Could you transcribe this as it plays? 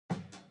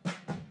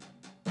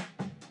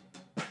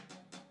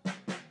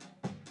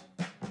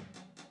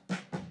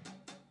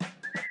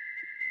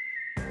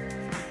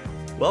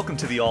Welcome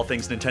to the All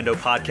Things Nintendo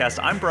podcast.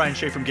 I'm Brian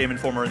Shea from Game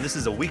Informer, and this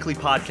is a weekly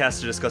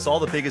podcast to discuss all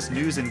the biggest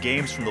news and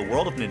games from the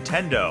world of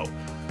Nintendo.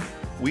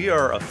 We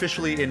are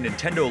officially in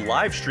Nintendo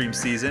live stream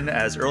season,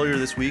 as earlier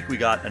this week we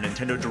got a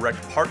Nintendo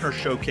Direct partner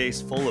showcase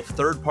full of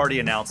third-party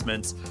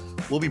announcements.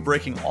 We'll be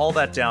breaking all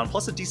that down,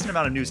 plus a decent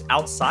amount of news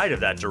outside of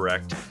that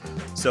Direct.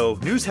 So,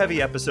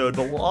 news-heavy episode,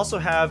 but we'll also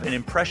have an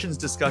impressions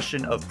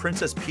discussion of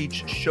Princess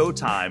Peach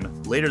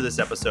Showtime later this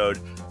episode.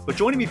 But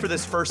joining me for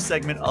this first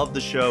segment of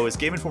the show is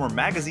Game Informer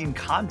magazine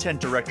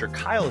content director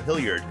Kyle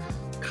Hilliard.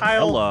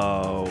 Kyle,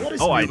 hello. What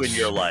is new in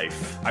your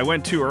life? I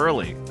went too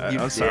early.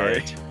 I'm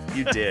sorry.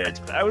 You did.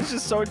 I was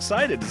just so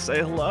excited to say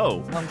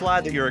hello. I'm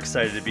glad that you're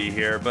excited to be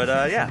here.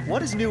 But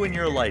what is new in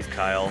your life,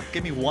 Kyle?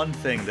 Give me one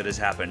thing that has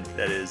happened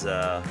that is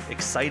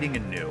exciting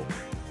and new.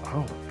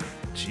 Oh,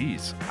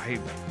 geez.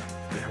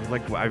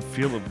 I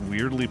feel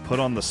weirdly put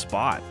on the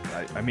spot.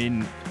 I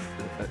mean,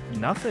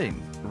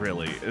 nothing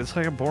really. It's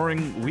like a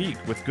boring week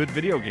with good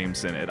video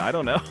games in it. I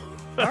don't know.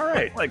 All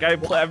right.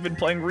 I've been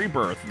playing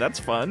Rebirth. That's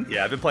fun.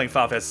 Yeah, I've been playing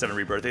Final Fantasy VII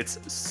Rebirth.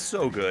 It's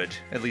so good.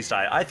 At least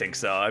I think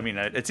so. I mean,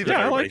 it seems like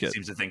everybody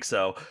seems to think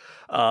so.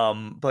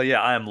 But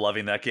yeah, I am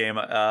loving that game.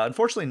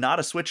 Unfortunately, not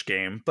a Switch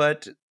game,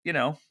 but you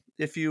know,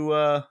 if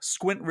you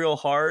squint real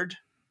hard,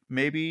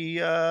 maybe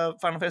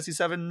Final Fantasy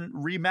VII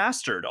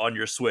Remastered on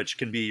your Switch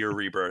can be your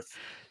Rebirth.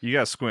 You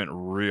gotta squint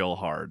real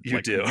hard.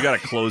 You do. You gotta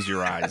close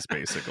your eyes,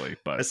 basically.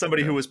 But as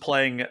somebody who was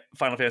playing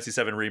Final Fantasy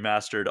VII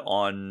Remastered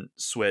on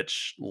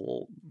Switch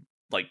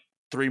like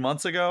 3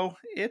 months ago,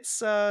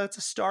 it's a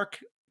stark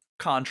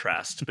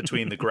contrast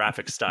between the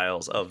graphic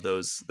styles of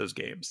those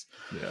games.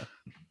 Yeah.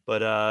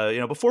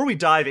 But before we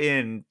dive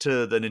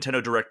into the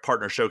Nintendo Direct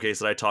partner showcase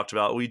that I talked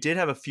about, we did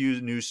have a few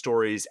news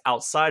stories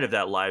outside of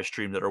that live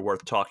stream that are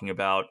worth talking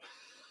about.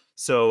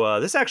 So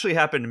this actually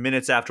happened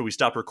minutes after we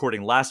stopped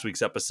recording last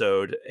week's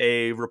episode.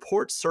 A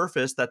report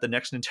surfaced that the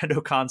next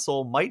Nintendo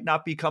console might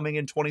not be coming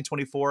in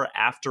 2024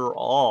 after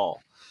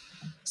all.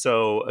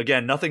 So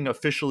again, nothing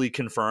officially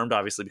confirmed,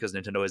 obviously, because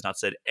Nintendo has not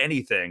said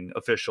anything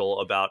official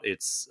about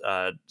its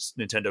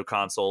Nintendo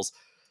consoles,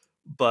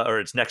 or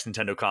its next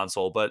Nintendo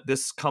console. But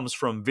this comes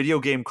from Video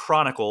Game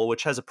Chronicle,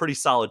 which has a pretty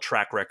solid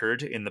track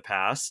record in the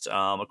past.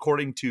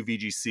 According to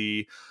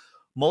VGC,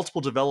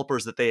 multiple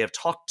developers that they have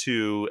talked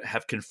to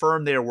have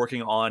confirmed they are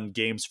working on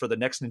games for the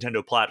next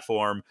Nintendo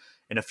platform,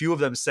 and a few of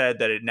them said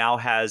that it now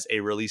has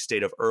a release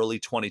date of early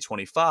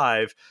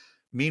 2025.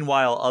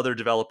 Meanwhile, other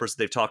developers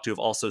that they've talked to have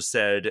also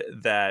said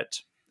that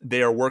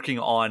they are working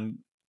on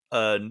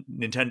a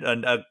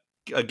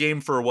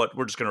game for what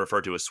we're just going to refer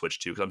to as Switch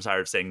 2, because I'm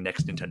tired of saying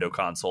next Nintendo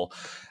console.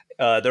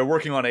 They're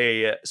working on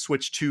a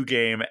Switch 2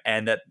 game,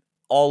 and that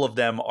all of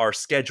them are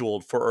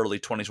scheduled for early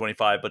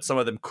 2025, but some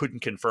of them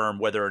couldn't confirm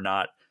whether or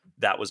not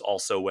that was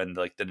also when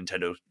the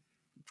Nintendo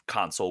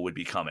console would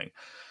be coming.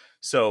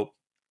 So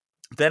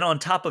then on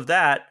top of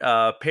that,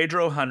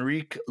 Pedro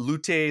Henrique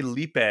Lute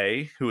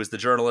Lipe, who is the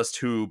journalist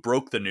who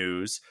broke the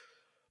news,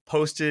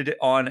 posted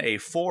on a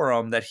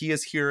forum that he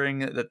is hearing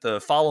that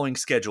the following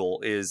schedule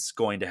is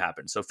going to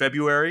happen. So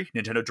February,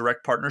 Nintendo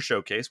Direct Partner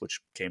Showcase,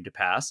 which came to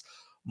pass.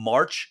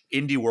 March,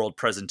 Indie World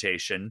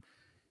presentation.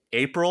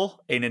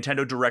 April, a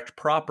Nintendo Direct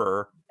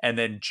proper. And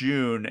then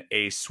June,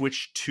 a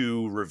Switch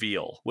 2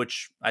 reveal,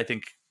 which I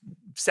think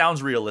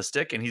sounds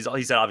realistic. And he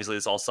said, obviously,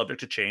 it's all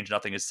subject to change.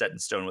 Nothing is set in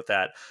stone with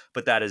that.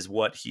 But that is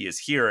what he is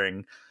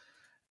hearing.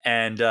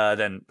 And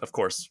then, of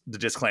course, the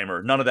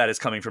disclaimer, none of that is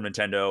coming from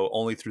Nintendo,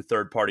 only through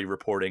third-party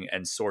reporting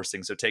and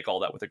sourcing. So take all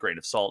that with a grain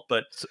of salt.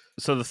 But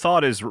so the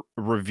thought is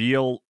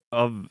reveal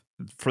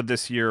for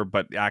this year,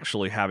 but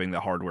actually having the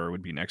hardware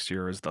would be next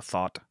year is the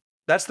thought.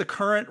 That's the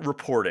current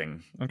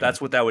reporting. Okay. That's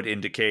what that would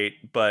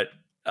indicate. But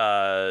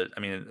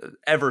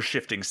ever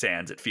shifting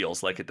sands, it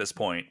feels like at this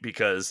point,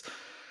 because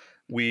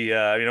we,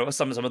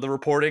 some of the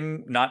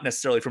reporting, not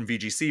necessarily from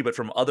VGC, but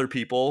from other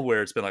people,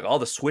 where it's been like, oh,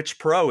 the Switch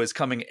Pro is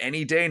coming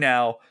any day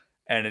now.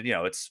 And,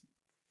 it's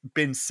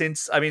been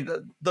since,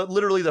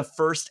 literally the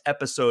first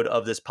episode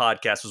of this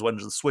podcast was when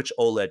the Switch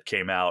OLED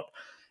came out.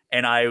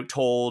 And I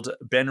told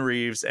Ben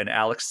Reeves and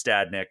Alex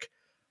Stadnick,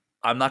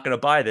 I'm not going to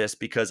buy this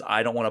because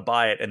I don't want to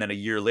buy it. And then a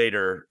year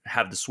later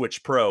have the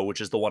Switch Pro, which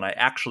is the one I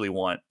actually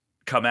want,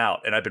 come out.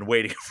 And I've been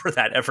waiting for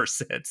that ever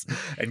since.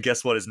 And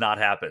guess what has not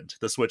happened?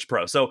 The Switch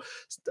Pro. So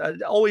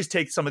always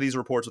take some of these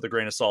reports with a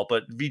grain of salt,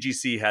 but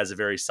VGC has a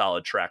very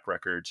solid track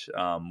record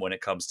when it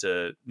comes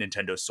to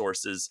Nintendo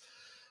sources.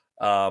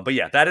 But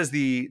yeah, that is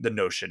the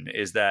notion,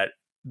 is that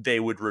they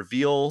would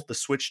reveal the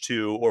Switch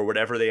 2 or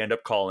whatever they end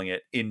up calling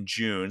it in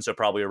June. So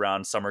probably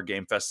around Summer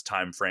Game Fest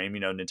timeframe.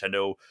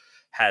 Nintendo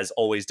has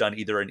always done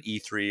either an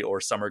E3 or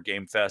Summer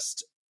Game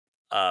Fest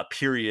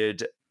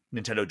period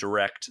Nintendo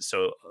Direct.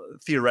 So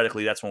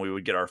theoretically, that's when we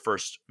would get our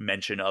first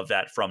mention of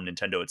that from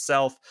Nintendo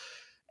itself.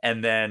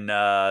 And then,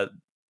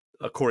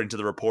 according to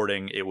the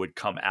reporting, it would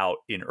come out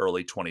in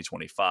early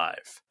 2025.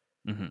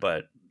 Mm-hmm.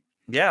 But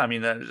yeah,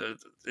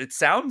 it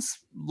sounds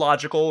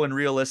logical and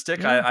realistic.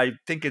 Mm-hmm. I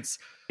think it's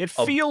It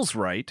feels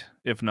right,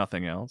 if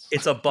nothing else.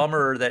 It's a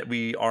bummer that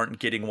we aren't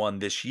getting one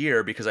this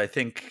year because I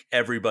think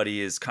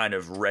everybody is kind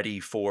of ready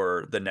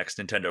for the next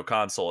Nintendo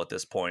console at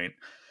this point.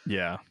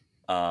 Yeah.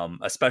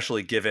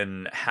 Especially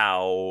given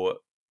how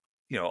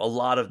a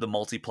lot of the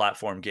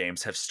multi-platform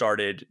games have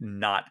started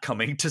not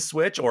coming to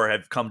Switch or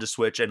have come to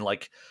Switch and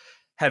like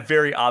have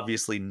very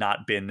obviously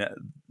not been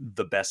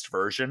the best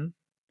version.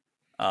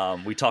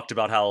 We talked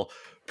about how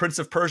Prince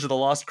of Persia: The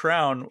Lost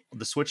Crown,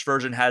 the Switch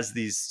version, has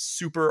these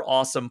super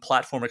awesome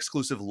platform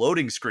exclusive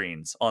loading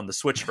screens on the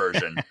Switch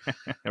version,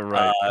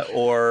 Right.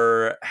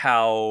 or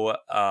how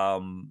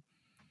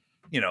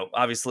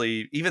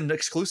obviously even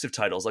exclusive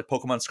titles like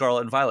Pokemon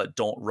Scarlet and Violet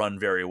don't run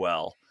very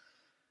well.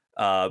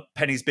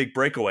 Penny's Big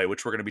Breakaway,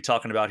 which we're going to be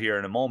talking about here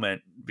in a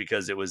moment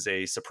because it was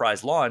a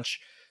surprise launch,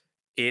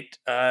 it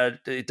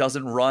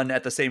doesn't run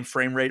at the same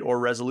frame rate or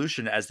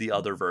resolution as the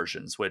other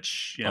versions,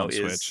 which On is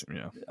Switch,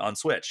 yeah. on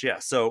Switch. Yeah,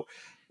 so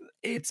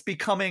it's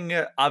becoming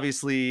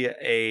obviously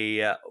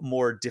a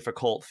more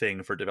difficult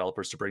thing for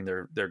developers to bring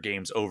their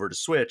games over to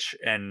Switch,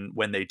 and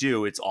when they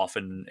do, it's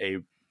often a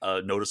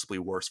noticeably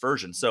worse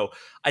version. So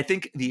I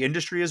think the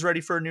industry is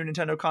ready for a new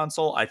Nintendo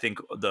console. I think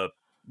the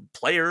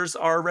players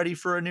are ready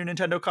for a new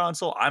Nintendo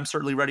console. I'm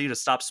certainly ready to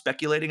stop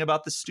speculating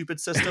about this stupid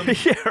system.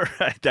 Yeah,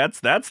 right. That's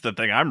the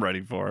thing I'm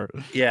ready for.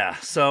 Yeah.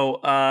 So,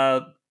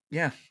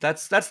 yeah,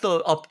 that's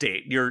the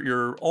update.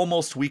 Your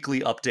almost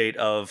weekly update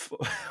of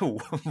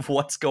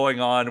what's going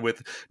on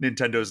with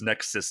Nintendo's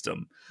next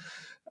system.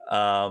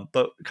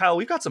 But Kyle,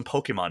 we've got some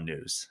Pokemon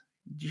news.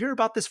 Did you hear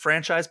about this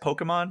franchise,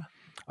 Pokemon?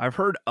 I've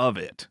heard of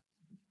it,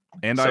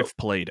 and So, I've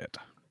played it.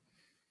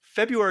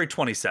 February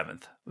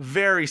 27th,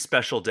 very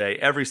special day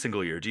every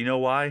single year. Do you know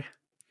why?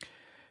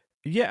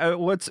 Yeah,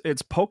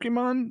 it's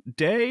Pokemon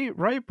Day,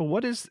 right? But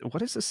what is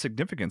the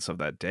significance of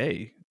that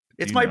day? Do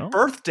It's you my know?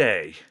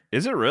 birthday.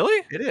 Is it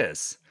really? It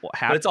is. Well,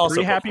 But it's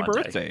also happy Pokemon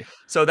Day. birthday.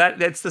 So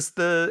that's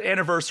the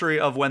anniversary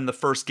of when the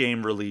first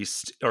game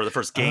released, or the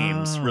first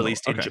games Oh,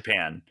 released in okay.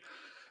 Japan.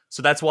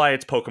 So that's why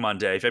it's Pokemon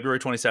Day, February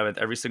 27th,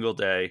 every single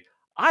day.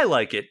 I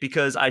like it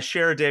because I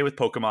share a day with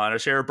Pokemon. I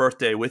share a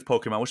birthday with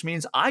Pokemon, which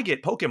means I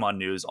get Pokemon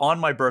news on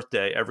my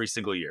birthday every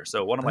single year.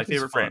 So one of my That is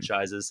favorite fun.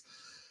 franchises.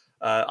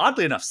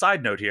 Oddly enough,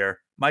 side note here,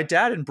 my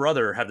dad and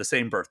brother have the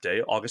same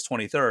birthday, August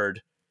 23rd.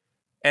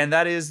 And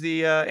that is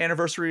the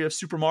anniversary of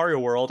Super Mario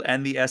World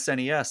and the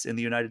SNES in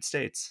the United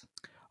States.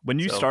 When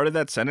you So started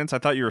that sentence, I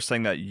thought you were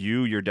saying that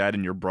you, your dad,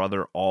 and your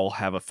brother all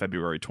have a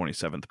February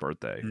 27th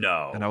birthday. And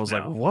I was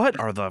like, no. what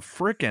are the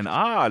freaking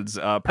odds?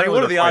 I mean, Apparently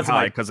what are they're the quite odds of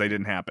high my because they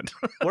didn't happen.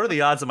 what are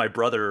the odds that my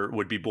brother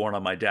would be born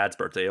on my dad's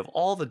birthday of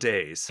all the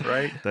days,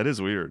 right? That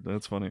is weird.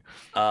 That's funny.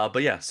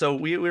 But yeah, so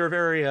we were a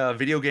very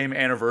video game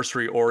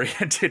anniversary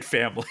oriented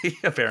family,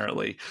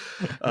 apparently.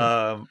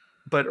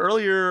 But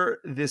earlier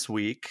this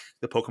week,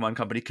 the Pokemon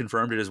Company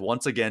confirmed it is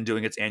once again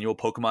doing its annual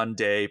Pokemon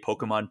Day,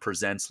 Pokemon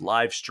Presents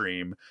live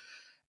stream.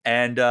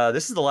 And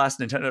this is the last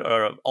Nintendo,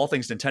 or All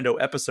Things Nintendo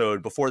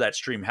episode before that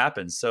stream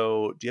happens.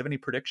 So do you have any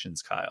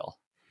predictions, Kyle?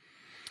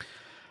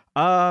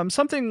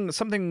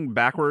 Something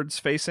backwards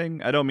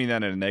facing. I don't mean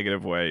that in a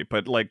negative way,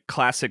 but like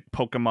classic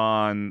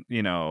Pokemon,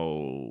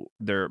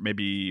 there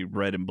maybe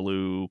Red and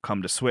Blue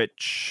come to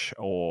Switch,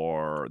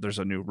 or there's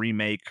a new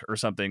remake or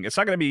something. It's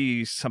not going to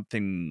be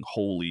something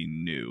wholly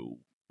new,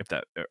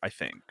 I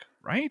think,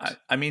 right?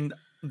 I mean,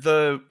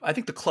 I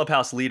think the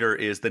Clubhouse leader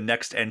is the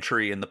next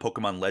entry in the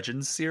Pokemon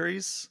Legends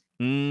series.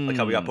 Like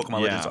how we got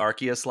Pokemon Legends Yeah.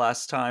 Arceus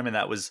last time, and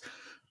that was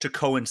to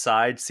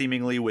coincide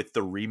seemingly with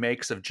the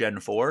remakes of Gen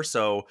 4.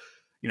 So,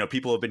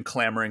 people have been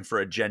clamoring for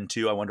a Gen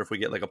 2. I wonder if we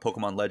get like a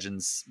Pokemon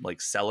Legends like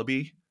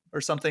Celebi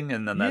or something,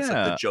 and then that's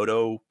like the Yeah.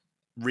 Johto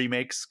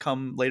remakes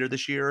come later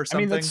this year or I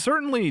mean, that something.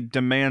 certainly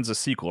demands a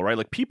sequel, right?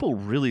 Like people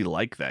really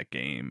like that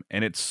game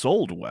and it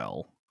sold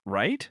well,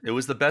 right? It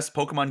was the best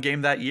Pokemon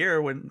game that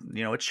year when,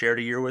 it shared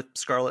a year with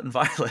Scarlet and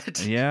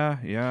Violet.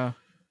 Yeah.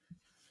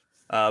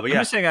 But I'm yeah,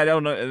 just saying I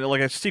don't know.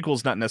 Like a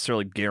sequel's not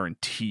necessarily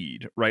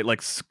guaranteed, right?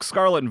 Like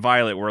Scarlet and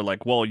Violet, were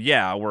like, well,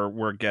 yeah,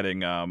 we're getting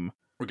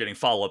we're getting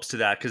follow-ups to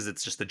that because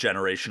it's just a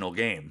generational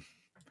game.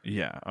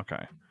 yeah,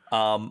 okay.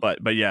 Um,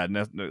 But yeah,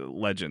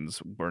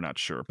 Legends, we're not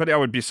sure. But I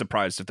would be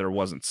surprised if there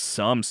wasn't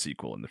some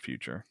sequel in the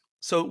future.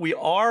 So we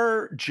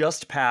are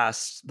just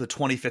past the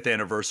 25th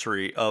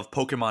anniversary of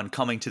Pokemon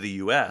coming to the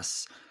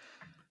US.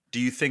 Do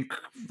you think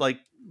like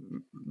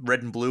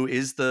Red and Blue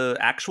is the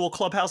actual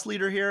Clubhouse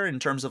leader here in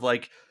terms of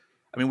like,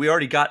 I mean, we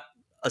already got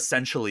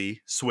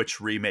essentially Switch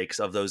remakes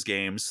of those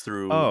games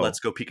through Oh. Let's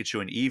Go Pikachu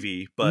and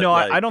Eevee, but No,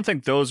 like I don't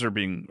think those are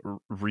being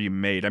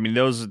remade. I mean,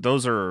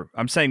 those are.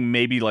 I'm saying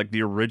maybe like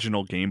the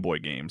original Game Boy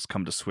games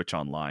come to Switch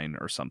Online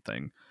or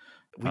something.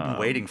 we've been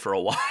waiting for a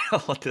while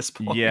at this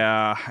point.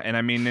 Yeah, and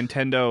I mean,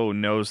 Nintendo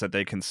knows that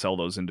they can sell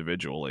those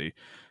individually,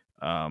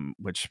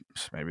 which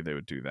maybe they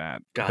would do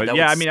that. God, But that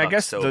yeah, would I mean, I suck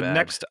guess so the bad.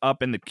 next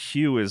up in the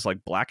queue is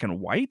like Black and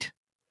White.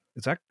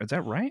 Is that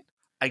right?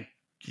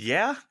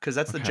 Yeah, because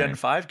that's the Okay. Gen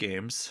 5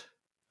 games.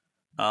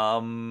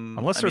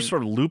 Unless I they're mean,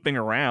 sort of looping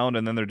around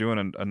and then they're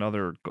doing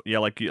another, yeah,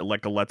 like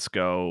a Let's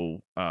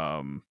Go,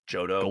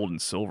 Johto. Gold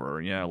and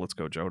Silver. Yeah, Let's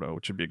Go Johto,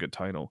 which would be a good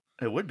title.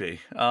 It would be.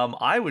 I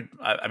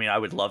mean, I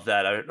would love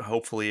that.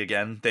 Hopefully,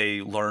 again,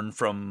 they learn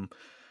from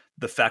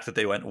the fact that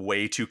they went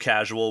way too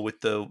casual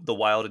with the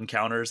wild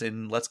encounters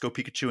in Let's Go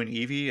Pikachu and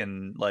Eevee,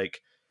 and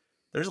like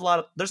there's a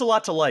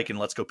lot to like in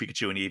Let's Go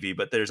Pikachu and Eevee,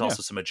 but there's Yeah,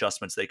 also some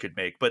adjustments they could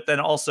make. But then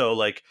also,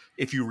 like,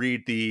 if you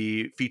read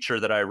the feature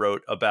that I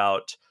wrote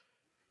about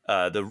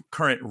the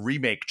current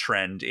remake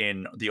trend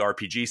in the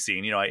RPG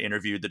scene, I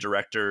interviewed the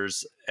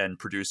directors and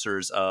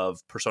producers of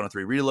Persona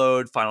 3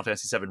 Reload, Final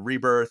Fantasy 7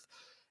 Rebirth,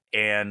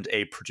 and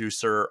a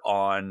producer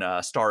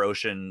on Star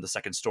Ocean: The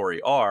Second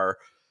Story R.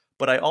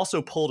 But I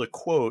also pulled a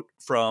quote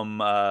from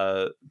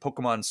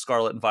Pokemon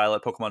Scarlet and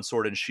Violet, Pokemon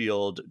Sword and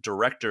Shield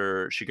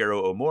director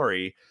Shigeru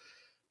Omori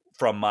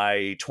from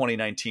my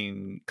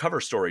 2019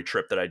 cover story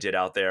trip that I did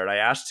out there. And I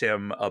asked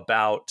him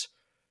about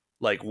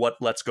like what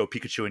Let's Go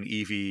Pikachu and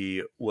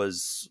Eevee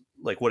was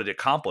like, what it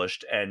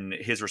accomplished. And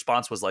his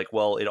response was like,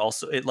 well,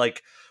 it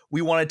like,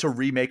 we wanted to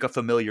remake a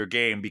familiar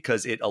game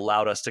because it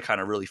allowed us to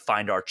kind of really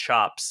find our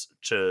chops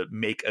to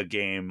make a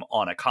game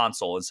on a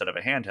console instead of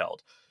a handheld.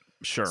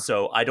 sure.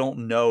 So I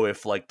don't know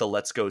if like the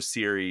Let's Go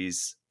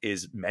series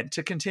is meant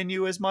to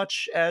continue as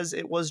much as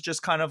it was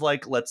just kind of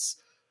like, let's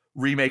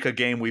remake a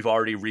game we've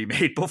already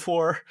remade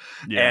before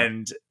Yeah,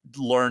 and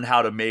learn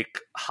how to make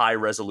high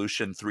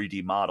resolution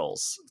 3D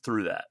models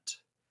through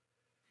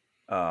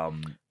that.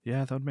 Um,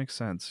 yeah, that would make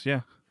sense.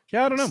 Yeah,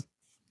 yeah, I don't know.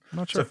 I'm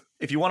not so sure.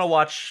 if you want to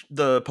watch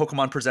the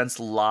Pokemon Presents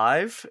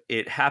live,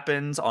 it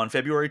happens on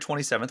February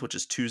 27th, which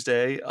is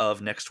Tuesday of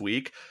next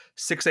week,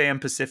 6 a.m.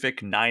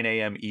 Pacific, 9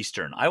 a.m.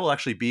 Eastern. I will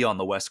actually be on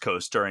the West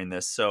Coast during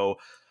this, so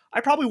I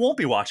probably won't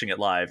be watching it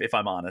live if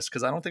I'm honest,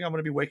 because I don't think I'm going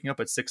to be waking up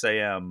at 6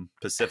 a.m.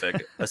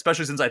 Pacific,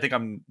 especially since I think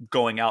I'm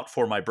going out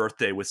for my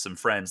birthday with some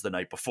friends the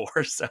night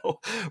before.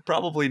 So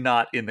probably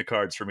not in the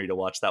cards for me to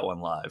watch that one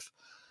live.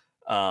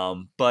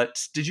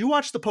 But did you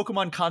watch the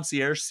Pokemon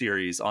Concierge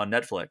series on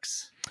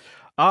Netflix?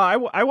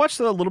 I watched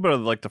a little bit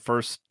of like the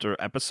first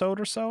episode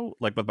or so,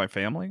 like with my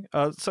family.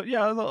 So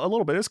yeah, a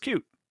little bit. It's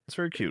cute. It's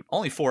very cute.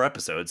 Only 4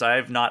 episodes. I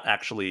have not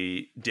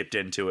actually dipped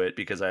into it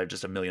because I have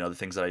just a million other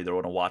things that I either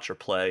want to watch or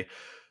play.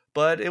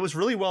 But it was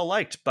really well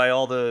liked by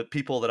all the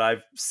people that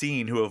I've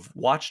seen who have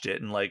watched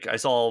it. And like I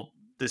saw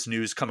this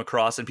news come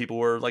across and people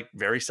were like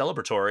very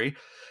celebratory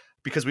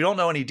because we don't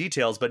know any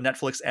details, but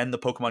Netflix and the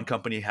Pokemon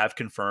Company have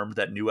confirmed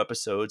that new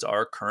episodes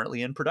are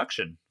currently in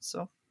production.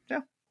 So,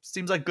 yeah,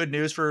 seems like good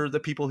news for the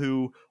people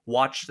who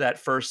watched that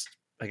first,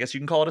 I guess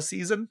you can call it a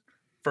season,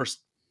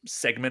 first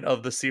segment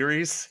of the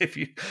series if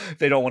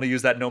they don't want to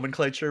use that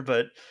nomenclature,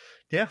 but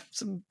yeah,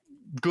 some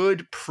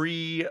good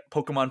pre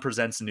Pokemon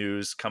Presents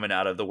news coming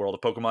out of the world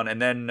of Pokemon.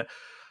 And then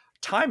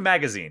Time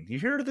Magazine. You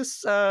heard of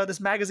this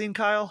magazine,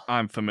 Kyle?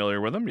 I'm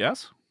familiar with them.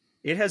 Yes.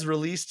 It has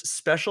released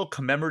special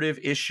commemorative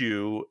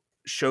issue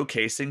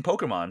showcasing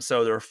Pokemon.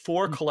 So there are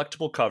four Hmm.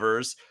 collectible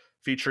covers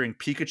featuring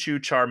Pikachu,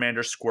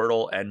 Charmander,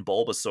 Squirtle, and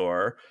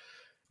Bulbasaur.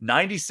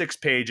 96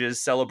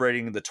 pages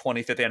celebrating the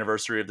 25th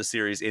anniversary of the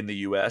series in the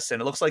US.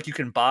 And it looks like you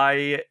can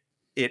buy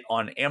it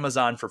on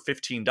Amazon for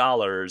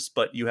 $15,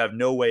 but you have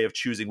no way of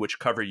choosing which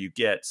cover you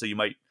get. So you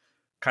might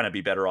kind of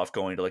be better off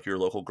going to like your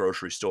local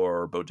grocery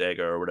store or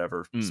bodega or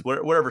whatever,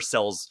 Mm. whatever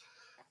sells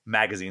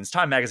magazines.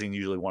 Time Magazine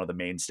usually one of the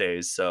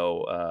mainstays,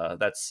 so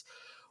that's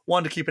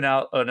one to keep an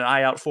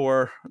eye out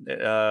for.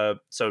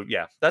 So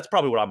yeah, that's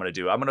probably what I'm going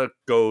to do. I'm going to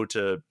go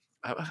to.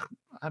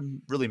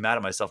 I'm really mad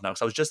at myself now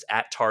because I was just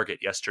at Target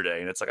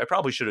yesterday, and it's like I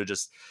probably should have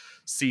just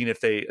seen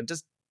if they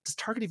just does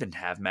Target even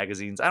have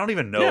magazines? I don't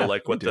even know Yeah,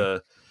 like we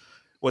do.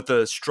 what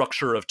the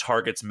structure of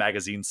Target's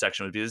magazine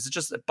section would be. Is it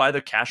just by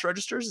the cash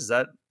registers? Is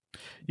that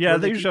Yeah, where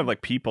they they usually keep have them?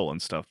 like people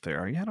and stuff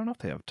there. Yeah, I don't know if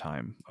they have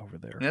time over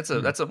there. Yeah.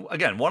 That's a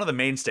again one of the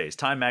mainstays,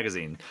 Time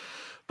Magazine.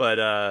 But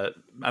I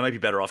might be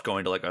better off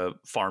going to like a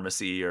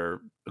pharmacy or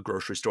a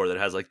grocery store that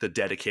has like the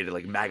dedicated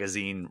like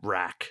magazine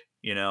rack.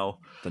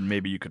 Then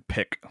maybe you could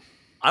pick.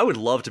 I would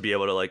love to be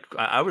able to like.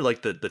 I would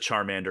like the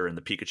Charmander and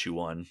the Pikachu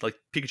one, like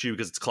Pikachu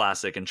because it's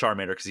classic, and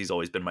Charmander because he's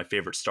always been my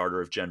favorite starter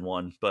of Gen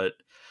 1. But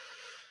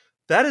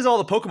that is all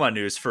the Pokemon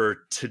news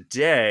for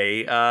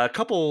today. A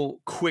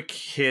couple quick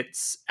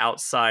hits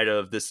outside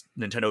of this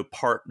Nintendo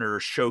partner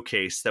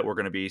showcase that we're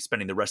going to be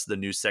spending the rest of the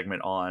news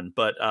segment on.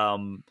 But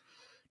do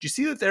you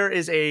see that there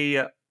is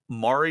a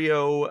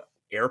Mario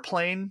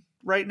airplane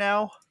right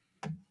now?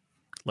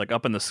 Like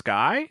up in the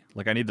sky?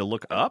 Like I need to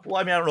look up? Well,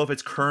 I mean, I don't know if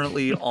it's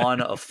currently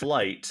on a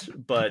flight,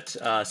 but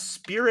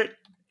Spirit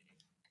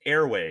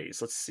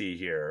Airways. Let's see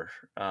here.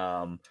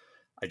 I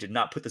did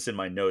not put this in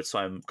my notes, so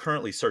I'm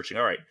currently searching.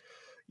 All right.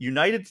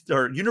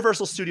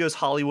 Universal Studios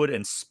Hollywood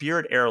and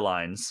Spirit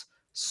Airlines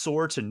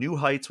soar to new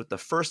heights with the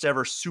first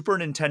ever Super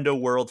Nintendo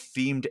World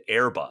themed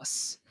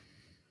Airbus.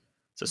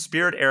 So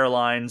Spirit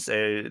Airlines,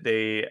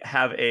 they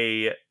have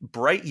a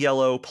bright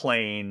yellow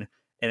plane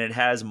and it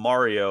has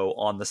Mario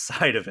on the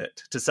side of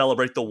it to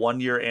celebrate the 1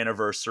 year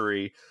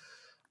anniversary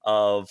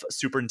of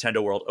Super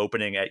Nintendo World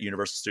opening at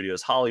Universal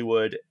Studios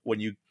Hollywood.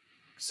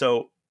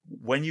 So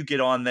when you get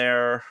on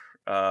there,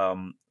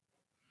 um,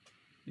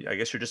 I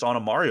guess you're just on a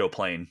Mario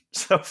plane.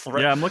 So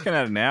Yeah, I'm looking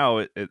at it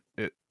now.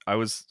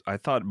 I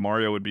thought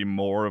Mario would be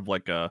more of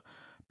like a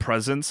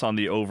presence on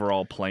the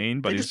overall plane,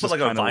 they but he's just put just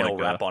like a kind of vinyl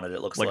wrap on it.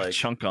 It looks like a like.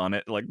 chunk on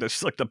it. Like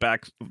there's like the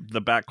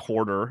back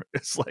quarter.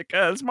 It's like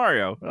it's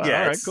Mario.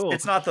 Yeah, All right, cool.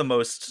 it's not the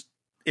most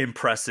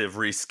impressive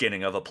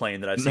reskinning of a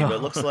plane that I've seen, but it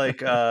No. looks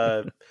like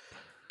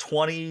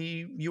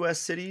 20 US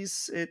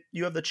cities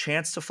you have the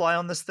chance to fly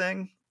on this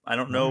thing. I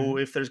don't All know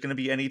right. if there's going to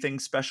be anything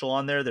special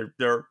on there.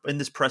 They're in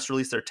this press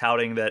release they're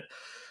touting that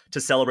to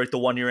celebrate the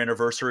 1 year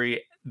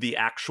anniversary, the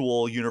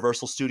actual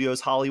Universal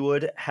Studios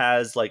Hollywood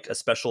has like a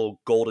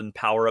special golden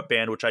power-up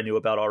band which I knew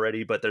about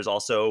already, but there's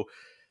also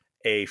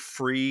a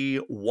free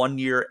 1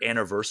 year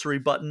anniversary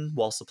button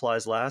while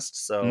supplies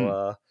last. So,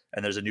 Mm.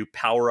 and there's a new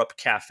power up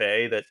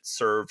cafe that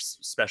serves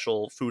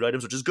special food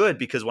items, which is good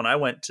because when I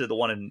went to the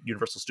one in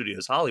Universal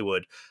Studios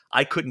Hollywood,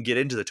 I couldn't get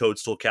into the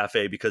Toadstool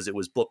Cafe because it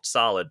was booked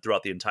solid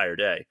throughout the entire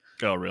day.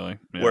 Oh, really?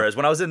 Yeah. Whereas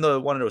when I was in the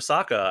one in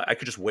Osaka, I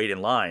could just wait in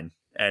line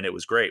and it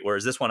was great.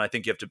 Whereas this one, I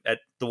think you have to, at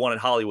the one in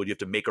Hollywood, you have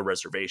to make a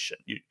reservation.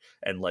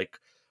 And like,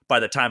 by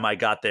the time I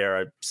got there,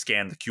 I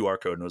scanned the QR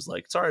code and was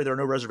like, sorry, there are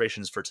no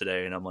reservations for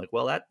today. And I'm like,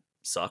 well, that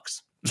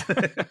sucks.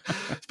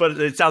 But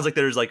it sounds like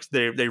there's like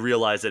they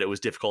realized that it was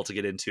difficult to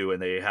get into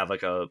and they have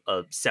like a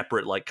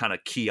separate like kind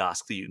of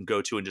kiosk that you can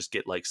go to and just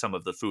get like some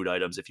of the food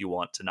items if you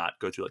want to not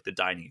go through like the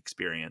dining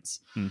experience.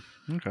 Mm.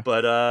 Okay.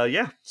 But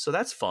yeah, so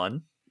that's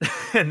fun.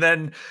 And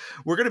then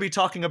we're going to be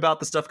talking about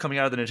the stuff coming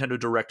out of the Nintendo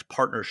Direct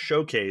Partner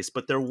Showcase,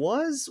 but there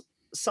was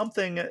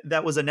something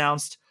that was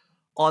announced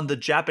on the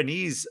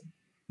Japanese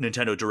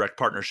Nintendo Direct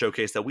Partner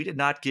Showcase that we did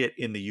not get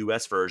in the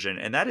US version,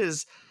 and that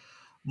is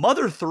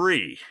Mother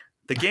 3,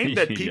 the game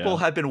that people Yeah.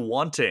 have been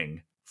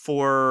wanting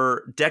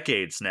for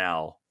decades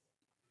now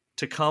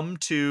to come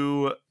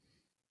to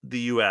the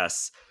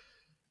US.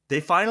 They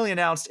finally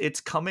announced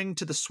it's coming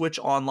to the Switch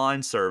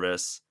Online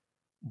service,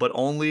 but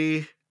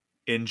only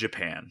in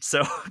Japan.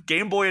 So,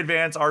 Game Boy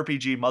Advance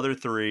RPG Mother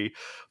 3,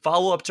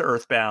 follow up to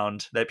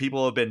Earthbound that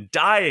people have been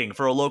dying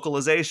for a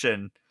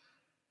localization,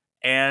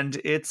 and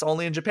it's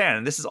only in Japan.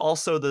 And this is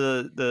also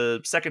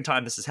the second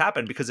time this has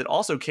happened because it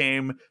also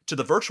came to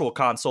the Virtual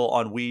Console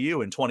on Wii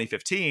U in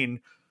 2015,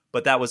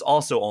 but that was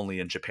also only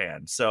in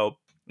Japan. So,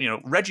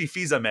 Reggie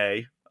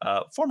Fils-Aimé,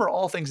 former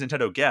All Things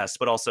Nintendo guest,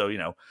 but also,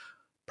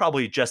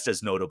 probably just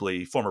as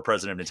notably former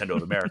president of Nintendo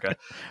of America.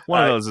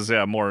 One of those is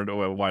more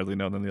widely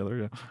known than the other.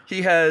 Yeah.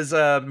 He has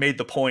made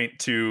the point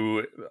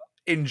to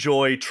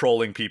enjoy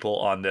trolling people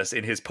on this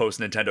in his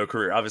post Nintendo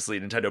career. Obviously,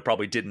 Nintendo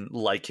probably didn't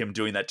like him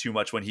doing that too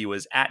much when he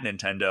was at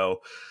Nintendo,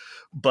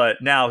 but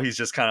now he's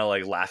just kind of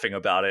like laughing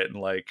about it and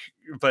like,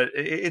 but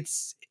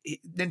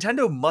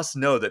Nintendo must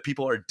know that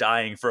people are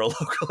dying for a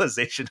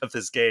localization of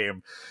this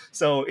game.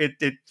 So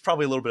it's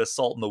probably a little bit of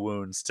salt in the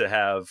wounds to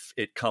have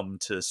it come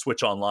to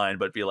Switch Online,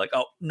 but be like,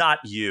 oh, not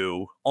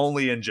you,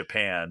 only in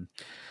Japan.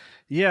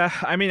 Yeah,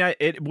 I mean,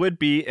 it would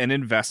be an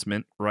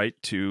investment, right,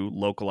 to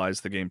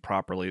localize the game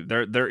properly.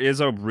 There is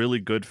a really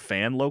good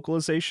fan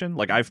localization.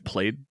 Like I've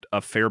played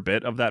a fair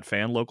bit of that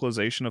fan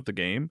localization of the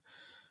game,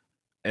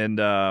 and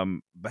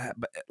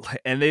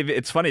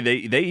it's funny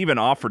they even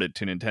offered it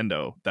to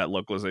Nintendo, that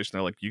localization.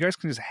 They're like, you guys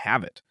can just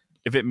have it.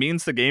 If it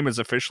means the game is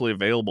officially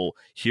available,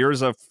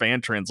 here's a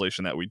fan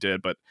translation that we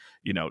did. But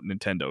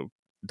Nintendo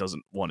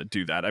doesn't want to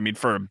do that. I mean,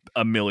 for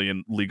a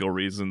million legal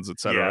reasons, Yeah,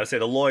 etc. I'd say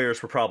the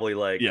lawyers were probably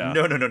like, Yeah.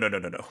 no, no, no, no, no,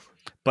 no, no.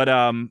 But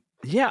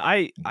yeah,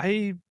 I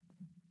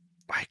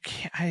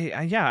can't.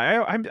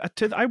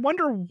 I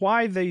wonder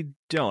why they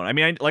don't. I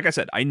mean, like I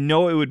said, I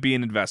know it would be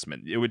an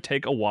investment. It would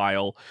take a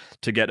while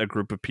to get a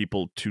group of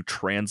people to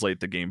translate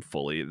the game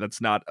fully.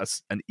 That's not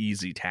an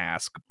easy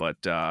task, but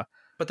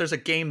there's a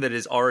game that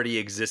is already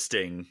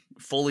existing,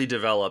 fully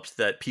developed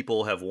that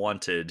people have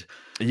wanted.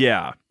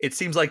 Yeah, it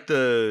seems like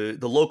the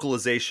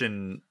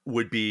localization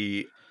would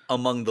be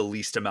among the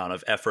least amount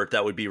of effort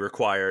that would be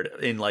required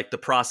in like the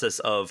process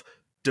of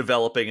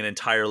developing an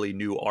entirely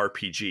new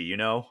RPG,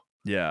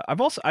 Yeah,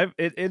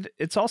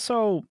 it's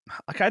also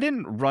like I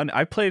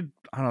played,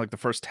 I don't know, like the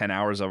first 10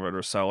 hours of it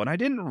or so, and I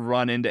didn't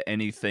run into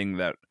anything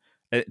that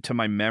to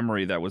my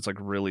memory that was like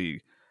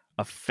really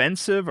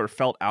offensive or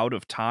felt out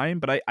of time,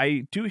 but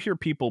I do hear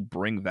people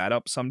bring that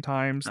up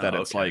sometimes, that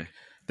Oh, it's okay. like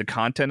the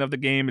content of the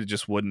game, it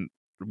just wouldn't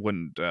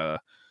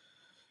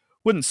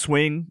wouldn't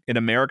swing in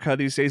America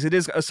these days. It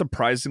is a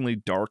surprisingly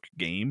dark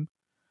game.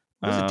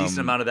 There's a decent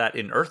Um amount of that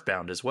in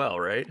Earthbound as well,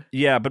 right?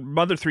 Yeah, but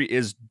Mother 3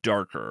 is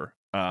darker,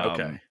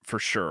 Okay. for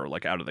sure,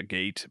 like out of the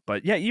gate.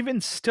 But yeah,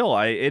 even still,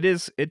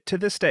 it to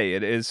this day,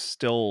 it is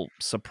still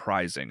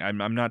surprising.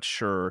 I'm not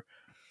sure.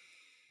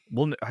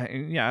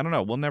 I don't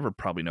know. We'll never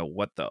probably know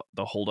what the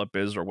holdup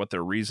is or what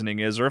their reasoning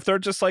is, or if they're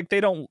just like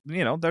they don't,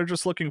 they're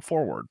just looking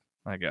forward,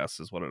 I guess,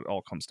 is what it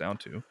all comes down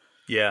to.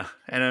 Yeah,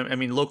 and I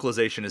mean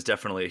localization is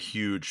definitely a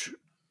huge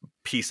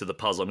piece of the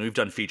puzzle. I mean, we've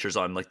done features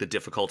on like the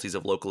difficulties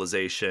of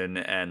localization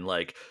and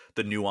like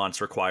the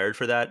nuance required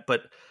for that,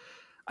 but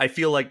I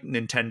feel like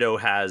Nintendo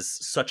has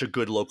such a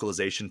good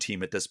localization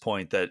team at this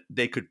point that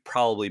they could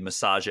probably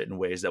massage it in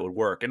ways that would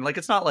work. And like,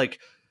 it's not like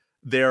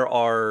there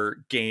are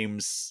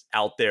games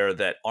out there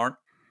that aren't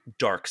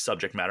dark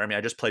subject matter. I mean,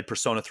 I just played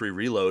Persona 3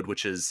 Reload,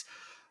 which is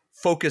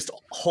focused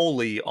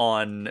wholly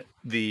on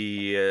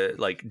the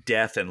like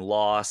death and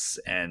loss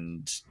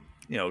and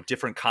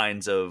different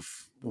kinds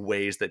of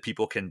ways that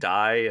people can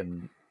die.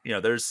 And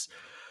there's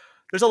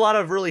a lot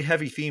of really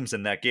heavy themes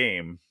in that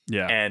game.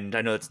 Yeah. And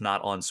I know it's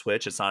not on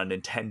Switch. It's not a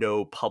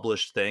Nintendo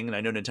published thing. And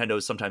I know Nintendo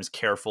is sometimes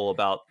careful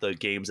about the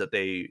games that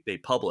they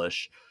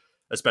publish,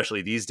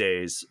 especially these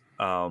days.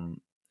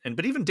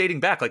 But even dating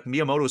back, like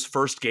Miyamoto's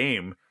first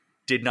game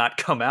did not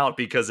come out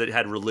because it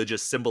had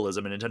religious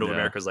symbolism, and Nintendo of Yeah.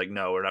 America is like,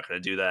 no, we're not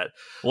going to do that.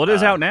 Well, it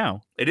is out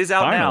now. It is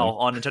out now Finally.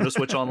 on Nintendo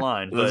Switch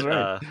Online. That's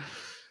right.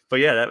 But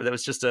yeah, that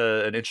was just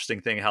an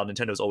interesting thing how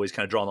Nintendo's always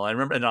kind of drawn the line.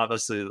 Remember, and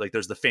obviously, like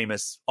there's the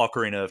famous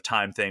Ocarina of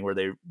Time thing where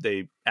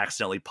they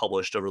accidentally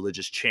published a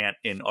religious chant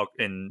in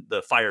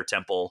the Fire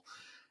Temple,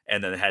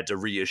 and then they had to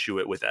reissue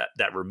it with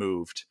that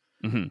removed.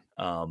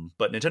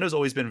 But Nintendo's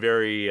always been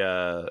very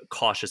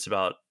cautious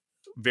about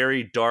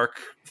very dark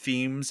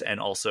themes and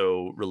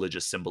also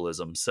religious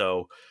symbolism.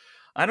 So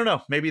I don't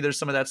know, maybe there's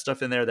some of that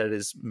stuff in there that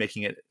is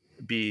making it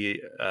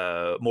be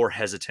more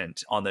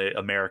hesitant on the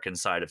American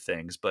side of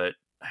things. But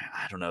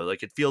I don't know,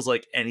 like it feels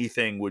like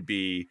anything would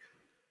be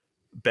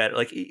better.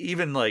 Like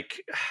even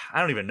like, I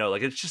don't even know,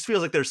 like it just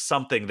feels like there's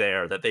something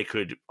there that they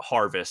could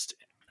harvest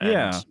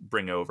and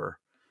bring over.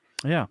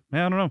 Yeah, I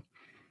don't know.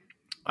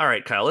 All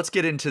right, Kyle, let's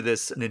get into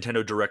this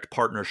Nintendo Direct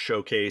Partner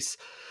Showcase.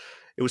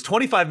 It was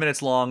 25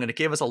 minutes long, and it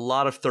gave us a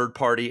lot of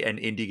third-party and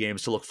indie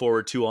games to look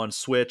forward to on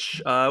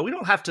Switch. We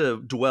don't have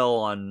to dwell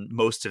on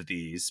most of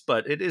these,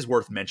 but it is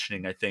worth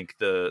mentioning, I think,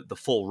 the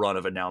full run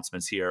of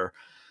announcements here.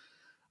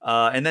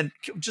 And then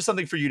just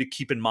something for you to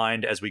keep in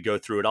mind as we go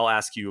through it. I'll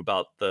ask you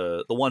about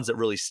the ones that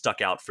really stuck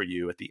out for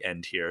you at the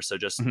end here. So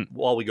just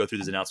while we go through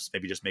these announcements,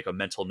 maybe just make a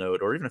mental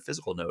note or even a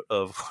physical note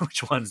of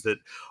which ones that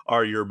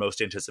are your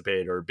most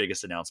anticipated or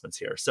biggest announcements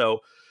here. So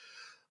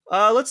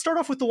let's start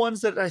off with the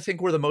ones that I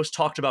think were the most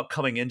talked about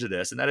coming into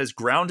this, and that is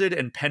Grounded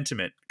and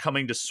Pentiment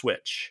coming to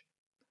Switch.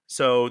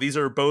 So these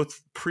are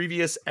both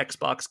previous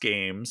Xbox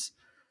games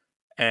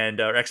and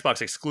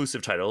Xbox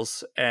exclusive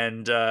titles.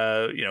 And,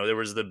 there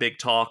was the big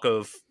talk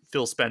of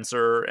Phil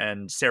Spencer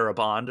and Sarah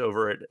Bond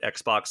over at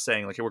Xbox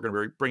saying, like, hey, we're going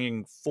to be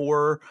bringing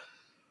 4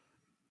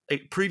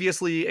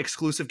 previously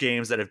exclusive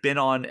games that have been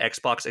on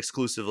Xbox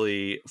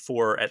exclusively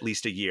for at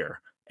least a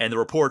year. And the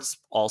reports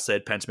all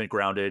said Pentiment,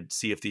 Grounded,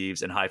 Sea of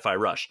Thieves, and Hi-Fi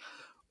Rush.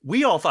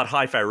 We all thought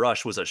Hi-Fi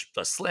Rush was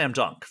a slam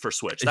dunk for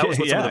Switch. That was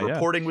what some of the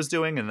reporting was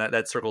doing, and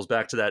that circles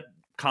back to that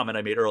comment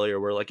I made earlier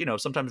where, like,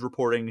 sometimes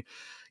reporting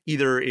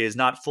either is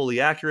not fully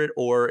accurate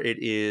or it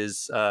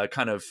is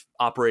kind of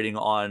operating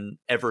on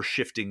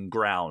ever-shifting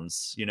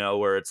grounds,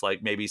 where it's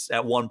like maybe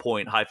at one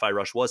point Hi-Fi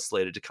Rush was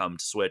slated to come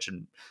to Switch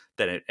and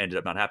then it ended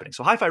up not happening.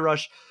 So Hi-Fi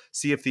Rush,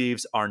 Sea of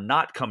Thieves are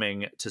not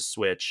coming to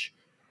Switch,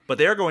 but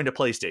they are going to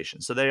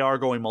PlayStation. So they are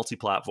going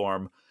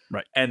multi-platform.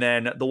 Right. And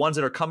then the ones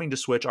that are coming to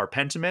Switch are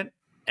Pentiment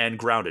and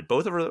Grounded.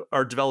 Both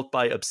are developed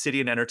by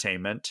Obsidian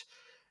Entertainment.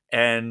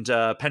 And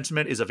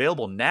Pentiment is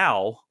available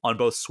now on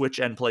both Switch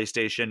and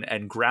PlayStation,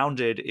 and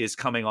Grounded is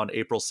coming on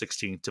April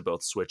 16th to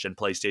both Switch and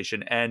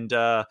PlayStation. And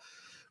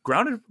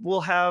Grounded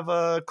will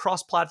have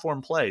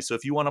cross-platform play. So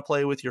if you want to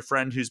play with your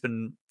friend who's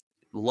been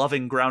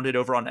loving Grounded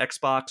over on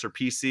Xbox or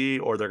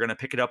PC, or they're going to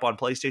pick it up on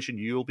PlayStation,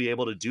 you'll be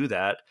able to do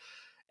that.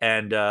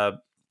 And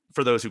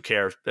for those who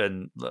care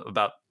and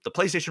about the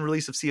PlayStation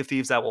release of Sea of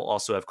Thieves, that will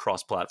also have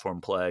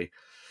cross-platform play.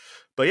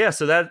 But yeah,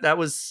 so that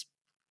was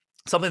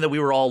something that we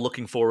were all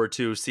looking forward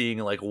to, seeing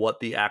like what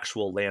the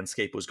actual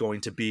landscape was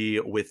going to be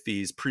with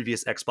these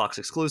previous Xbox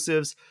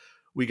exclusives.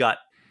 We got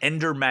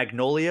Ender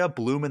Magnolia,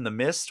 Bloom in the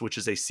Mist, which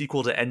is a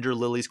sequel to Ender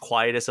Lily's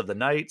Quietus of the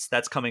Nights.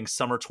 That's coming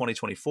summer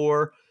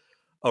 2024.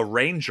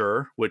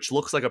 Arranger, which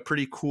looks like a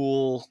pretty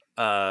cool,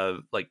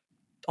 like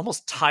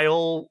almost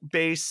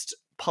tile-based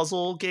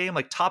puzzle game,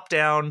 like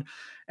top-down.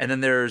 And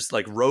then there's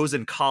like rows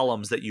and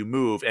columns that you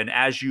move. And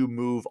as you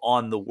move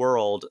on the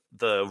world,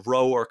 the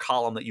row or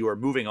column that you are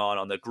moving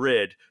on the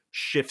grid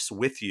shifts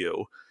with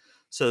you.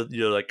 So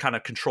you're like kind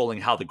of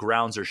controlling how the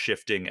grounds are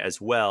shifting as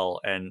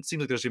well. And it seems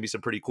like there's going to be some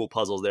pretty cool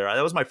puzzles there.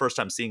 That was my first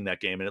time seeing that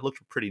game, and it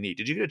looked pretty neat.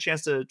 Did you get a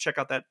chance to check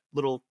out that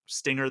little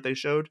stinger that they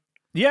showed?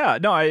 Yeah,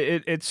 no,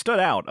 it stood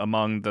out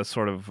among the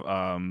sort of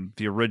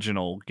the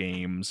original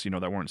games,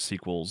 that weren't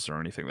sequels or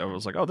anything. That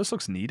was like, oh, this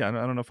looks neat. I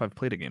don't know if I've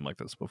played a game like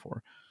this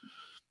before.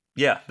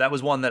 Yeah, that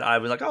was one that I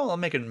was like, oh, I'll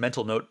make a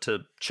mental note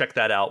to check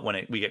that out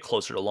when we get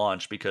closer to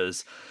launch,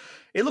 because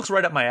it looks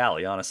right up my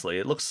alley, honestly.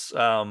 It looks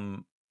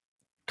kind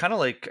of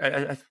like,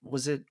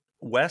 was it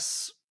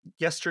Wes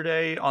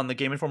yesterday on the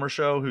Game Informer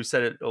show who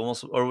said it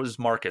almost, or it was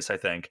Marcus, I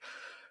think,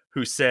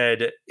 who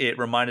said it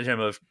reminded him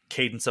of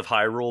Cadence of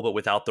Hyrule, but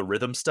without the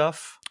rhythm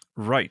stuff.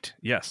 Right,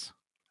 yes.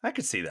 I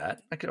could see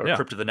that. Or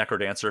Crypt of the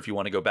Necrodancer if you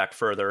want to go back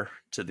further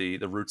to the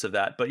roots of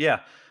that. But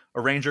yeah,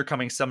 Arranger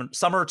coming summer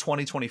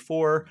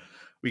 2024.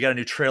 We got a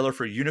new trailer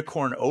for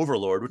Unicorn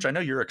Overlord, which I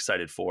know you're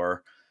excited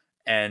for.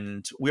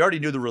 And we already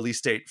knew the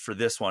release date for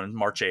this one,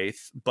 March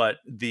 8th, but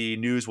the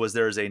news was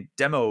there's a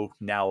demo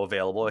now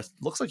available. It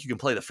looks like you can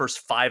play the first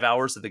 5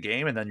 hours of the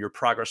game, and then your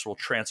progress will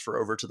transfer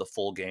over to the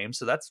full game.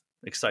 So that's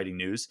exciting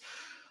news.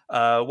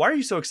 Why are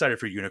you so excited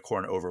for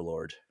Unicorn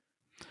Overlord?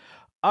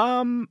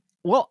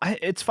 Well,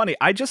 it's funny.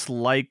 I just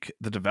like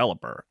the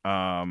developer,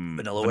 Vanillaware?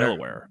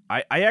 Vanillaware.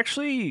 I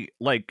actually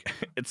like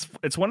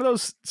it's one of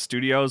those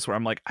studios where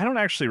I'm like, I don't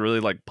actually really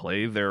like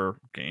play their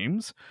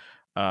games.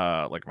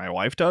 Like my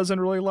wife does and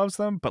really loves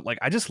them, but like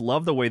I just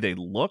love the way they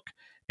look,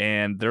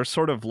 and they're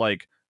sort of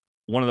like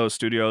one of those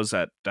studios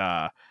that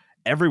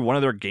every one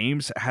of their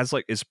games has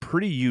like is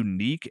pretty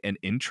unique and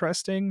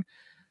interesting.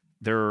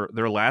 Their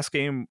last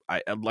game,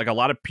 I like a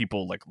lot of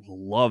people like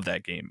love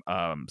that game.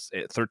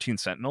 13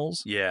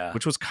 Sentinels, Yeah.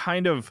 which was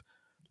kind of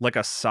like a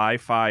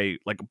sci-fi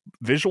like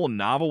visual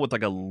novel with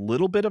like a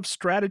little bit of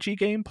strategy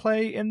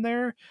gameplay in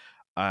there.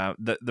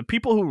 The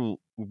people who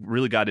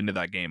really got into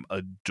that game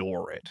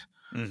adore it.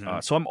 Hmm.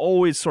 So I'm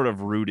always sort of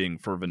rooting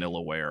for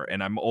Vanillaware,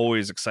 and I'm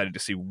always excited to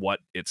see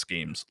what its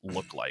games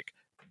look like.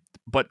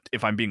 But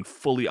if I'm being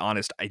fully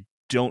honest, I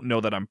don't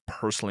know that I'm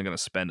personally going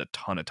to spend a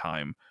ton of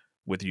time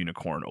with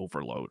Unicorn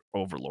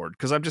Overlord,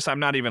 because I'm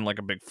not even like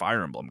a big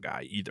Fire Emblem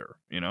guy either,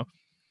 you know?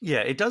 Yeah,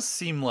 it does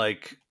seem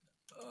like,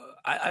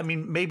 I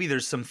mean, maybe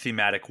there's some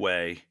thematic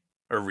way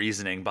or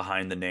reasoning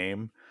behind the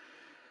name.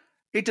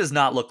 It does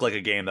not look like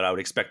a game that I would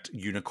expect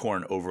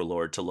Unicorn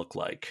Overlord to look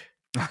like.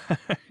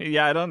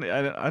 Yeah,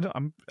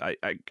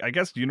 I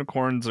guess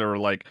unicorns are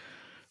like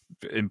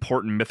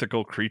important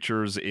mythical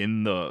creatures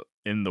in the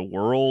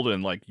world,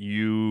 and like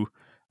you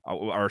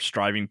are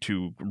striving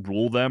to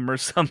rule them or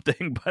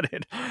something, but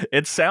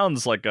it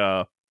sounds like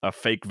a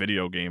fake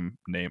video game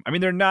name. I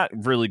mean, they're not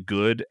really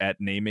good at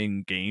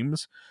naming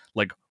games.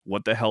 Like,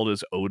 what the hell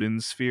does Odin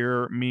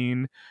Sphere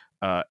mean?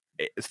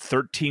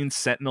 13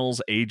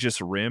 Sentinels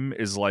Aegis Rim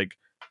is like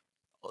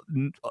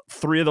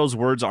three of those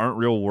words aren't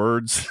real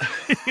words.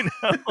 You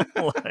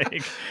know, like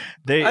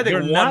I think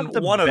they're not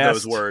the one of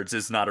those best. words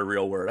is not a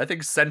real word. I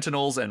think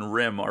sentinels and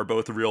rim are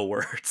both real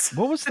words.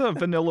 What was the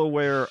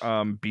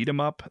Vanillaware beat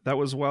 'em up that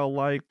was well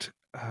liked?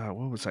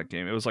 What was that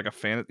game? It was like a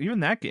fan.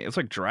 Even that game, it's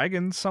like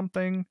Dragon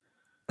something.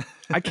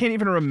 I can't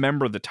even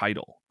remember the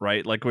title,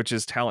 right? Like, which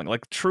is telling.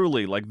 Like,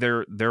 truly, like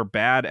they're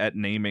bad at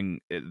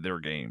naming their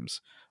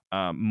games.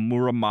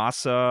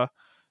 Muramasa,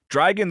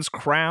 Dragon's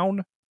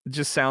Crown. It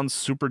just sounds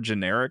super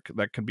generic.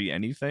 That could be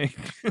anything.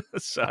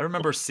 So I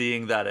remember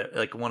seeing that at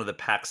like one of the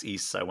PAX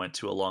Easts I went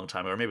to a long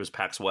time ago, or maybe it was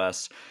PAX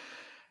West,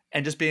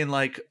 and just being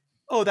like,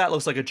 "Oh, that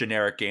looks like a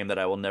generic game that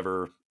I will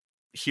never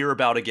hear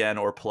about again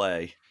or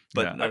play."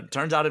 But yeah, it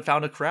turns out it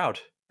found a crowd.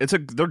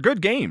 they're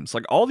good games.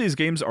 Like all these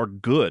games are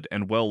good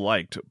and well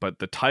liked, but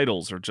the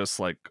titles are just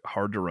like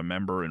hard to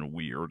remember and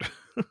weird.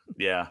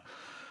 Yeah.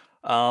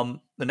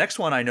 The next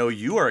one I know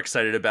you are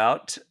excited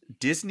about,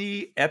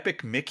 Disney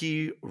Epic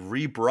Mickey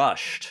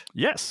Rebrushed.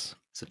 Yes.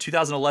 It's a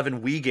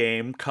 2011 Wii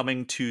game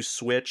coming to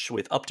Switch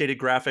with updated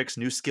graphics,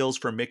 new skills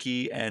for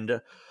Mickey, and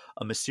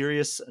a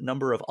mysterious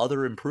number of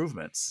other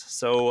improvements.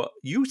 So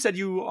you said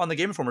you on the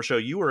Game Informer show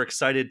you were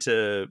excited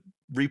to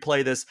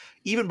replay this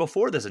even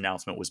before this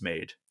announcement was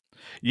made.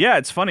 Yeah,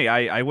 it's funny.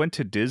 I went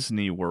to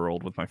Disney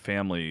World with my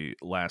family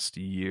last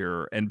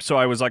year, and so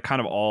I was like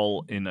kind of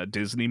all in a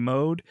Disney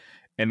mode.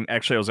 And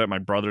actually, I was at my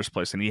brother's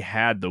place, and he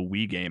had the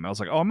Wii game. I was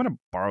like, "Oh, I'm gonna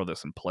borrow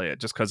this and play it,"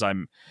 just because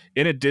I'm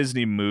in a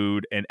Disney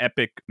mood. And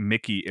Epic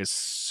Mickey is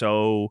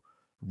so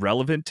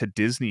relevant to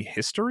Disney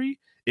history.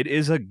 It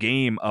is a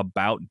game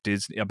about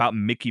Disney, about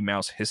Mickey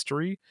Mouse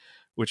history,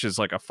 which is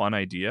like a fun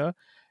idea.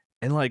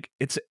 And like,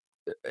 it's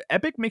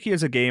Epic Mickey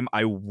is a game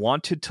I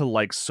wanted to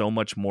like so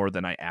much more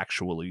than I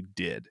actually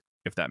did,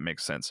 if that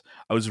makes sense.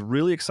 I was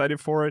really excited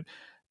for it.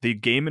 The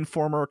Game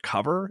Informer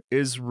cover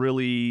is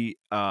really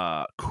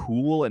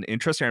cool and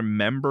interesting. I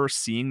remember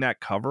seeing that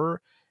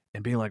cover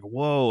and being like,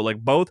 whoa, like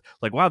both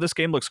like, wow, this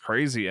game looks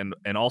crazy, and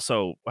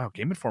also, wow,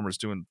 Game Informer is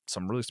doing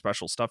some really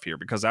special stuff here,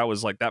 because that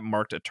was like that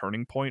marked a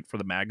turning point for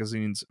the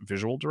magazine's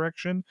visual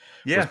direction,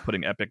 was Yeah,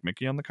 putting Epic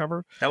Mickey on the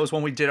cover. that was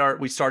when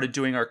we started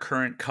doing our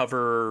current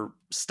cover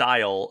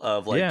style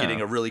of like getting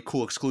Yeah. a really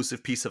cool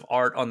exclusive piece of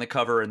art on the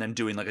cover and then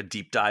doing like a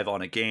deep dive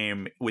on a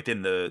game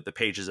within the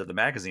pages of the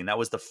magazine. That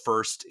was the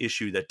first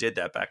issue that did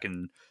that back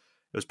in,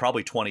 it was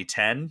probably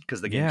 2010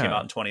 because the game came out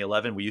Yeah. in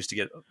 2011. We used to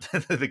get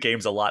the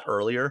games a lot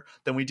earlier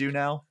than we do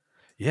now.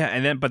 Yeah,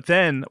 and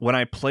then when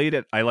I played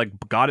it, I like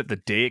got it the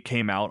day it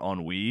came out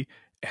on Wii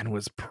and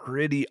was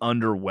pretty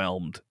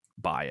underwhelmed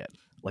by it.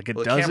 Like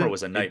Well, the camera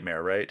was a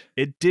nightmare, right?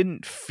 it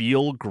didn't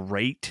feel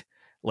great.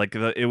 Like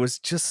it was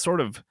just sort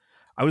of,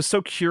 I was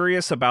so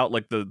curious about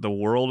like the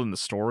world and the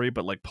story,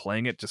 but like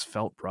playing it just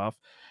felt rough.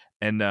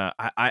 And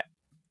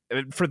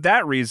for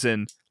that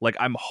reason, like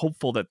I'm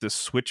hopeful that this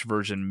Switch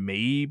version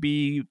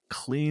maybe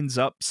cleans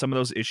up some of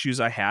those issues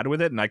I had with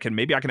it, and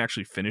maybe I can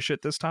actually finish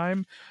it this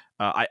time.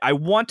 I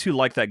want to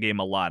like that game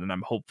a lot, and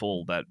I'm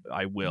hopeful that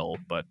I will,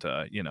 but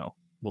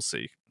we'll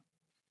see.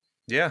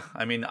 Yeah,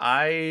 I mean,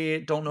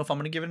 I don't know if I'm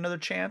going to give it another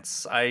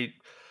chance. I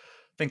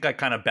think I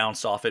kind of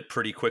bounced off it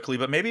pretty quickly.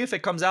 But maybe if it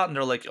comes out and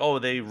they're like, oh,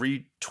 they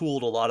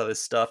retooled a lot of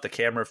this stuff, the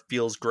camera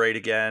feels great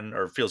again,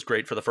 or feels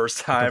great for the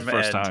first For the time,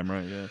 first and time,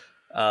 right?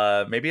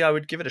 Yeah. maybe I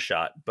would give it a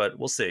shot. But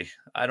we'll see.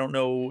 I don't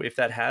know if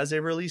that has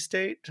a release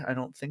date. I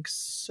don't think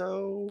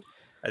so.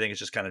 I think it's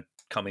just kind of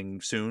coming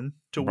soon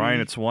to Brian,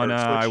 Wii it's one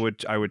or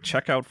Switch. I would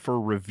check out for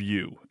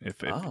review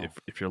Oh,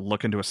 if you're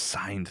looking to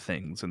assign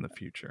things in the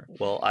future.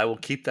 well, I will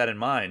keep that in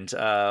mind.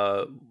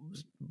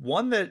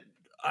 One that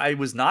I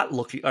was not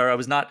looking, or I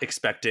was not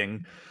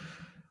expecting,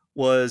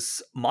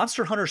 was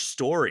Monster Hunter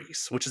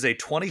Stories, which is a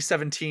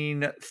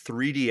 2017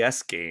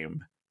 3DS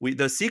game.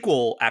 The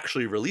sequel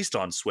actually released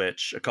on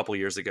Switch a couple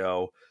years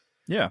ago,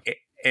 Yeah.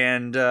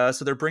 and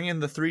so they're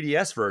bringing the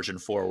 3DS version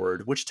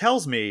forward, which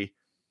tells me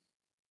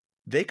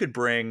they could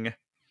bring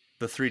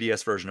the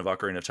 3DS version of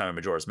Ocarina of Time and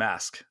Majora's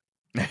Mask.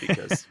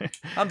 Because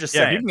I'm just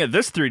Yeah, if you saying, can get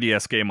this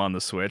 3DS game on the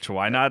Switch,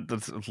 why not?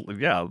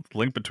 Yeah,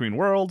 Link Between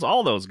Worlds,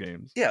 all those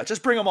games. yeah,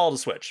 just bring them all to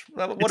Switch.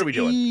 What It's are we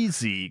doing?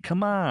 easy.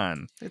 Come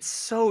on. It's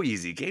so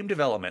easy. Game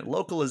development,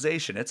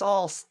 localization, it's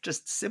all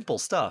just simple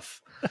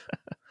stuff.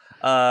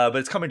 But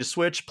it's coming to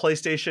Switch,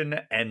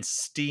 PlayStation, and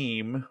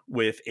Steam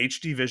with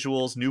HD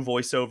visuals, new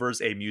voiceovers,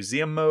 a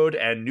museum mode,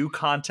 and new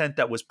content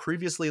that was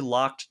previously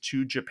locked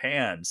to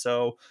Japan.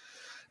 So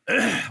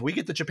we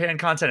get the Japan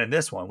content in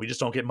this one. We just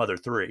don't get Mother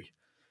 3.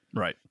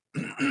 Right.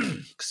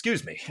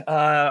 Excuse me.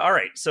 All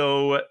right.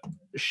 So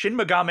Shin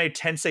Megami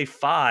Tensei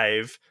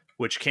 5,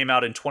 which came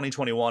out in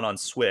 2021 on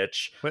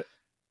Switch. But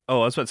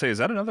oh, I was about to say, is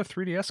that another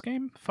 3DS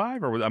game?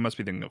 5, or I must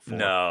be thinking of 4.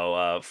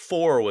 No,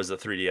 4 was the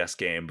 3DS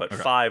game, but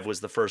Okay. 5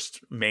 was the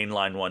first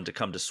mainline one to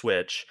come to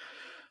Switch.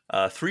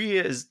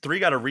 3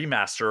 got a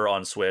remaster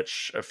on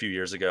Switch a few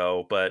years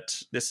ago,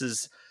 but this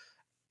is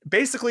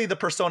basically the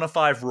Persona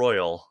 5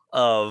 Royal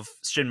of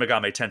Shin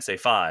Megami Tensei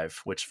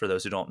 5, which, for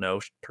those who don't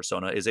know,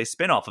 Persona is a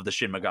spin-off of the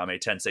Shin Megami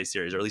Tensei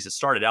series, or at least it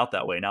started out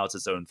that way. Now it's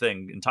its own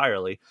thing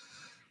entirely.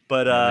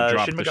 But Yeah, they Shin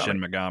dropped the Megami, Shin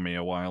Megami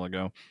a while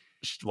ago.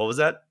 what was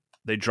that?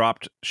 They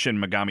dropped Shin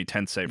Megami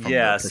Tensei from the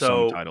Yeah,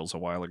 Persona so titles a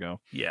while ago.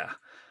 yeah.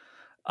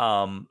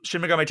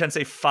 Shin Megami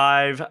Tensei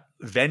 5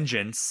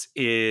 Vengeance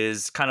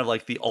is kind of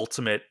like the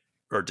ultimate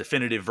or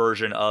definitive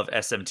version of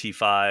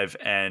SMT5,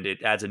 and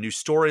it adds a new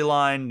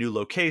storyline, new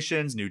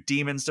locations, new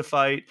demons to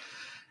fight,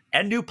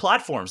 and new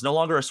platforms. No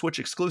longer a Switch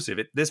exclusive.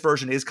 This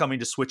version is coming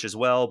to Switch as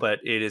well, but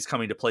it is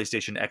coming to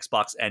PlayStation,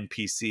 Xbox, and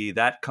PC.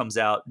 That comes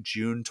out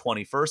June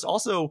 21st.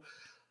 Also,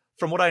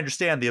 from what I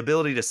understand, the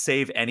ability to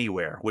save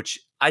anywhere, which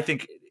I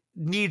think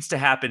needs to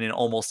happen in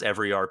almost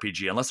every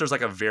RPG, unless there's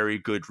like a very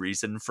good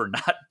reason for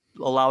not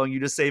allowing you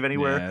to save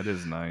anywhere, Yeah, it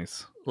is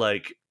nice.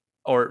 like,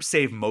 or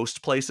save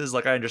most places.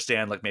 Like, I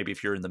understand, like, maybe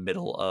if you're in the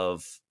middle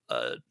of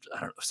I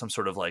don't know, some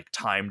sort of like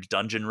timed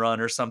dungeon run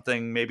or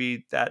something,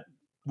 maybe that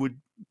would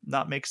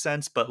not make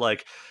sense. But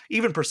like,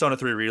 even Persona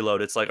 3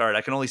 Reload, it's like, all right,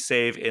 I can only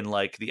save in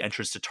like the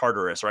entrance to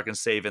Tartarus, or I can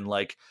save in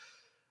like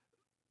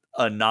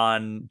a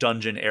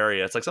non-dungeon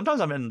area. It's like sometimes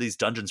I'm in these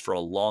dungeons for a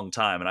long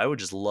time, and I would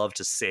just love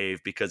to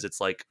save, because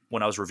it's like,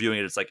 when I was reviewing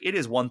it, it's like it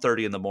is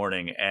 1:30 in the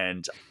morning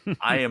and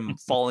I am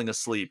falling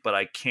asleep, but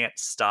I can't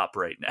stop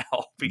right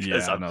now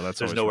because Yeah, no, that's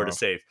there's always nowhere to rough.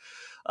 save.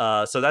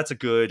 So that's a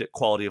good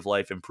quality of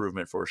life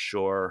improvement for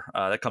sure.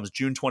 That comes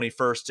June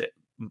 21st to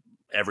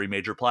every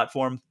major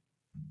platform.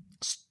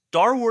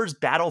 Star Wars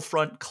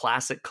Battlefront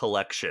Classic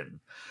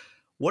Collection.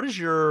 What is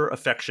your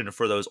affection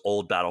for those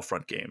old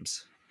Battlefront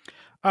games?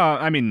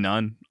 I mean,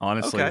 none.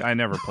 Honestly, Okay. I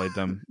never played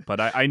them, but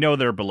I know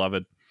they're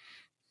beloved.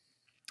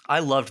 I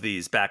loved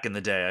these back in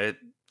the day.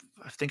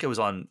 I think it was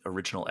on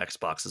original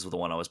Xboxes with the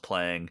one I was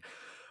playing,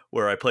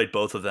 where I played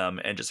both of them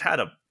and just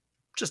had a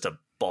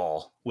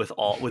ball with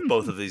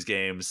both of these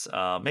games.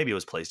 Maybe it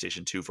was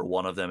PlayStation 2 for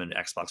one of them and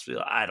Xbox for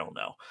the other. I don't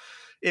know.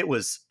 It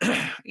was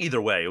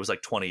either way. It was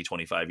like 20,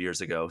 25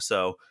 years ago,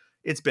 so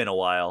it's been a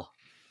while.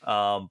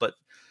 But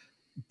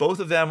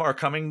both of them are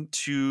coming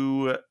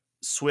to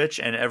Switch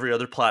and every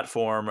other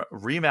platform,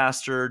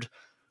 remastered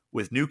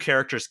with new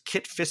characters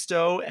Kit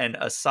Fisto and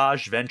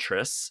Asajj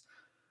Ventress,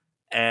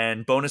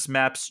 and bonus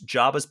maps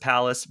Jabba's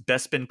Palace,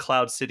 Bespin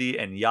Cloud City,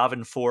 and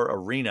Yavin 4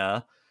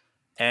 Arena.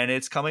 And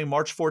it's coming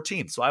March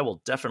 14th. So I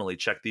will definitely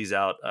check these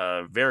out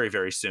very,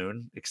 very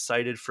soon.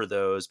 Excited for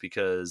those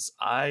because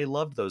I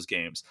loved those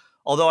games.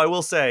 Although I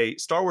will say,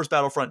 Star Wars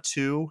Battlefront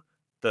 2,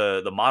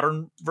 the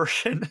modern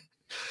version,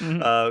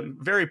 Mhm.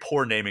 very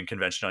poor naming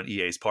convention on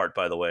EA's part,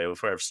 by the way. We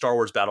have Star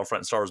Wars Battlefront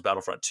and Star Wars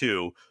Battlefront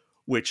 2,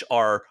 which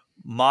are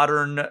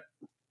modern,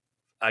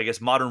 I guess,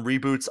 modern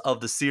reboots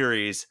of the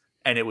series,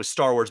 and it was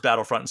Star Wars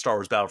Battlefront and Star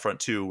Wars Battlefront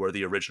 2 were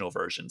the original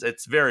versions.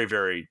 It's very,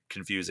 very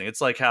confusing.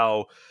 It's like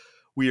how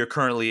we are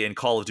currently in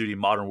Call of Duty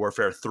Modern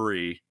Warfare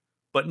 3,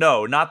 but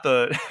no, not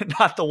the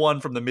not the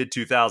one from the mid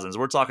 2000s.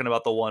 We're talking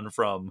about the one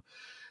from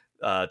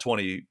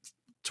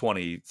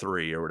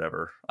 2023 or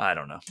whatever. I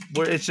don't know.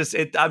 It's just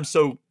I'm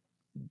so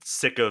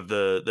sick of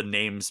the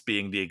names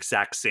being the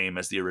exact same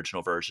as the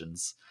original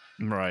versions.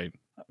 Right.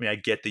 I mean, I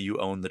get that you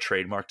own the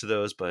trademark to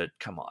those, but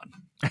come on.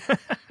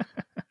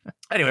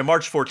 Anyway,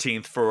 March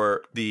 14th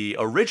for the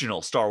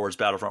original Star Wars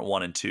Battlefront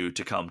 1 and 2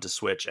 to come to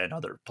Switch and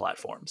other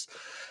platforms.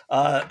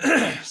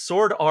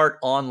 Sword Art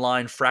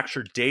Online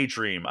Fractured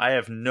Daydream. I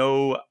have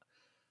no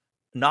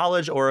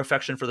knowledge or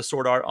affection for the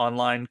Sword Art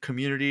Online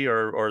community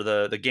or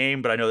the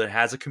game, but I know that it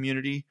has a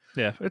community.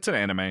 Yeah, it's an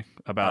anime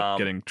about Um,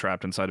 getting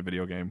trapped inside a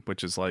video game,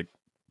 which is like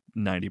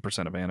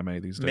 90% of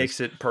anime these days. makes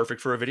it perfect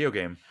for a video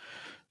game.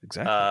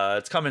 Exactly.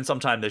 It's coming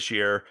sometime this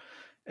year.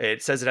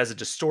 It says it has a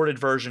distorted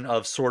version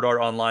of Sword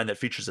Art Online that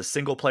features a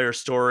single player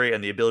story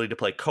and the ability to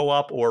play co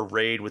op or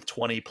raid with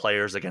 20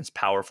 players against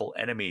powerful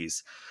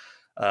enemies.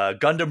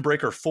 Gundam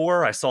Breaker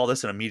 4, I saw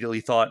this and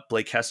immediately thought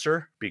Blake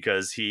Hester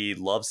because he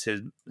loves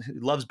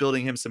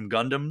building him some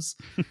Gundams.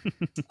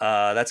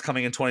 That's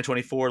coming in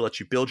 2024. Lets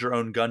you build your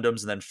own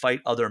Gundams and then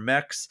fight other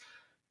mechs.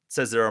 It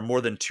says there are more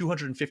than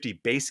 250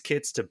 base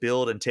kits to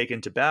build and take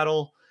into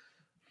battle.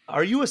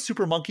 Are you a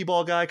Super Monkey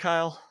Ball guy,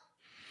 Kyle?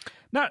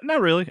 Not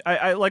really.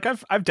 I like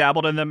I've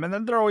dabbled in them, and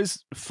then they're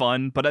always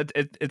fun, but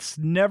it's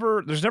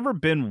never there's never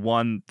been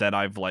one that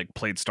I've like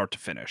played start to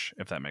finish,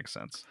 if that makes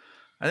sense.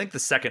 I think the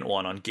second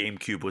one on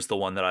GameCube was the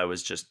one that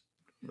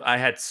I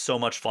had so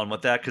much fun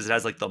with that because it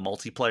has like the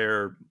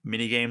multiplayer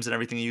mini games and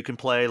everything that you can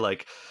play.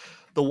 Like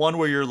the one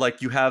where you're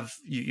like you have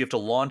to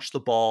launch the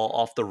ball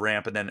off the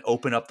ramp and then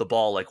open up the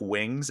ball like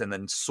wings and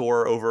then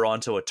soar over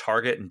onto a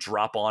target and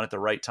drop on at the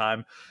right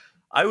time.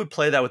 I would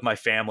play that with my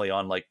family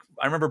on like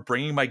I remember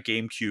bringing my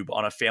GameCube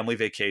on a family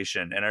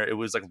vacation and it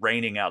was like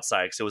raining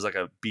outside because it was like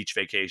a beach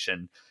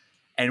vacation,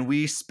 and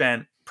we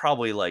spent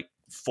probably like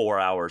 4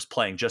 hours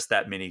playing just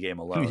that mini game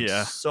alone.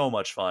 Yeah. So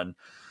much fun.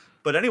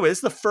 But anyway, this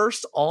is the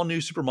first all new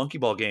Super Monkey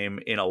Ball game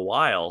in a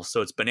while.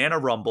 So it's Banana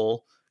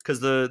Rumble because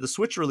the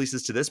Switch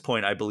releases to this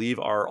point, I believe,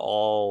 are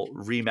all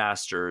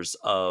remasters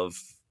of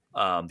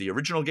the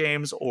original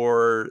games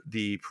or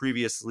the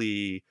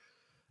previously,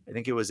 I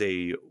think it was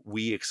a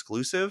Wii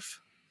exclusive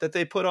that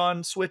they put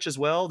on Switch as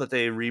well that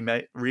they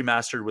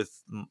remastered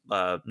with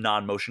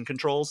non-motion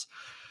controls.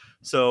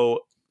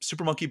 So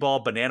Super Monkey Ball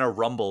Banana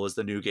Rumble is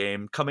the new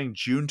game coming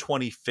June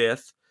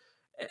 25th.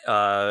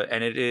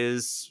 And it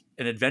is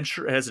an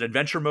adventure. It has an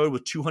adventure mode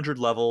with 200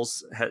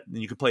 levels.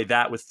 You can play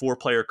that with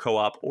 4-player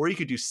co-op, or you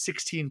could do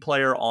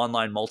 16-player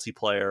online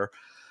multiplayer.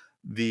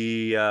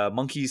 The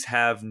monkeys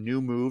have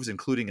new moves,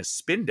 including a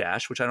spin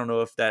dash, which I don't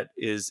know if that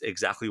is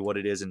exactly what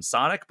it is in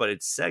Sonic, but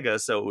it's Sega,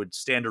 so it would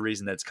stand to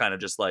reason that's kind of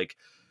just like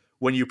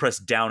when you press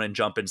down and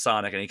jump in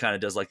Sonic, and he kind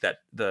of does like that,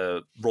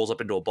 the rolls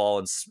up into a ball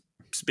and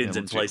spins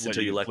in place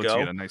until you let go.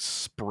 You get a nice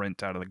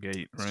sprint out of the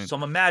gate, right? So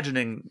I'm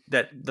imagining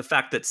that the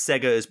fact that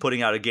Sega is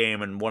putting out a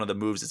game and one of the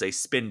moves is a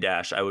spin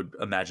dash, I would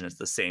imagine it's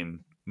the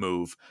same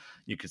move.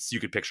 You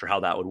could picture how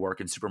that would work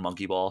in Super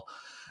Monkey Ball.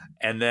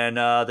 And then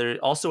they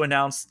also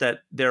announced that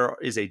there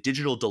is a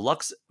digital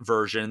deluxe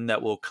version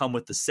that will come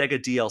with the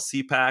Sega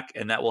DLC pack,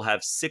 and that will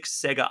have 6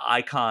 Sega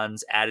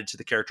icons added to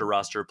the character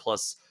roster,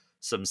 plus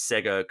some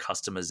Sega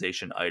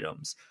customization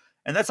items.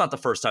 And that's not the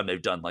first time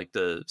they've done like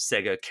the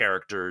Sega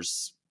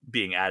characters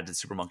being added to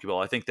Super Monkey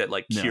Ball. I think that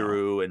like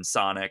Kiryu and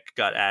Sonic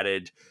got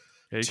added.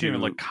 Yeah, even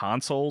like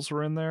consoles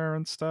were in there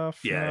and stuff.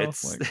 Yeah,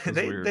 it's like,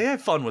 they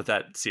have fun with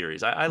that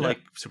series. I like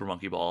Super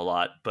Monkey Ball a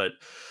lot, but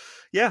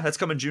yeah, that's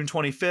coming June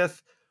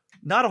 25th.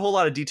 Not a whole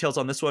lot of details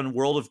on this one.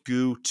 World of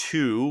Goo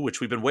 2, which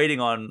we've been waiting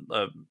on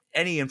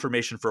any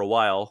information for a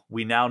while.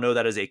 We now know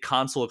that is a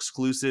console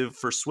exclusive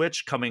for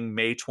Switch coming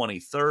May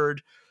 23rd.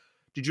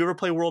 Did you ever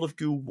play World of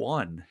Goo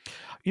 1?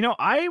 You know,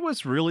 I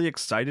was really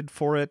excited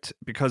for it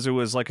because it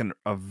was like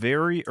a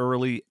very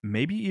early,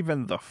 maybe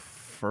even the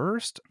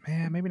first,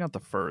 maybe not the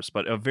first,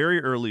 but a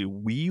very early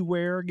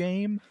WiiWare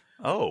game.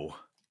 Oh.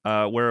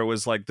 Where it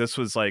was like, this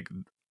was like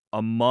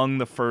among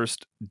the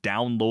first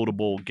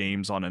downloadable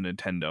games on a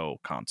Nintendo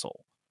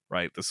console,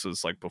 right? This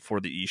was like before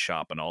the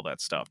eShop and all that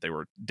stuff. They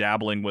were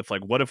dabbling with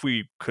like, what if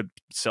we could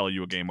sell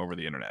you a game over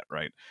the internet,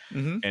 right?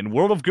 Mm-hmm. And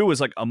World of Goo was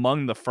like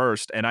among the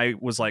first, and I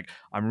was like,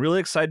 I'm really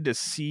excited to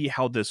see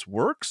how this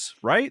works,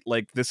 right?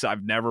 Like this,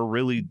 I've never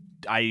really,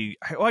 I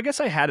guess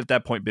I had at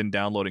that point been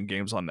downloading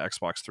games on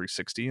Xbox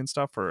 360 and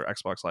stuff for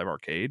Xbox Live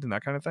Arcade and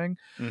that kind of thing.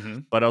 Mm-hmm.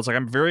 But I was like,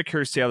 I'm very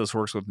curious to see how this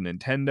works with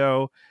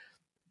Nintendo.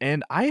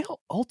 And I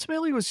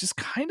ultimately was just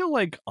kind of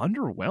like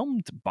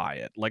underwhelmed by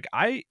it. Like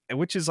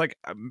which is like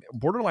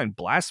borderline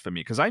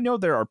blasphemy, because I know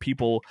there are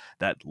people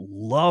that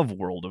love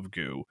World of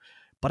Goo,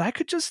 but I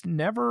could just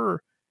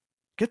never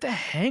get the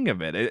hang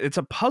of it. It's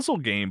a puzzle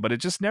game, but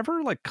it just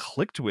never like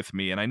clicked with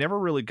me, and I never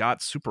really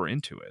got super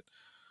into it.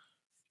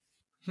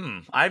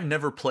 I've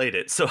never played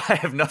it, so I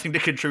have nothing to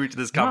contribute to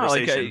this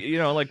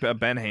conversation. Like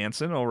Ben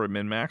Hansen over at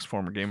MinMax,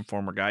 former Game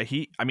Informer guy.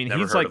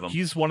 Never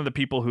he's one of the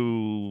people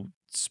who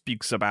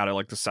speaks about it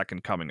like the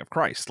second coming of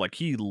Christ. Like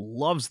he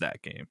loves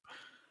that game.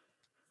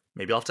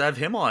 Maybe I'll have to have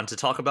him on to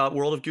talk about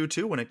World of Goo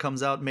 2 when it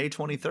comes out May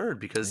 23rd,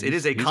 because it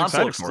is a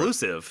console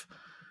exclusive.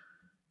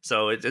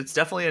 So it's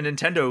definitely a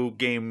Nintendo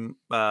game.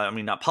 I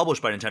mean, not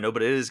published by Nintendo,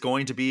 but it is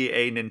going to be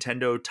a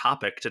Nintendo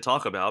topic to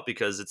talk about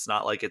because it's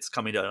not like it's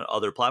coming to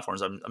other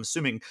platforms. I'm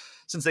assuming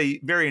since they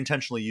very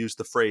intentionally used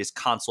the phrase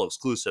console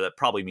exclusive, that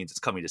probably means it's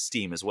coming to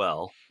Steam as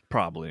well.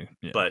 Probably,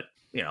 yeah. But,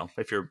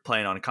 if you're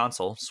playing on a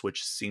console,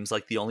 Switch seems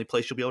like the only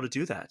place you'll be able to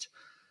do that.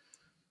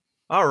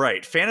 All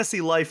right, Fantasy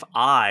Life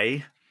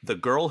I, The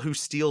Girl Who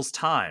Steals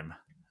Time.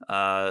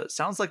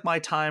 Sounds like my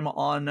time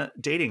on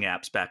dating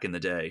apps back in the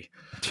day.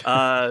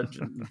 Uh,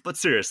 but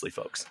seriously,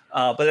 folks.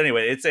 But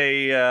anyway, it's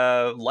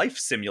a life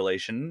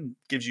simulation.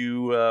 Gives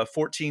you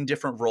 14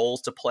 different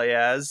roles to play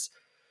as.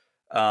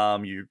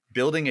 You're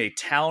building a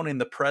town in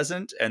the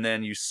present, and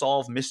then you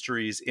solve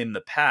mysteries in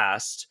the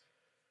past.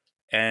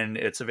 And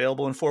it's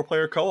available in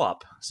 4-player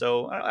co-op.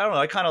 So I don't know.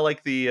 I kind of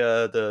like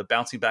the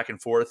bouncing back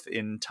and forth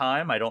in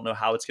time. I don't know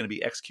how it's going to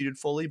be executed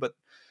fully, but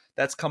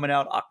that's coming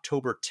out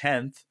October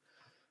 10th.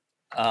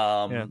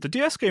 Yeah, the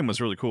DS game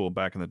was really cool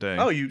back in the day.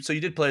 Oh, you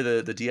did play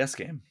the DS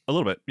game. A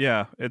little bit,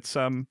 yeah.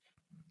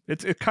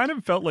 It kind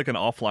of felt like an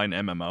offline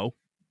MMO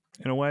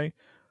in a way.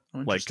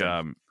 Oh, Like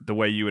interesting. the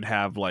way you would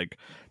have like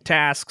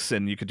tasks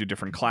and you could do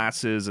different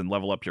classes and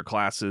level up your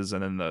classes,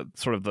 and then the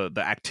sort of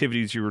the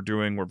activities you were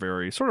doing were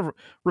very sort of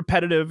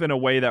repetitive in a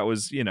way that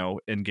was,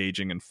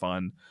 engaging and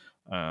fun.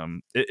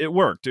 It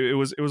worked. It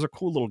was a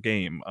cool little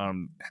game.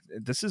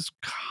 This is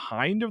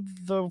kind of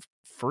the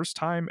first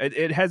time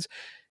it has.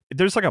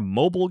 There's like a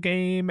mobile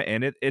game,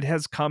 and it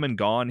has come and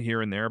gone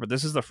here and there, but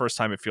this is the first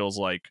time it feels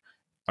like,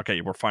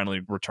 okay, we're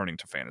finally returning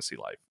to Fantasy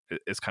Life.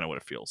 It's kind of what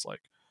it feels like.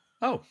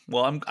 Oh,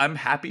 well, I'm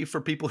happy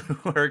for people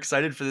who are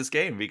excited for this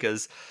game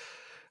because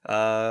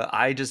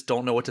I just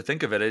don't know what to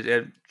think of it.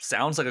 It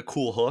sounds like a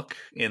cool hook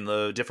in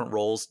the different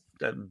roles,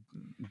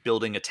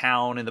 building a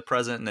town in the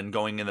present and then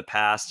going in the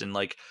past and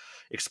like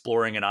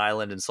exploring an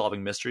island and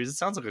solving mysteries. It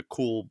sounds like a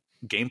cool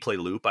gameplay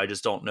loop. I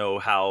just don't know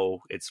how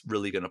it's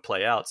really going to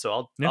play out.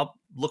 So Yeah. I'll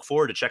look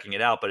forward to checking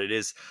it out. But it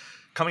is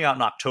coming out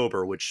in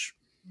October, which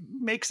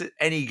makes it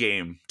any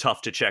game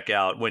tough to check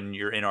out when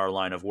you're in our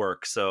line of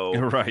work. So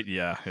Right.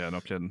 Yeah. Yeah. No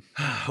kidding.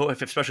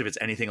 especially if it's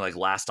anything like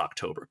last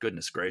October,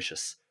 goodness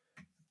gracious.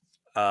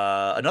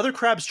 Another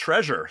Crab's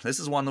Treasure. This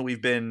is one that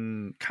we've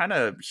been kind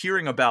of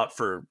hearing about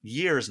for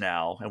years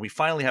now, and we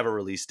finally have a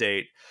release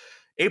date.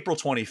 April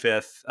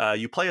 25th.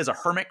 You play as a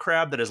hermit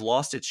crab that has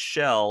lost its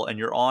shell, and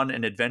you're on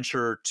an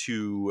adventure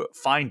to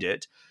find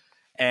it.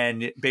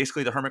 And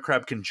basically, the hermit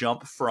crab can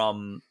jump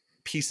from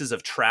pieces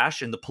of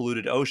trash in the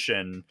polluted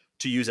ocean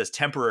to use as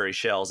temporary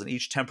shells, and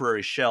each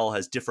temporary shell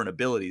has different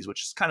abilities,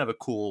 which is kind of a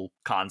cool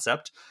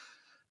concept.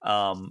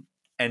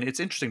 And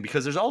it's interesting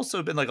because there's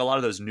also been like a lot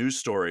of those news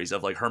stories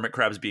of like hermit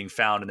crabs being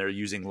found and they're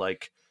using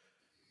like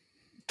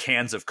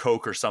cans of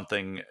Coke or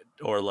something,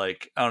 or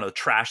like, I don't know,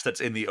 trash that's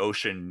in the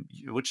ocean,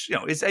 which,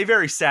 is a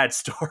very sad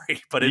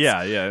story, but it's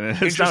Yeah. Yeah.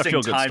 It's not a interesting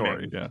feel good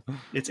story. timing. Yeah.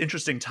 It's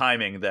interesting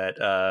timing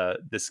that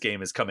this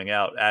game is coming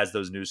out as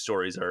those news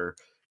stories are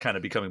kind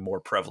of becoming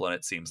more prevalent,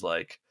 it seems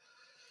like.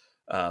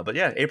 But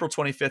yeah, April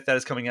 25th, that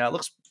is coming out. It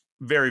looks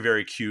very,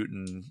 very cute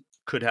and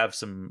could have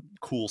some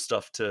cool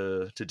stuff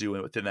to do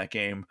within that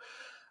game.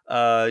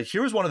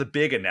 Here was one of the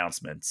big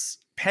announcements.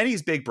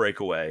 Penny's big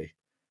breakaway.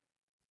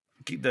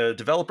 The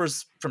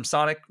developers from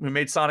Sonic, who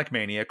made Sonic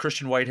Mania,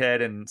 Christian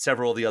Whitehead and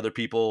several of the other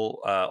people,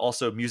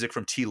 also music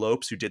from T.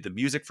 Lopes, who did the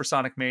music for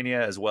Sonic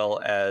Mania, as well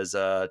as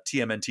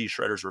TMNT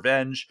Shredder's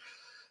Revenge.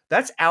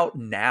 That's out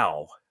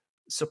now.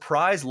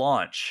 Surprise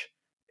launch.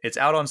 It's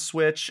out on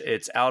Switch.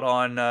 It's out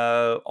on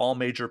all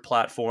major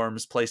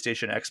platforms,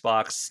 PlayStation,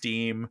 Xbox,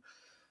 Steam.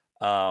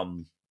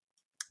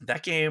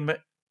 That game,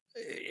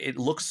 it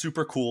looks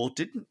super cool.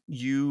 Didn't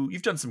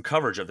you've done some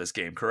coverage of this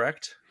game,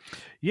 correct?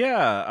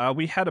 Yeah.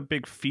 We had a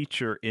big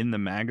feature in the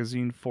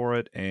magazine for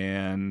it,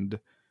 and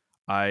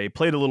I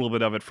played a little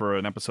bit of it for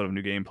an episode of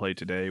New Gameplay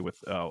today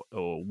with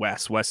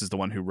Wes. Wes is the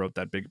one who wrote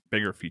that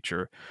bigger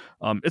feature.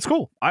 It's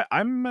cool.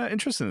 I'm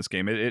interested in this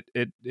game.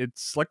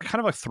 It's like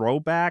kind of a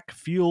throwback.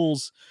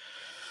 Feels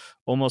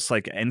almost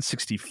like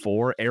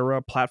N64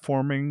 era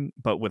platforming,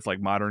 but with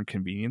like modern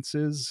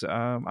conveniences.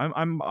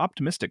 I'm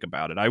optimistic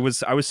about it. I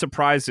was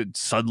surprised it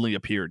suddenly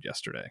appeared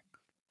yesterday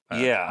at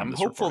the Yeah, time of I'm this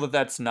hopeful recording. that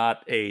that's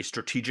not a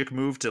strategic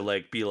move to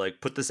like be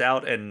like put this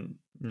out and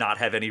not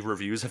have any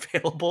reviews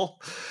available.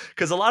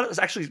 Because a lot of,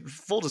 actually,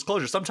 full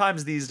disclosure,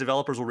 sometimes these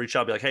developers will reach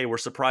out and be like, "Hey, we're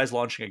surprise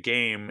launching a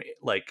game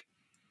like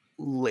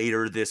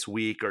later this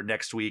week or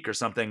next week or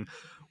something.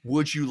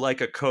 Would you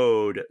like a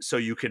code so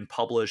you can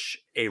publish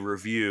a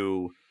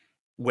review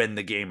when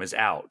the game is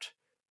out?"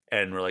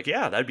 And we're like,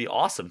 "Yeah, that'd be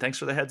awesome. Thanks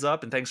for the heads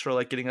up and thanks for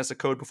like getting us a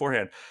code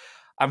beforehand."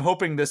 I'm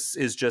hoping this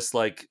is just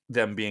like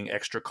them being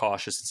extra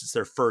cautious since it's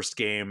their first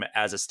game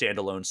as a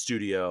standalone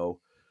studio,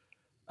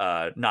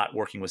 not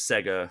working with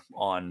Sega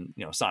on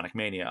Sonic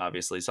Mania,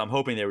 obviously. So I'm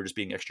hoping they were just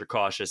being extra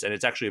cautious, and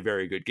it's actually a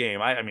very good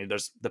game. I mean,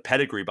 there's the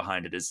pedigree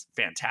behind it is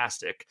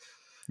fantastic.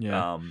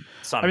 Yeah. I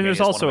Sonic mean, there's Mania is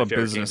one of also my a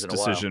favorite games business in a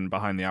while, decision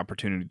behind the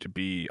opportunity to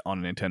be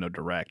on a Nintendo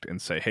Direct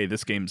and say, hey,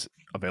 this game's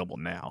available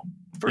now.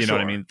 for You know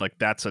what I sure. mean? Like,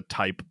 that's a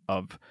type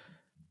of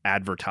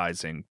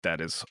advertising that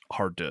is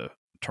hard to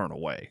turn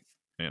away.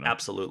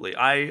 Absolutely.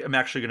 I am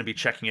actually going to be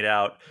checking it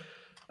out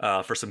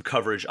for some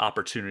coverage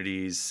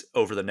opportunities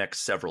over the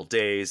next several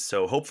days.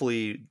 So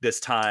hopefully this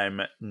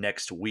time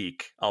next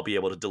week, I'll be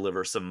able to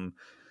deliver some,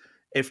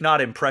 if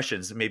not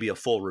impressions, maybe a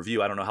full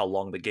review. I don't know how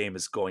long the game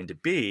is going to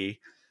be.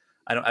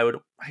 I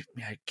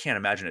can't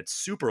imagine it's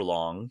super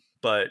long,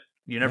 but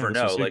you Yeah, never guess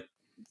we'll know. see. Like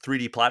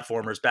 3D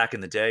platformers back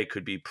in the day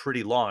could be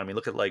pretty long. I mean,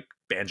 look at like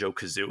Banjo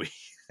Kazooie.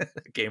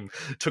 The game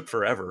took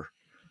forever.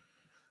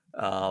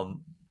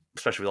 Um,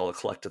 Especially with all the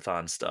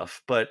collectathon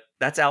stuff. But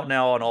that's out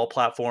now on all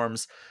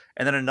platforms.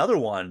 And then another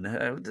one.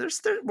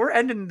 We're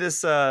ending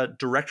this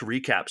direct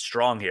recap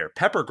strong here.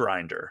 Pepper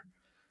Grinder.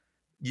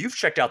 You've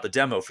checked out the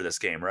demo for this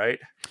game, right?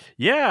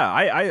 Yeah,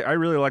 I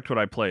really liked what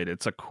I played.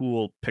 It's a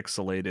cool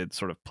pixelated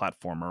sort of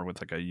platformer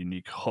with like a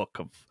unique hook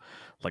of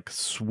like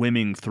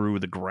swimming through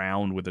the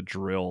ground with a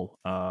drill.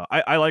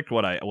 I liked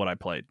what I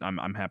played.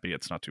 I'm happy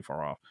it's not too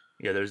far off.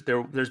 Yeah, there's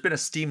been a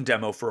Steam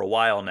demo for a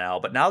while now,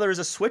 but now there's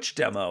a Switch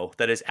demo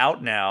that is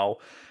out now,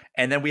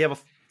 and then we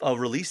have a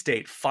release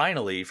date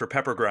finally for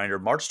Pepper Grinder,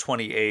 March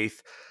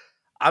 28th.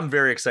 I'm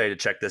very excited to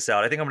check this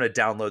out. I think I'm going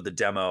to download the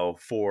demo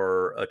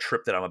for a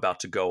trip that I'm about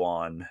to go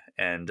on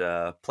and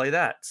play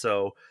that.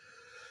 So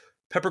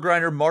Pepper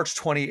Grinder, March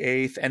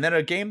 28th, and then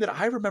a game that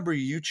I remember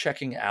you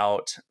checking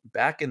out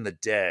back in the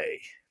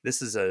day.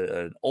 This is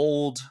an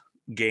old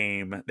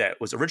game that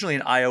was originally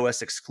an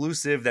iOS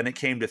exclusive, then it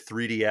came to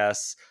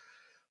 3DS.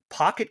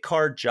 Pocket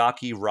Card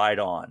Jockey Ride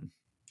On.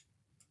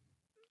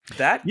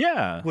 That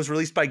Yeah, was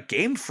released by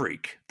Game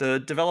Freak, the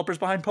developers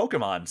behind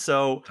Pokemon.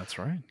 So that's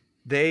right.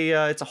 they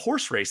it's a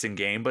horse racing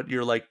game, but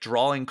you're like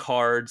drawing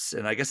cards,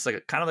 and I guess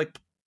like kind of like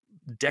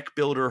deck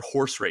builder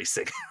horse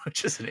racing,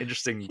 which is an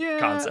interesting Yeah,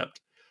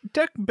 concept.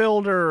 deck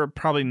builder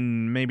probably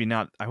maybe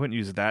not. I wouldn't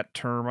use that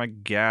term, I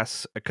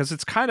guess, because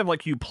it's kind of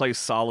like you play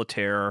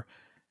solitaire,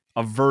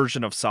 a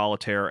version of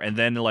solitaire, and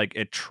then like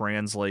it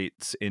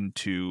translates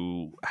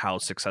into how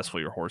successful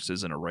your horse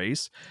is in a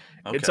race.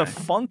 It's a Okay.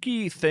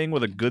 funky thing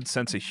with a good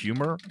sense of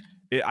humor.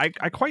 I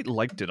quite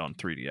liked it on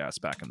 3DS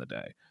back in the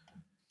day.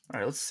 All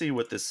right, let's see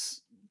what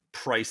this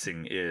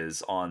pricing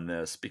is on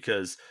this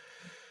because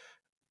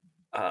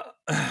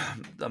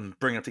I'm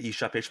bringing up the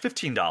eShop page,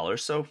 $15,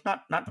 so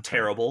not Okay.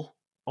 terrible.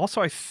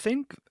 Also, I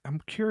think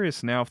I'm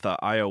curious now if the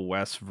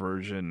iOS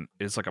version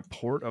is like a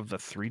port of the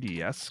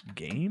 3DS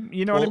game.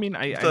 You know what I Well, mean? the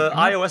I'm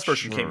not iOS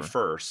version came sure.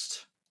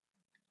 first,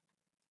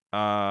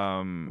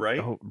 right?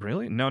 Oh,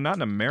 really? No, not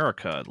in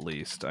America at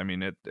least. I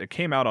mean, it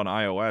came out on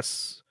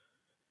iOS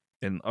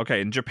in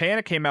Japan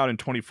it came out in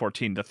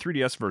 2014. The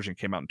 3DS version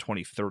came out in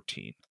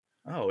 2013.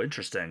 Oh,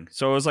 interesting.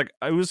 So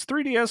it was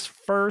 3DS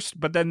first,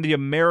 but then the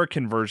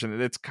American version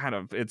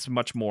it's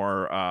much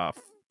more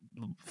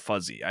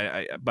fuzzy.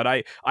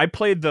 I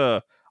played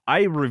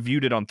I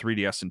reviewed it on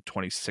 3DS in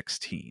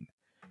 2016,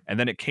 and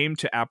then it came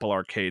to Apple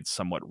Arcade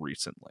somewhat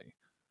recently.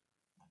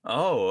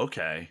 Oh,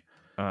 okay.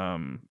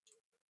 Um,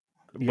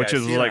 Yeah, which I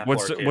is see it on like Apple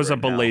Arcade was a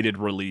right now. belated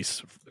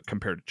release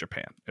compared to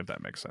Japan, if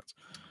that makes sense.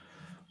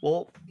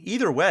 Well,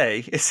 either way,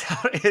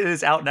 it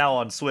is out now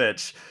on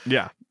Switch,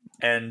 Yeah,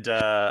 and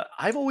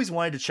I've always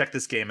wanted to check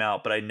this game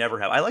out, but I never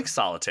have. I like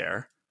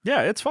Solitaire,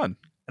 yeah, it's fun.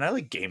 and I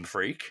like Game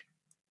Freak,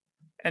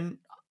 and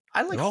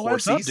I It like all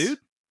adds up, horsies. dude.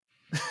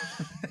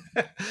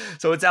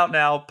 So it's out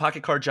now.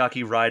 Pocket Card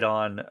Jockey Ride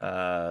On.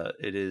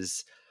 It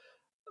is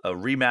a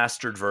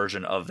remastered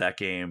version of that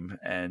game,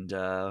 and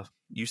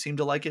you seem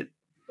to like it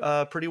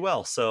pretty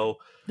well. So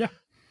Yeah.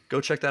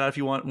 go check that out if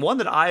you want. One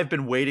that I've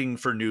been waiting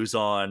for news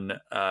on,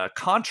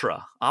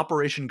 Contra,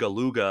 Operation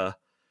Galuga.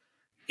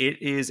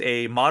 It is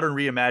a modern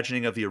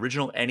reimagining of the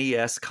original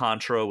NES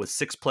Contra with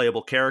 6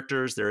 playable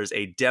characters. There is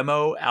a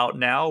demo out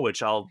now,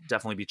 which I'll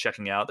definitely be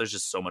checking out. There's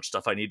just so much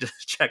stuff I need to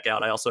check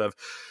out. I also have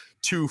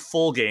 2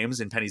 full games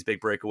in Penny's Big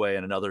Breakaway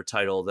and another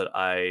title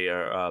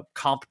that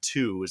Comp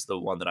 2 is the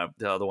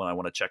other one I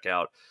want to check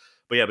out.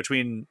 But yeah,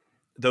 between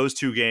those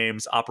 2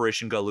 games,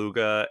 Operation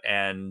Galuga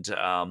and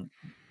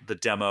the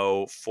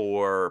demo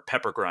for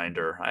Pepper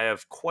Grinder, I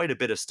have quite a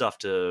bit of stuff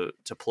to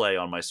play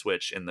on my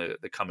Switch in the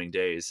coming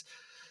days.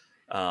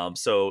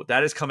 So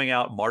that is coming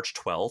out March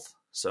 12th.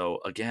 So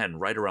again,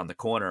 right around the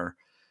corner.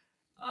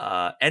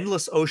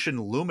 Endless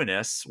Ocean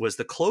Luminous was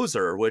the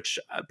closer, which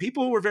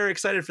people were very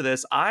excited for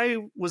this. I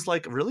was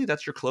like, really?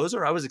 That's your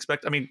closer? I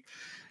mean,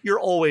 you're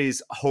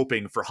always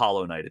hoping for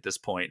Hollow Knight at this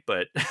point,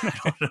 but I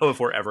don't know if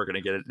we're ever going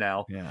to get it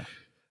now. Yeah.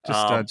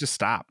 Um, Just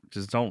stop.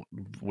 Just don't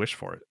wish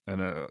for it,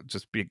 and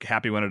just be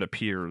happy when it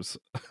appears.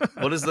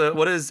 what is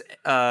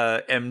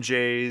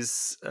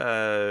MJ's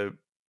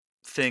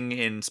thing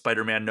in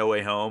Spider-Man No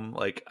Way Home?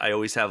 Like, I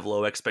always have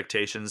low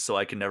expectations, so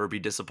I can never be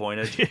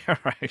disappointed, Yeah,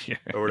 right. Yeah.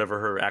 or whatever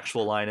her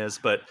actual line is.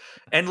 But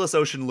Endless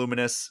Ocean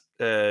Luminous,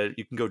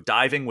 you can go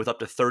diving with up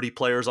to 30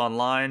 players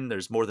online.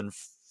 There's more than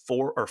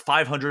 4 or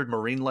 500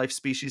 marine life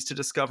species to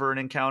discover and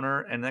encounter,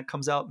 and that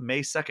comes out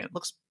May 2nd.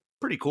 Looks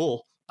pretty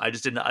cool. I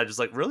just didn't. I just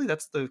like, really,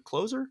 that's the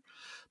closer.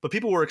 But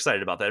people were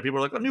excited about that. People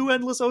were like, a new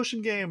Endless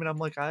Ocean game, and I'm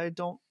like, I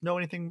don't know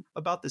anything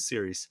about this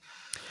series.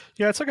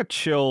 Yeah, it's like a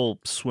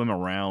chill swim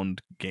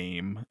around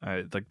game.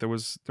 Like there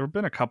have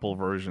been a couple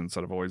versions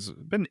that have always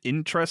been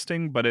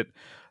interesting, but it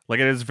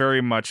is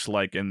very much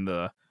like in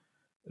the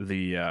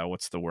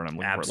what's the word I'm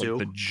looking for? Like Abzu.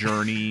 the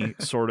journey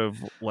sort of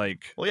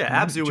like Well, yeah,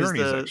 or maybe Abzu was journey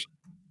is the actually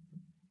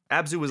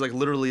Abzu was like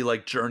literally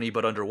like Journey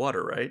but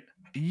underwater, right?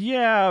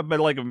 yeah, but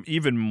like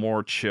even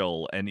more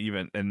chill and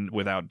even and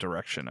without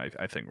direction.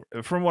 I think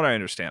from what I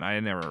understand, I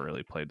never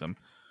really played them.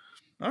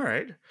 All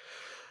right.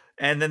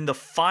 And then the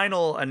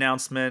final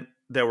announcement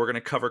that we're going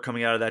to cover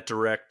coming out of that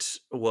direct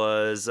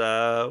was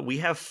we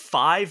have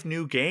 5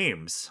 new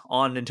games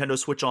on Nintendo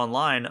Switch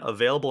Online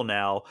available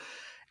now,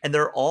 and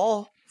they're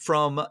all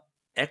from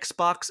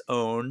Xbox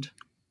owned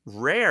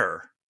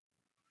Rare.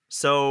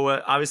 So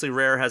obviously,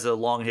 Rare has a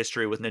long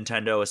history with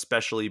Nintendo,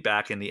 especially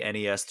back in the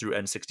NES through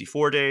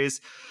N64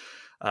 days.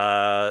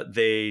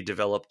 They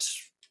developed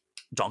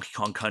Donkey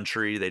Kong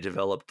Country, they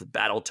developed the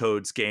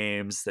Battletoads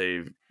games,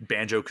 they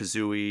Banjo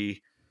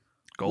Kazooie,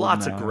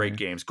 lots of great GoldenEye.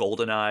 games.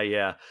 GoldenEye,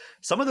 yeah.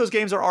 Some of those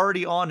games are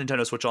already on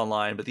Nintendo Switch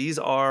Online, but these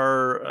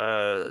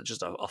are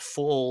just a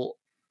full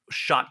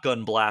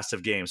shotgun blast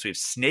of games. So we have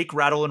Snake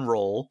Rattle and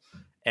Roll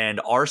and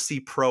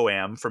RC Pro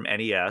Am from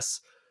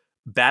NES,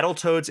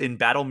 Battletoads in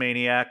Battle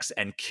Maniacs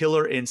and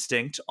Killer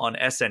Instinct on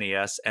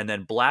SNES, and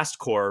then Blast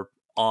Corps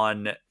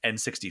on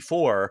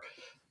N64.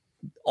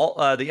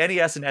 All the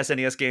NES and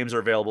SNES games are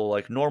available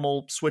like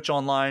normal Switch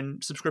Online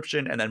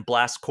subscription, and then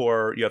Blast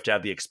Corps you have to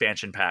have the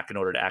expansion pack in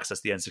order to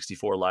access the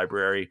N64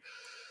 library.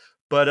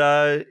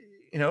 But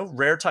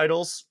Rare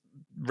titles.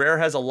 Rare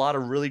has a lot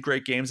of really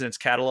great games in its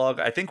catalog.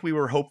 I think we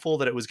were hopeful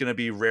that it was going to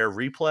be Rare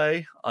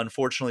Replay.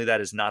 Unfortunately,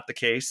 that is not the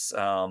case.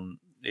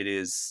 It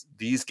is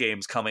these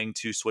games coming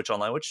to Switch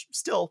Online, which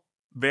still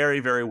very,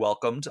 very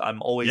welcomed. I'm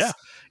Yeah. always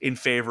in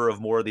favor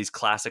of more of these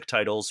classic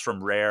titles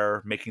from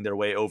Rare making their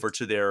way over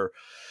to their,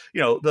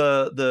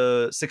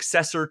 the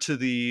successor to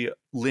the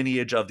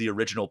lineage of the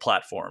original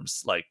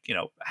platforms. Like,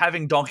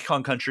 having Donkey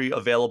Kong Country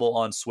available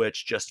on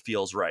Switch just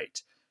feels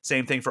right.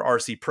 Same thing for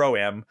RC Pro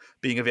Am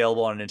being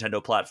available on a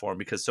Nintendo platform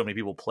because so many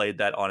people played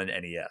that on an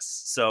NES.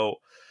 So,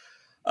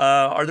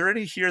 are there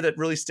any here that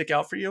really stick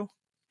out for you?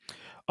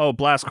 Oh,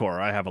 Blastcore,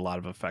 I have a lot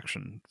of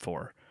affection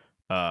for.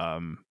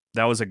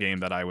 That was a game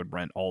that I would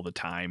rent all the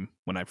time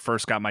when I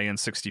first got my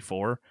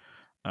N64.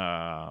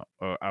 I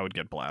would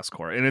get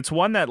Blastcore, and it's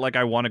one that like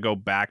I want to go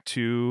back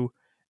to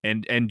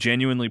and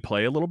genuinely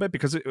play a little bit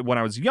because when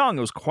I was young,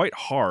 it was quite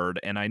hard,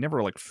 and I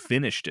never like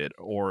finished it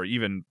or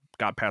even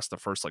got past the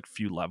first like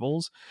few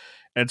levels.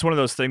 And it's one of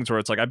those things where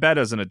it's like I bet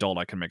as an adult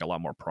I can make a lot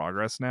more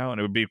progress now, and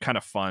it would be kind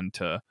of fun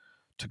to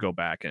go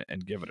back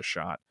and give it a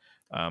shot.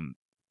 Um,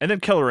 and then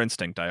Killer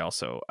Instinct, I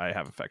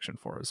have affection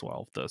for as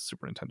well, the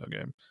Super Nintendo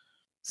game.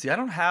 See, I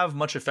don't have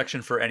much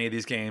affection for any of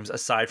these games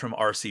aside from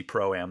RC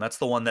Pro Am. That's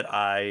the one that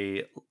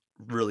I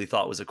really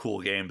thought was a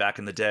cool game back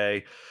in the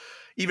day.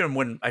 Even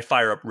when I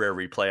fire up Rare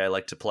Replay, I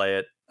like to play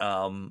it.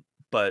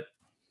 But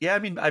yeah, I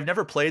mean, I've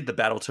never played the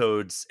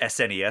Battletoads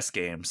SNES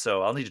game,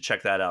 so I'll need to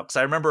check that out. Because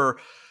I remember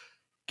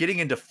getting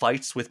into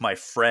fights with my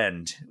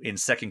friend in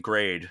second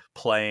grade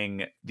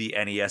playing the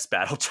NES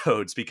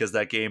Battletoads because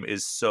that game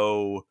is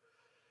so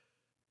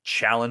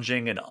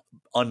challenging and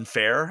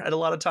unfair at a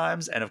lot of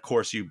times. And of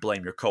course, you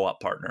blame your co op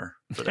partner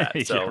for that.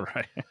 Yeah, So,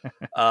 right.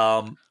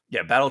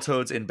 yeah,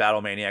 Battletoads in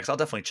Battle Maniacs. I'll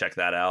definitely check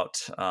that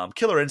out.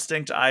 Killer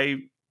Instinct, I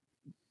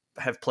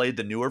have played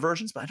the newer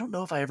versions, but I don't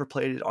know if I ever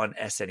played it on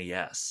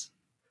SNES.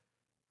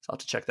 So I'll have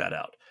to check that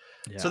out.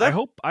 Yeah, So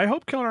I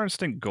hope Killer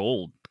Instinct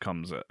Gold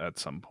comes at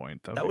some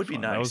point. That would that be would be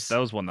fun. nice. That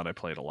was one that I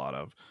played a lot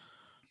of.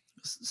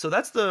 So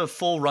that's the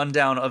full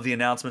rundown of the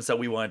announcements that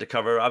we wanted to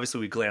cover.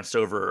 Obviously, we glanced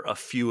over a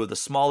few of the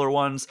smaller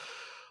ones.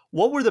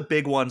 What were the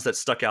big ones that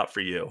stuck out for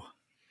you?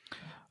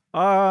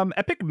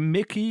 Epic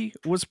Mickey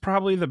was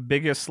probably the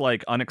biggest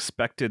like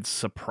unexpected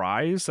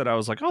surprise that I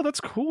was like, "Oh,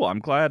 that's cool. I'm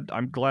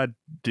glad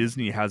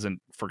Disney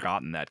hasn't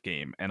forgotten that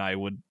game." And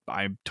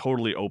I'm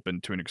totally open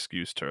to an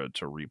excuse to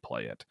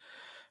replay it.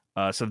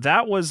 So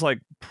that was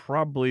like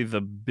probably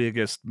the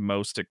biggest,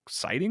 most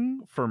exciting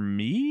for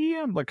me.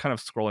 I'm like kind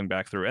of scrolling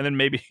back through, and then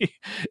maybe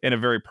in a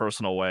very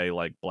personal way,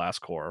 like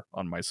Blast Corps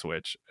on my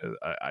Switch.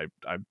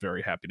 I'm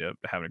very happy to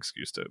have an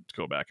excuse to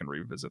go back and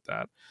revisit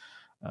that.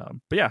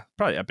 But yeah,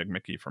 probably Epic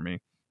Mickey for me.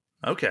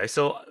 Okay,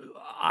 so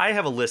I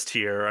have a list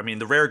here. I mean,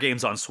 the rare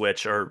games on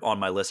Switch are on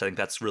my list. I think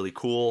that's really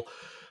cool.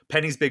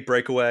 Penny's Big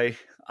Breakaway.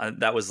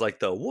 That was like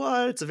the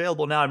what? It's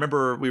available now. I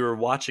remember we were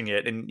watching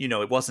it, and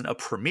it wasn't a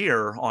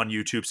premiere on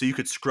YouTube, so you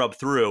could scrub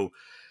through.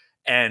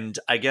 And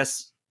I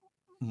guess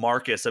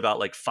Marcus, about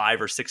like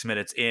 5 or 6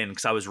 minutes in,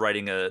 because I was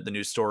writing the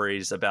news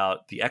stories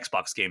about the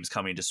Xbox games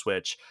coming to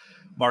Switch.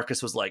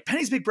 Marcus was like,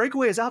 "Penny's Big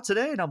Breakaway is out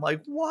today," and I'm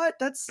like, "What?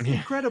 That's Yeah,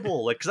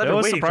 incredible!" Like, because I've it been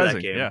was waiting for that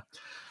surprising. Yeah.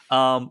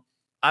 game.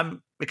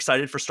 I'm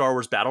excited for Star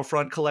Wars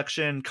Battlefront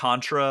Collection,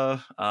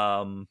 Contra,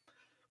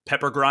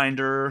 Pepper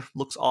Grinder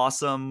looks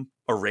awesome.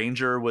 A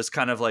Ranger was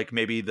kind of like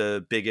maybe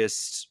the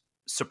biggest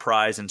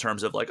surprise in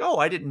terms of like, oh,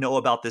 I didn't know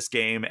about this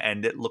game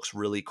and it looks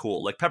really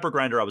cool. Like Pepper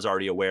Grinder, I was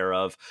already aware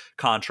of.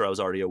 Contra, I was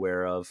already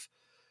aware of.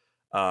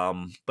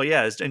 But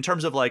yeah, in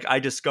terms of like, I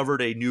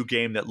discovered a new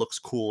game that looks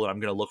cool and I'm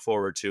going to look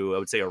forward to. I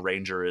would say a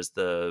Ranger is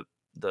the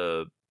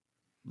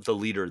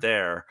leader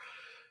there.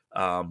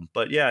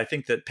 But yeah, I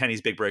think that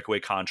Penny's Big Breakaway,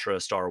 Contra,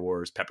 Star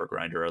Wars, Pepper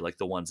Grinder are like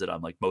the ones that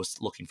I'm like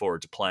most looking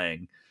forward to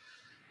playing.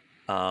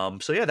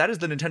 So yeah, that is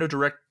the Nintendo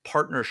Direct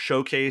Partner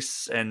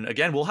Showcase, and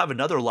again, we'll have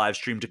another live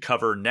stream to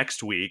cover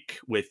next week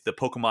with the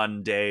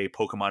Pokemon Day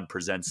Pokemon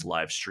Presents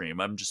live stream.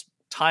 I'm just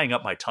tying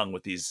up my tongue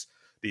with these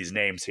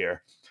names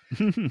here.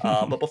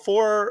 But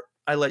before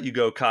I let you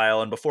go,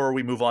 Kyle, and before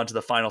we move on to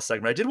the final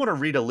segment, I did want to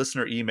read a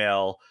listener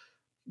email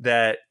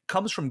that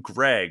comes from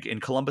Greg in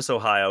Columbus,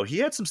 Ohio. He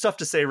had some stuff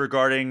to say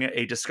regarding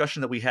a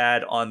discussion that we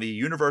had on the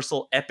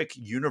Universal Epic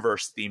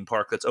Universe theme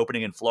park that's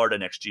opening in Florida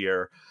next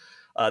year.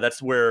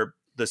 That's where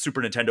the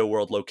Super Nintendo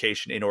World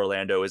location in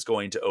Orlando is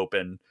going to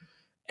open.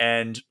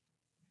 And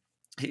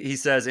he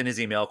says in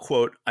his email,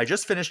 quote, I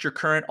just finished your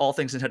current All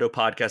Things Nintendo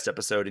podcast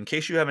episode. In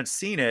case you haven't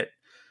seen it,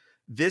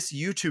 this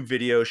YouTube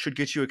video should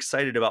get you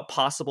excited about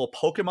possible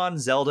Pokemon,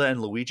 Zelda, and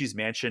Luigi's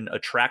Mansion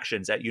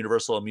attractions at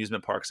Universal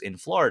amusement parks in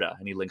Florida.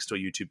 And he links to a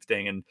YouTube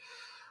thing. And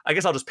I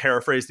guess I'll just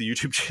paraphrase the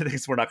YouTube thing.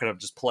 We're not going to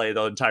just play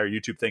the entire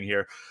YouTube thing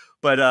here.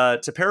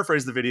 But to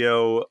paraphrase the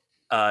video,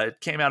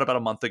 it came out about a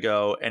month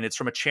ago, and it's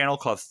from a channel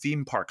called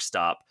Theme Park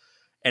Stop.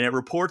 And it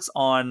reports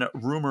on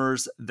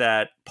rumors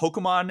that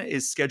Pokemon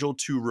is scheduled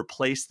to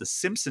replace the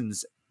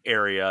Simpsons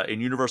area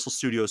in Universal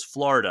Studios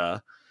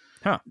Florida.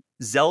 Huh.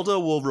 Zelda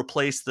will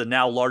replace the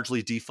now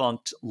largely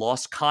defunct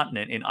Lost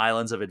Continent in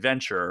Islands of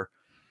Adventure.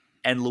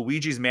 And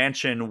Luigi's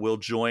Mansion will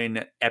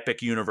join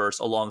Epic Universe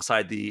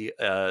alongside the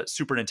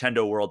Super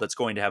Nintendo world that's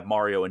going to have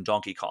Mario and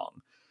Donkey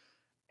Kong.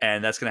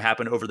 And that's going to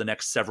happen over the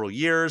next several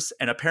years.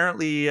 And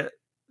apparently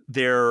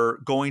they're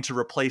going to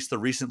replace the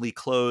recently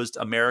closed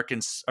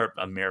Amazing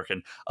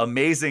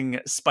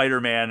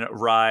Spider-Man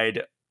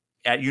ride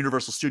at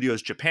Universal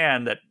Studios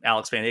Japan that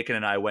Alex Van Aken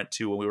and I went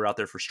to when we were out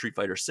there for Street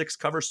Fighter 6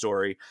 cover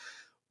story.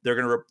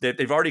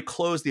 They've already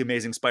closed the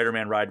Amazing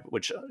Spider-Man ride,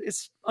 which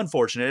is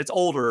unfortunate. It's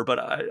older, but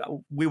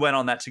we went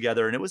on that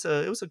together, and it was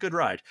a good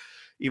ride,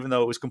 even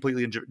though it was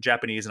completely in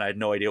Japanese and I had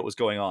no idea what was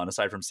going on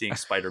aside from seeing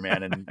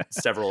Spider-Man and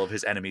several of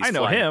his enemies. I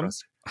know him.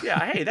 Across.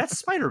 Yeah, hey, that's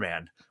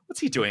Spider-Man.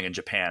 What's he doing in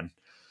Japan?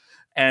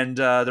 And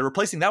they're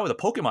replacing that with a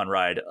Pokemon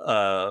ride,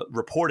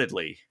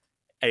 reportedly,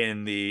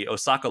 in the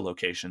Osaka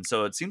location.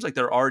 So it seems like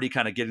they're already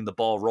kind of getting the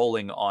ball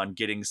rolling on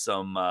getting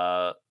some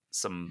other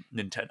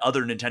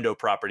Nintendo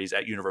properties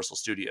at Universal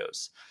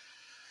Studios.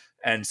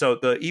 And so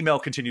the email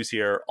continues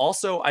here.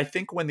 Also, I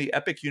think when the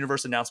Epic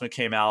Universe announcement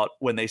came out,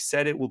 when they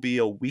said it will be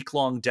a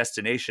week-long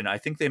destination, I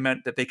think they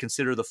meant that they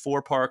consider the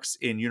 4 parks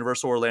in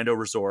Universal Orlando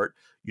Resort,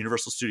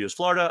 Universal Studios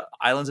Florida,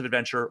 Islands of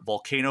Adventure,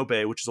 Volcano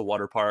Bay, which is a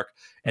water park,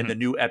 and the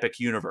new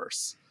Epic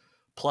Universe.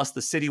 Plus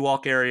the City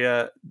Walk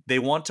area. They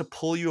want to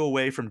pull you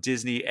away from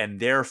Disney and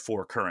their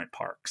 4 current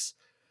parks.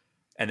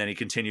 And then he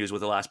continues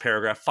with the last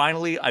paragraph.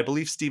 Finally, I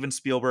believe Steven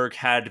Spielberg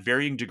had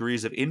varying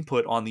degrees of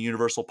input on the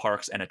Universal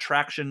parks and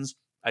attractions.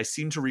 I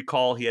seem to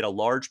recall he had a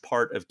large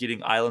part of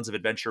getting Islands of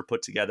Adventure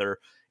put together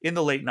in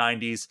the late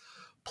 90s.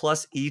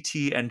 Plus,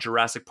 E.T. and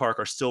Jurassic Park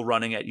are still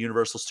running at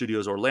Universal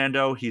Studios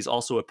Orlando. He's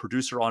also a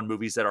producer on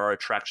movies that are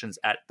attractions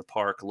at the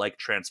park, like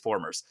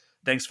Transformers.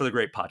 Thanks for the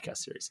great podcast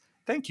series.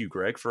 Thank you,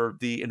 Greg, for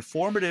the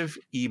informative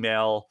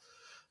email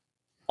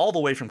all the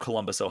way from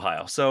Columbus,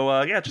 Ohio.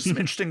 So, just some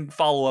interesting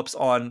follow-ups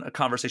on a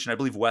conversation. I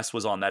believe Wes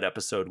was on that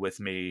episode with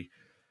me.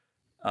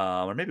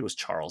 Or maybe it was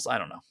Charles. I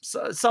don't know.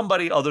 So,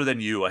 somebody other than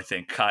you, I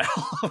think, Kyle,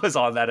 was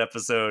on that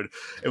episode.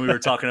 And we were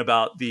talking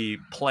about the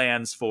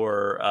plans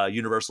for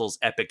Universal's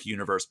Epic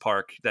Universe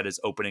Park that is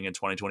opening in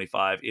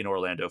 2025 in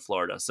Orlando,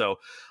 Florida. So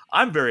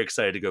I'm very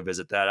excited to go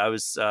visit that. I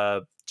was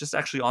just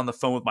actually on the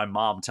phone with my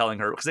mom telling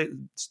her, because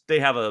they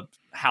have a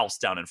house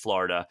down in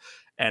Florida.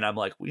 And I'm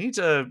like, we need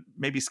to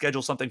maybe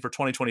schedule something for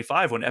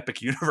 2025 when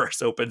Epic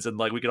Universe opens, and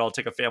like we could all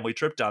take a family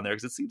trip down there,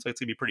 because it seems like it's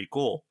gonna be pretty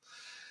cool.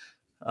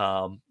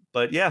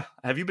 But yeah,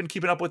 have you been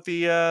keeping up with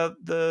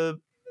the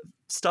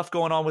stuff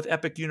going on with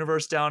Epic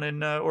Universe down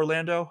in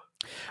Orlando?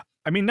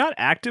 I mean, not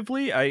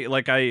actively.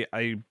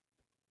 I'm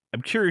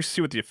curious to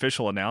see what the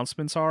official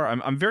announcements are.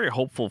 I'm very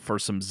hopeful for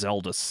some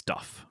Zelda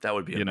stuff. That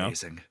would be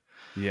amazing.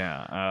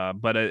 Yeah,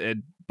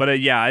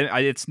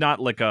 it's not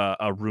like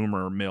a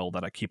rumor mill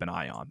that I keep an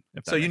eye on.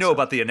 So you know sense.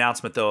 About the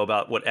announcement, though,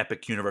 about what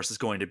Epic Universe is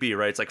going to be,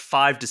 right? It's like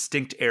 5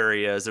 distinct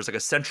areas. There's like a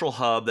central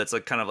hub that's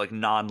like kind of like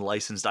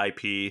non-licensed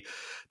IP.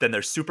 Then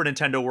there's Super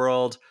Nintendo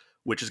World,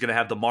 which is going to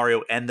have the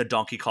Mario and the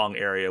Donkey Kong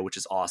area, which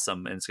is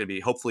awesome. And it's going to be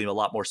hopefully a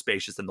lot more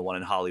spacious than the one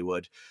in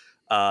Hollywood.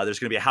 There's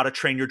going to be a How to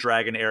Train Your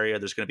Dragon area.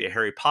 There's going to be a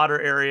Harry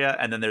Potter area.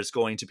 And then there's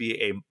going to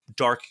be a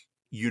Dark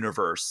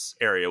Universe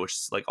area, which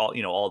is like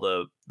all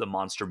the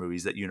monster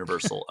movies that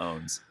Universal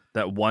owns.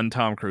 That one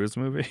Tom Cruise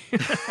movie.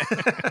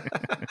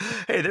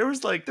 Hey, there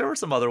were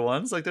some other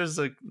ones. Like there's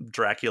like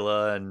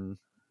Dracula and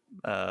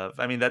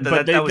I mean that But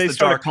that they that was they the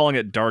started dark. calling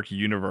it Dark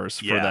Universe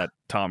for Yeah. that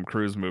Tom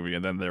Cruise movie,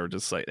 and then they were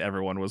just like,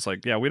 everyone was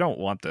like, "Yeah, we don't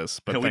want this,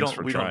 but We thanks don't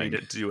for we don't need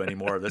trying." to do any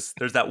more of this.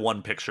 There's that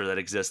one picture that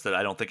exists that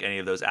I don't think any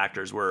of those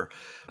actors were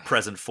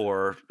present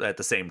for at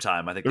the same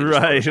time. I think they just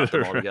Right, photoshopped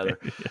them all right. together.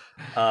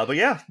 But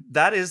yeah,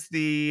 that is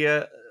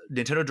the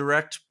Nintendo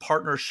Direct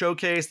Partner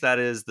Showcase. That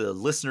is the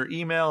listener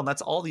email, and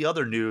that's all the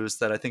other news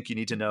that I think you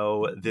need to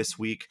know this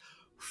week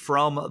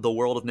from the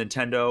world of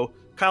Nintendo.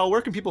 Kyle,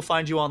 where can people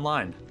find you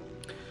online?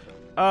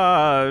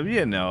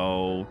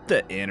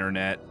 The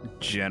internet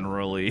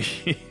generally.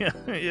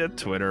 Yeah,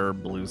 Twitter,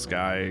 Blue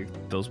Sky,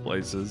 those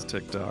places,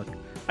 TikTok.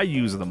 I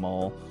use them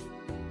all.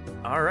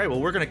 All right,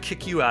 well, we're going to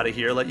kick you out of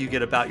here, let you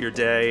get about your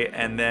day,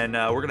 and then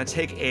we're going to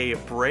take a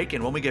break.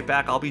 And when we get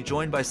back, I'll be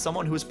joined by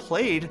someone who has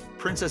played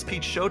Princess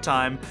Peach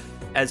Showtime,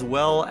 as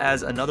well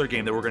as another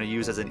game that we're going to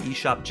use as an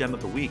eShop Gem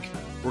of the Week.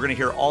 We're going to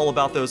hear all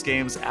about those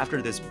games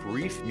after this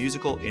brief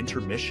musical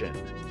intermission.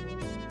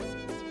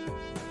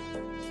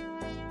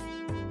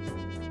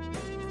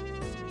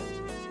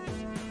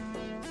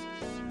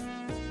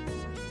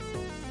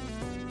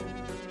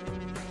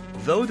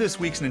 Though this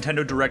week's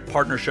Nintendo Direct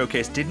Partner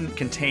Showcase didn't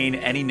contain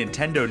any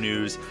Nintendo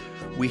news,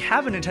 we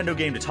have a Nintendo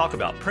game to talk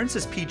about.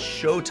 Princess Peach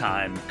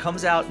Showtime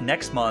comes out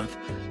next month,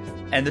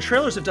 and the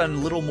trailers have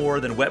done little more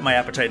than whet my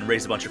appetite and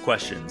raise a bunch of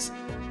questions.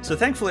 So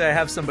thankfully I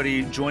have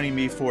somebody joining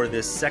me for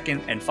this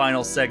second and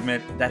final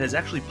segment that has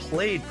actually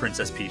played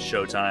Princess Peach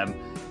Showtime,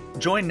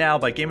 joined now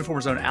by Game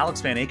Informer's own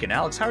Alex Van Aken.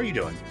 Alex, how are you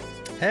doing?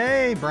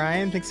 Hey,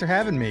 Brian. Thanks for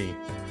having me.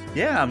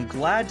 Yeah, I'm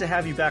glad to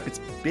have you back. It's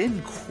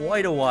been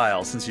quite a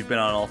while since you've been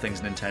on All Things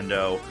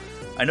Nintendo.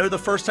 I know the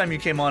first time you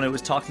came on, it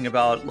was talking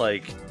about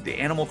like the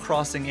Animal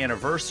Crossing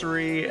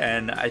anniversary,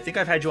 and I think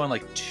I've had you on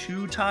like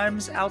 2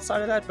 times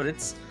outside of that, but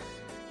it's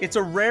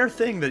a rare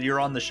thing that you're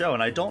on the show,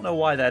 and I don't know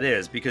why that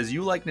is, because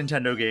you like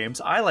Nintendo games,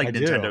 I like I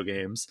Nintendo do.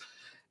 games,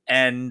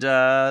 and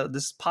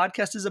this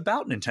podcast is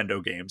about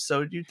Nintendo games,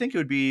 so you'd think it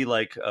would be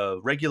like a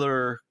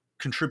regular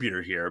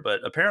contributor here, but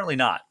apparently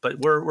not. But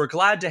we're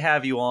glad to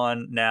have you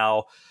on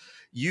now.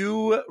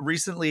 You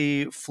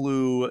recently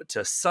flew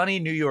to sunny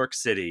New York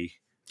City,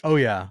 Oh,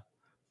 yeah.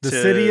 The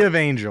City to of the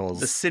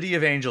Angels. City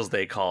of Angels,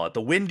 they call it,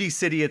 the Windy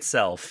City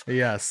itself,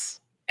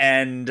 Yes.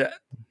 and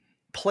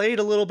played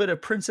a little bit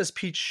of Princess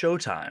Peach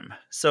Showtime.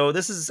 So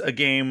this is a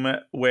game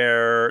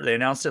where they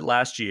announced it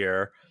last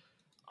year.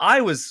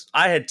 I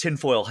had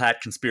tinfoil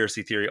hat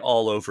conspiracy theory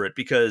all over it,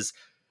 because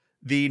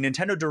the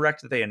Nintendo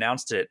Direct that they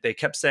announced it, they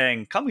kept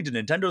saying coming to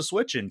Nintendo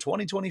Switch in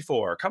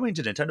 2024, coming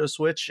to Nintendo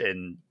Switch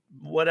in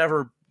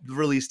whatever the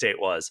release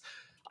date was.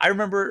 I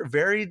remember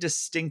very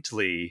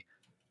distinctly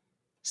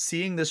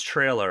seeing this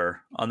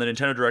trailer on the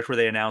Nintendo Direct where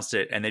they announced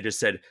it, and they just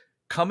said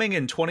coming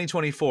in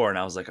 2024, and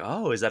I was like,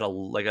 oh, is that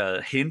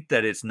a hint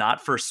that it's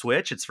not for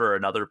Switch, it's for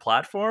another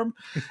platform?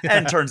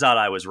 And turns out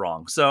I was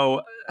wrong.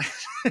 So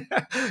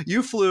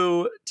you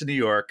flew to New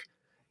York,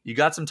 you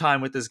got some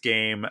time with this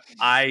game.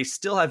 I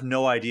still have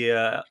no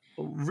idea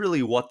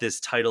really what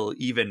this title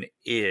even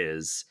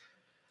is,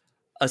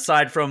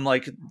 aside from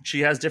like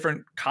she has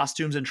different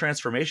costumes and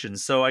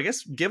transformations. So I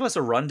guess give us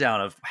a rundown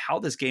of how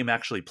this game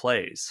actually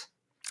plays.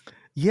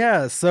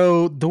 Yeah.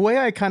 So the way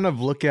I kind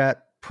of look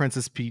at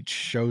Princess Peach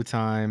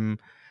Showtime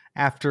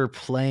after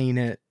playing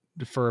it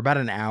for about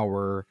an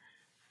hour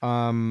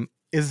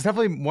is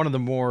definitely one of the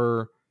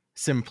more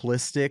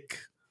simplistic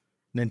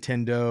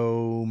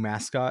Nintendo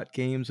mascot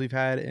games we've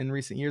had in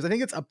recent years. I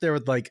think it's up there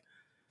with like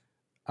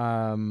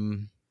where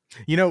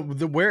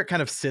it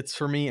kind of sits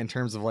for me in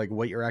terms of like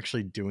what you're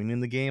actually doing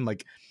in the game.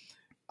 Like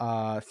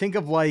think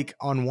of like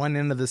on one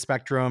end of the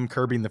spectrum,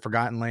 Kirby in the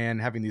Forgotten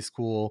Land, having these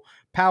cool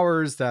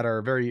powers that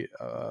are very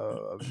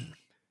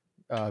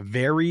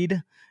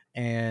varied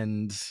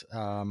and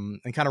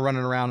kind of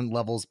running around in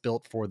levels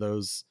built for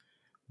those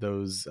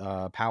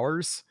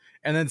powers.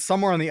 And then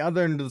somewhere on the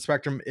other end of the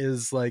spectrum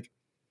is like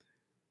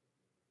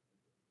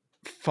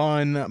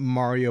fun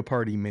Mario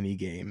Party mini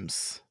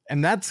games,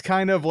 and that's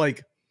kind of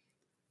like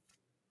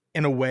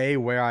in a way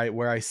where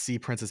I see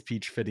Princess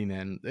Peach fitting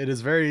in. It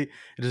is very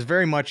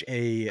much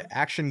a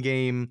action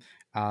game.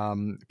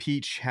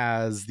 Peach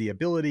has the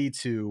ability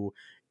to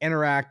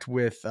interact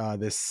with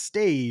this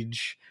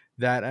stage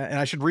that, and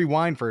I should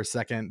rewind for a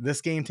second.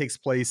 This game takes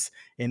place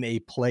in a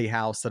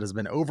playhouse that has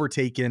been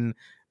overtaken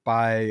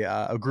by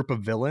a group of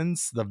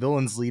villains. The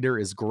villains leader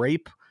is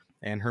Grape,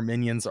 and her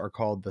minions are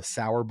called the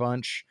Sour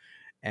Bunch,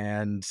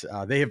 and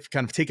they have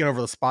kind of taken over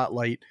the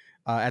spotlight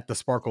at the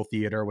Sparkle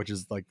Theater, which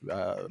is like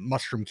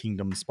Mushroom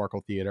Kingdom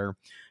Sparkle Theater.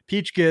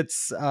 Peach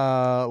gets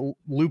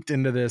looped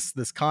into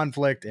this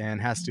conflict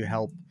and has to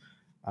help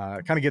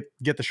kind of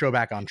get the show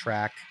back on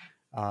track.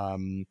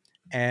 And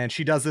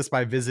she does this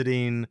by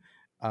visiting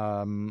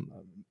um,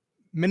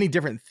 many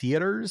different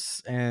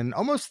theaters, and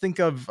almost think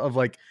of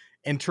like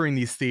entering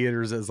these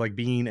theaters as like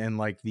being in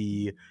like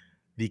the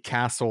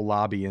castle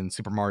lobby in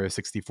Super Mario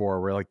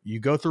 64, where like you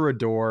go through a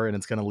door and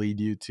it's going to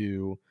lead you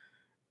to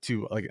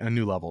like a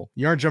new level.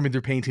 You aren't jumping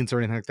through paintings or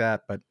anything like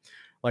that, but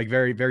like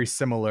very, very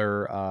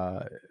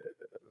similar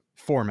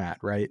format,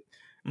 right?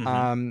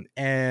 Mm-hmm.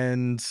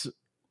 And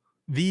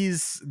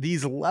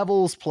these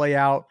levels play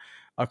out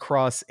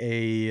across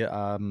a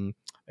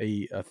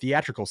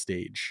theatrical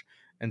stage.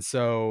 And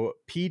so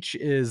Peach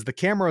is the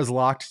camera is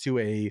locked to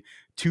a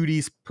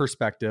 2D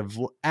perspective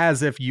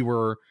as if you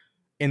were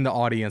in the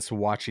audience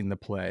watching the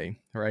play,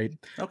 right?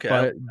 Okay,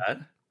 I like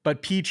But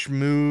that. Peach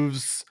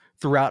moves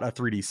throughout a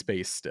 3D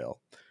space still.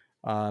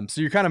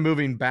 So you're kind of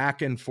moving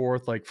back and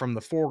forth, like from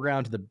the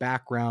foreground to the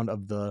background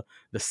of the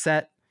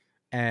set,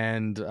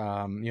 and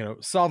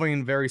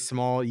solving very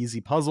small,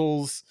 easy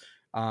puzzles.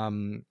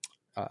 Dealing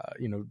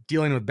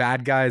with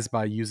bad guys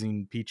by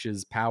using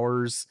Peach's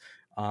powers.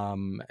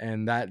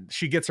 And that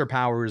she gets her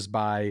powers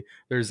by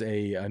there's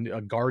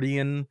a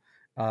guardian.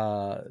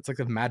 It's like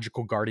a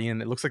magical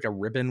guardian. It looks like a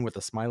ribbon with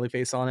a smiley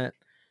face on it,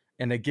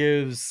 and it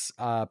gives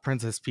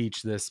Princess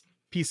Peach this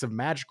piece of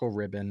magical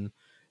ribbon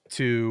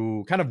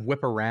to kind of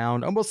whip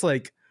around, almost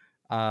like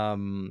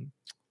um,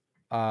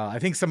 I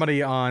think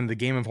somebody on the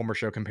Game Informer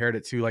show compared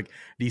it to like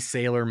the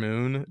Sailor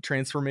Moon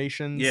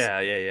transformations. Yeah,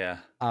 yeah, yeah.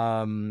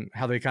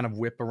 How they kind of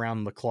whip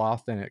around the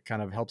cloth and it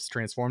kind of helps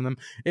transform them.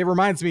 It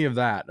reminds me of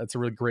that. That's a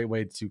really great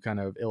way to kind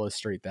of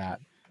illustrate that,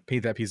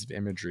 paint that piece of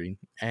imagery.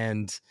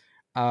 And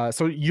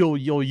so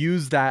you'll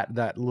use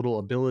that little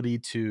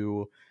ability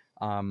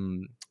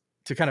um,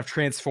 to kind of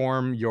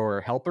transform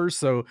your helpers.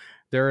 So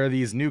there are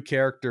these new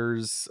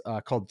characters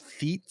called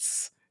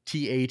Theets,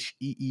 Theets,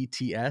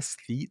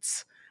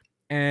 Theets,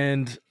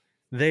 and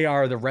they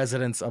are the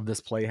residents of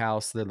this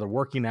playhouse. They're the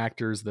working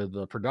actors, they're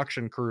the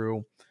production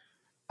crew.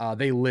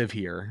 They live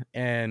here,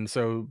 and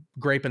so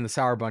Grape and the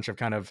Sour Bunch have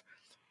kind of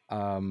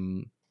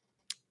um,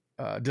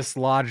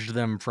 dislodged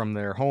them from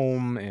their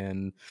home,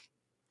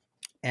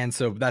 and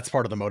so that's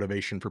part of the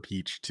motivation for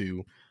Peach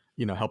to,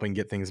 helping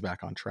get things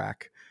back on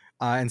track.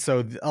 And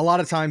so a lot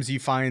of times you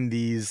find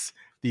these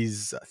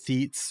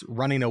Theets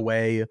running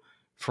away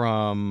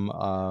from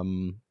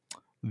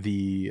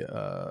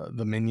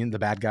the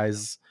bad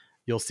guys.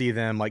 You'll see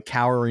them like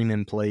cowering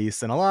in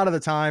place, and a lot of the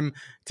time,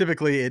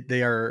 typically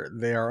they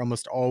are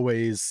almost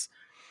always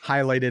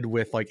highlighted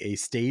with like a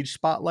stage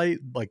spotlight,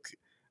 like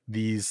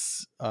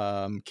these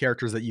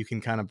characters that you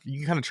can kind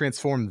of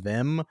transform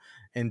them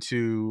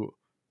into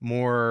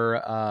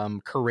more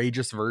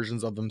courageous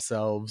versions of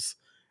themselves.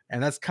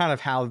 And that's kind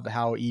of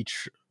how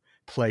each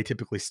play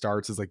typically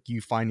starts, is like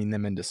you finding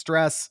them in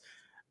distress,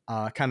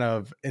 kind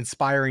of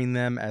inspiring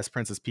them as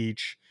Princess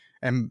Peach,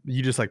 and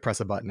you just like press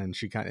a button and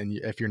and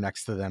if you're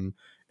next to them,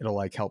 it'll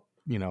like help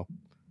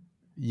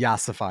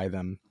yassify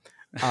them.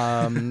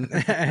 and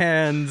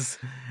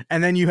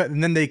and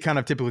then they kind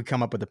of typically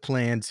come up with a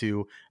plan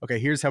to, okay,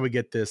 here's how we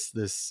get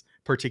this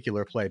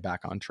particular play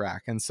back on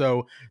track. And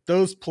so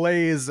those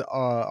plays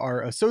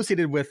are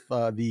associated with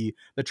the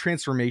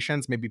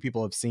transformations maybe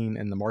people have seen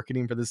in the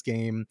marketing for this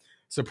game.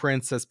 So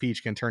Princess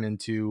Peach can turn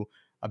into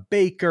a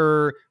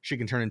baker, she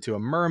can turn into a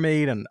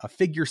mermaid and a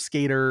figure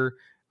skater,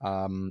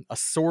 a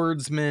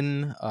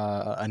swordsman,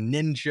 a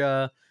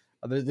ninja.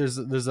 There's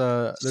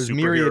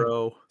myriad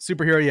Superhero.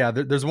 superhero. Yeah,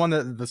 there's one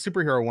that the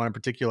superhero one in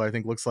particular I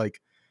think looks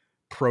like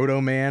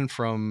Proto Man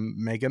from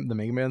the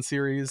Mega Man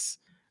series.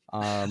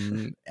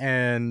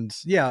 And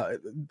yeah,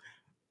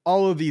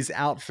 all of these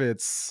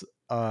outfits,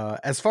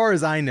 as far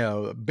as I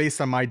know,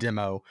 based on my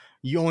demo,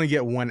 you only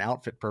get one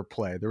outfit per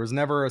play. There was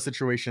never a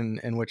situation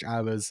in which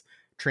I was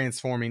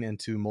transforming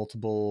into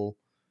multiple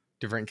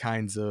different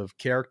kinds of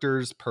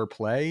characters per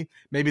play.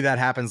 Maybe that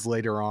happens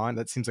later on.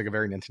 That seems like a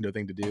very Nintendo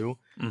thing to do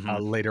Hmm.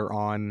 later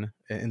on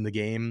in the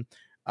game.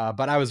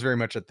 But I was very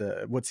much at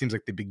what seems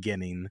like the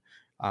beginning.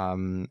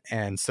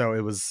 And so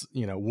it was,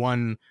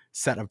 one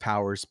set of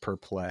powers per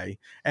play.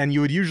 And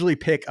you would usually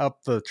pick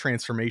up the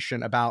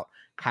transformation about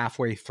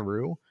halfway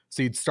through.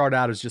 So you'd start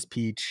out as just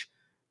Peach,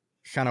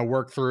 kind of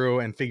work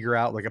through and figure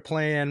out like a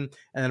plan,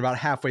 and then about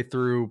halfway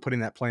through putting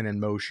that plan in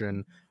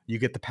motion, you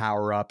get the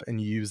power up and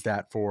you use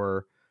that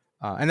for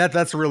and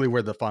that's really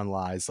where the fun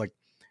lies. Like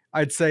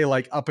I'd say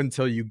like up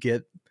until you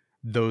get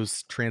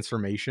those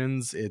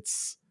transformations,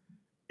 it's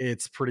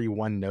pretty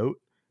one note.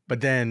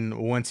 But then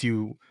once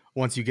you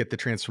get the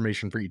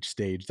transformation for each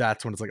stage,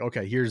 that's when it's like,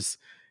 okay, here's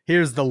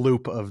the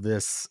loop of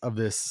this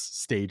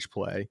stage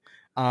play.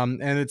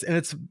 And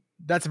it's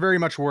that's very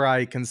much where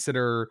I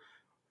consider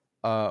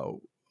uh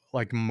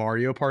like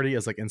Mario Party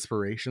as like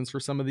inspirations for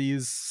some of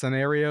these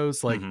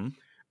scenarios, like Hmm.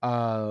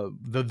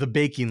 the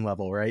baking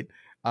level, right?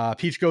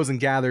 Peach goes and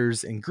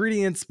gathers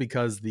ingredients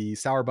because the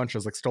Sour Bunch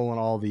has like stolen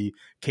all the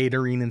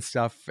catering and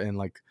stuff, and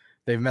like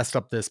they've messed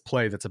up this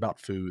play that's about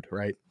food,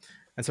 right?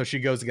 And so she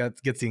goes and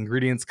gets the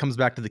ingredients, comes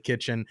back to the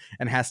kitchen,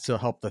 and has to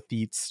help the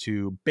Theets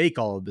to bake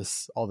all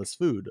this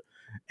food.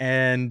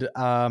 And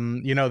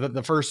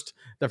the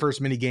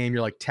first mini game,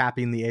 you're like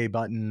tapping the A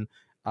button,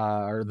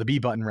 or the B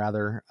button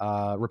rather,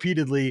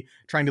 repeatedly,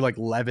 trying to like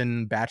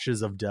leaven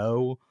batches of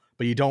dough,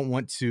 but you don't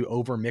want to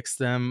over mix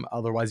them,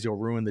 otherwise you'll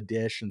ruin the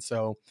dish. And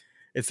so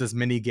it's this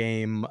mini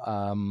game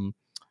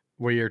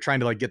where you're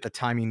trying to like get the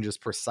timing just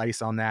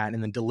precise on that,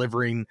 and then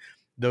delivering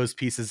those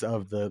pieces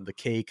of the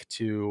cake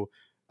to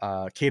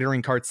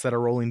catering carts that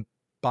are rolling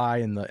by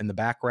in the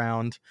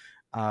background.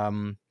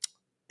 Um,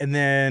 And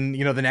then,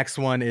 the next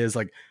one is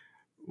like,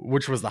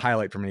 which was the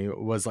highlight for me,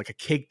 was like a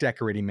cake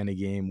decorating mini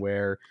game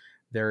where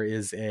there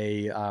is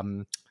a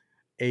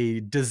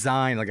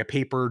design, like a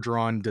paper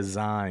drawn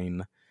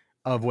design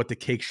of what the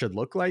cake should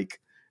look like.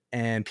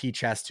 And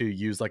Peach has to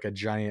use like a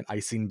giant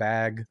icing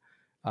bag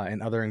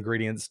and other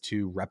ingredients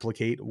to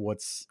replicate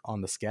what's on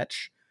the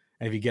sketch.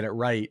 And if you get it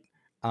right,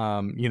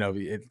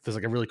 there's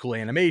like a really cool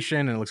animation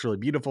and it looks really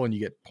beautiful and you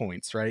get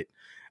points, right?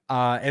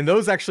 And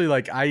those actually,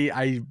 like,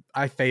 I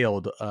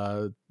failed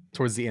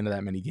towards the end of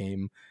that mini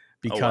game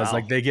Oh because wow.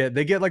 like they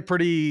get like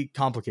pretty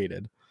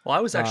complicated. Well,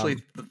 I was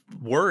actually Um,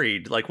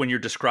 worried, like when you're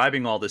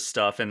describing all this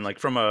stuff, and like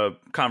from a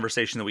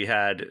conversation that we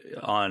had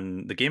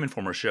on the Game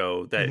Informer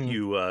show that mhm.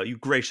 you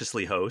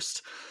graciously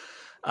host.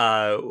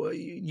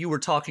 You were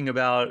talking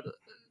about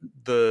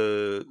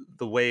the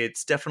way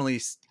it's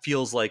definitely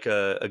feels like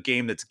a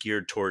game that's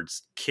geared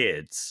towards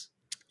kids.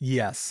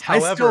 Yes, I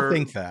still However,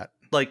 think that.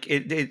 like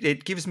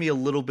it gives me a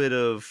little bit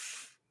of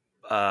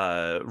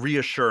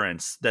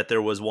reassurance that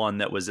there was one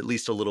that was at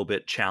least a little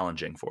bit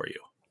challenging for you.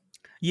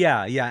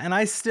 Yeah, yeah, and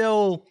I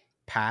still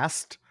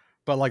passed,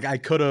 but, like, I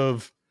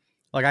could've,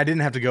 like, I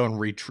didn't have to go and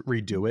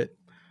redo it.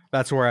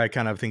 That's where I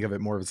kind of think of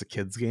it more as a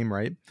kid's game,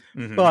 right?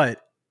 Hmm. But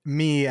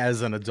me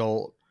as an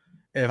adult,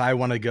 if I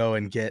wanna go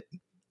and get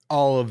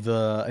all of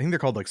I think they're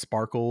called, like,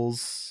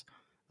 sparkles,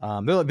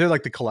 they're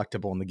like the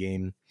collectible in the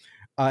game.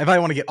 If I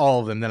want to get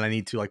all of them, then I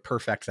need to like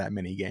perfect that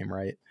mini game,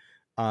 right?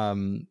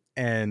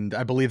 And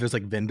I believe there's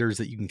like vendors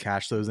that you can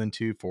cash those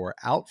into for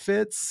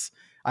outfits.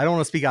 I don't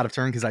want to speak out of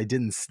turn because I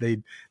didn't.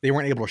 They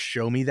weren't able to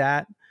show me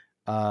that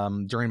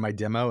during my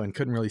demo and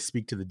couldn't really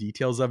speak to the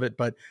details of it.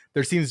 But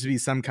there seems to be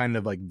some kind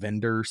of like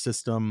vendor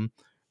system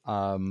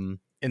in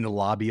the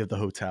lobby of the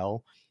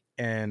hotel,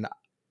 and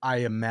I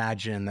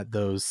imagine that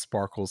those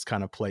sparkles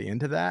kind of play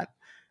into that.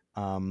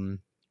 Um,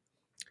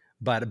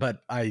 but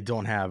I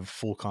don't have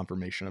full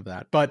confirmation of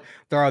that. But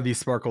there are these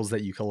sparkles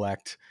that you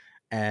collect,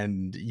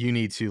 and you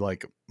need to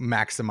like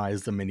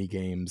maximize the mini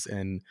games,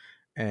 and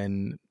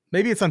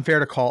maybe it's unfair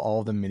to call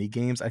all of them mini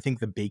games. I think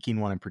the baking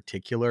one in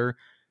particular,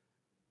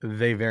 it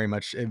very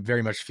much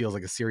feels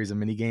like a series of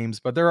mini games.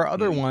 But there are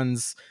other Mm.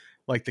 ones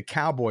like the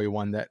cowboy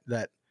one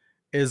that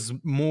is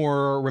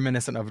more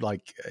reminiscent of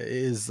like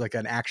is like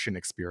an action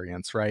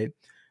experience, right?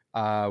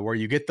 Where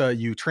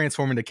you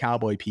transform into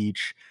Cowboy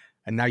Peach,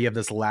 and now you have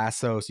this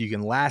lasso, so you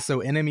can lasso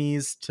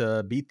enemies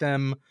to beat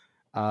them.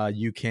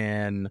 You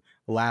can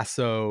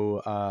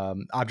lasso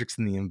objects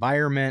in the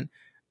environment,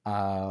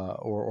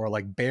 or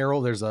like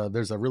barrel. There's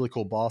a really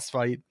cool boss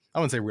fight. I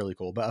wouldn't say really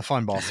cool, but a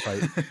fun boss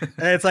fight.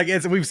 And it's like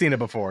we've seen it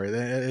before.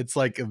 It's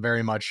like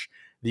very much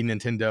the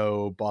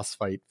Nintendo boss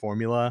fight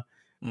formula.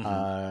 Hmm.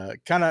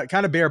 Kind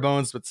of bare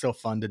bones, but still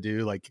fun to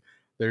do. Like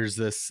there's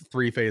this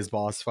 3-phase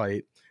boss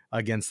fight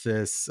against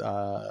this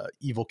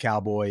evil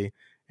cowboy,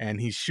 and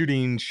he's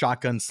shooting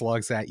shotgun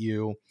slugs at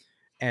you,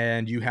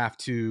 and you have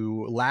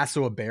to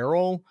lasso a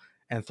barrel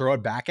and throw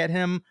it back at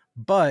him.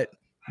 But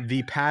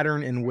the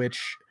pattern in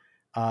which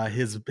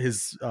his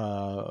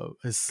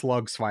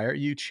slugs fire at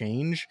you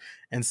change,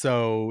 and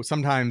so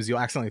sometimes you'll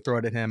accidentally throw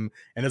it at him,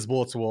 and his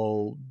bullets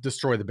will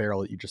destroy the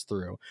barrel that you just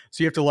threw.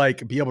 So you have to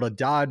like be able to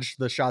dodge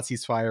the shots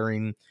he's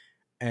firing,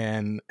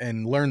 and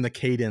learn the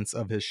cadence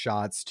of his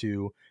shots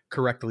to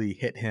correctly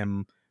hit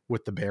him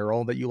with the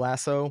barrel that you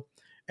lasso.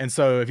 And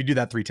so if you do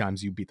that 3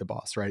 times, you beat the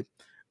boss, right?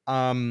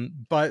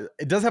 But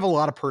it does have a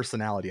lot of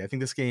personality. I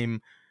think this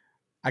game,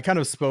 I kind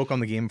of spoke on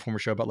the Game Informer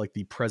show about like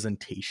the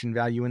presentation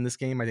value in this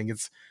game. I think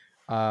it's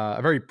a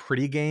very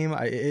pretty game.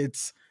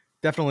 It's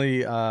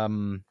definitely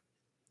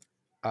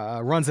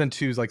runs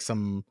into like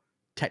some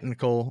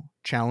technical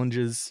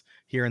challenges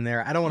here and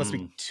there. I don't want to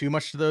speak Mm. too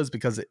much to those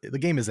because the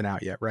game isn't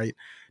out yet, right?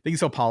 They can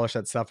still polish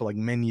that stuff, but like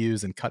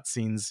menus and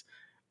cutscenes,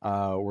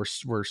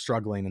 we're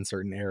struggling in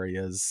certain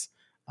areas.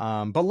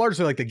 But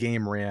largely, like the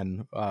game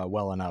ran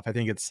well enough. I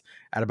think it's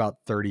at about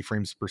 30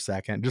 frames per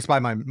second, just by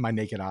my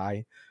naked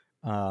eye.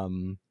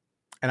 Um,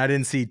 and I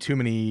didn't see too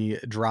many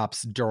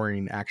drops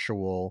during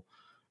actual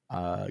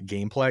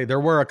gameplay. There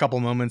were a couple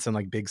moments in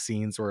like big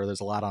scenes where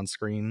there's a lot on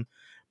screen,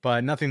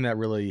 but nothing that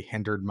really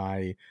hindered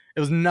my. It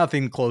was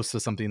nothing close to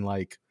something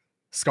like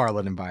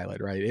Scarlet and Violet,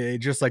 right? It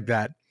just like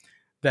that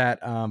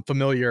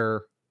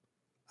familiar.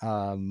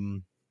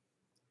 Um,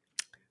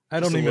 I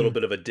Just don't a little even.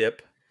 bit of a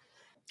dip.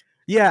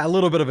 Yeah, a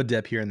little bit of a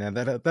dip here and there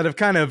that have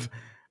kind of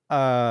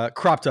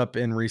cropped up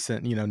in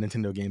recent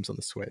Nintendo games on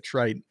the Switch,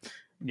 right?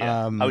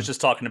 Yeah. I was Um,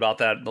 just talking about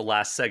that in the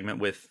last segment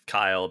with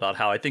Kyle about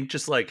how I think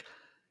just like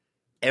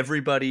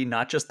everybody,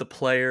 not just the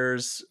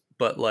players,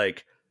 but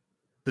like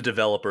the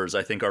developers,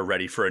 I think are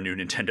ready for a new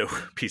Nintendo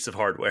piece of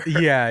hardware.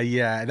 yeah,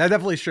 yeah, that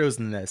definitely shows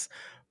in this.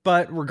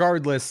 But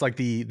regardless, like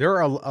there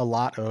are a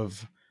lot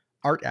of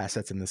art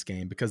assets in this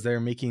game because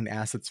they're making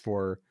assets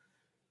for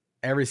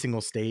every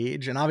single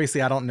stage. And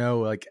obviously I don't know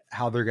like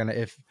how they're gonna,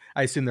 if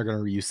I assume they're gonna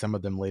reuse some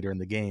of them later in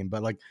the game,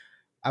 but like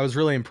I was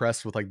really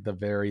impressed with like the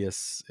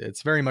various,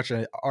 it's very much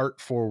an art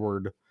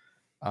forward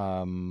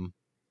um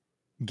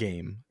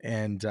game,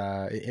 and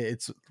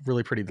it's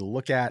really pretty to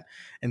look at,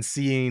 and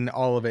seeing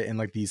all of it in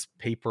like these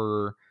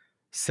paper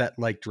set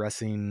like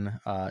dressing.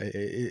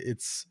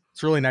 It's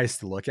really nice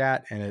to look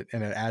at, and it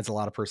adds a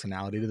lot of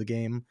personality to the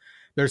game.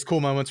 There's cool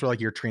moments where like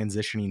you're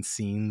transitioning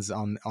scenes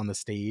on the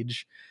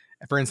stage.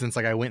 For instance,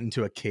 like I went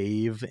into a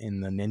cave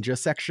in the ninja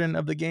section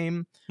of the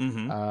game,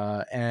 Mm-hmm.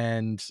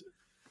 and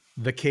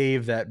the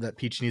cave that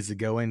Peach needs to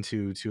go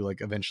into to like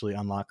eventually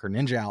unlock her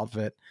ninja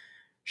outfit.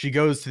 She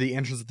goes to the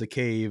entrance of the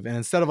cave, and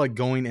instead of like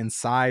going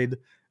inside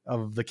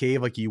of the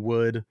cave like you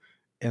would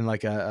in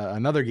like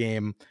another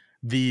game,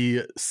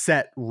 the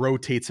set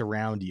rotates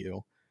around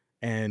you,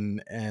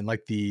 and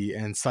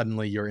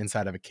suddenly you're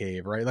inside of a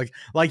cave, right? Like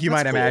you That's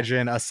might cool.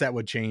 imagine a set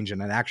would change in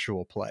an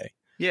actual play.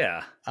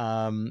 Yeah.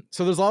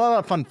 So there's a lot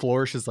of fun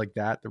flourishes like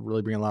that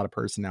really bring a lot of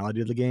personality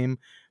to the game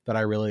that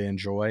I really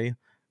enjoy.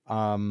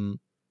 Um,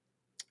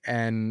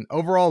 and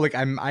overall, like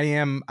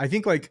I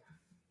think like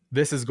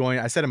this is going,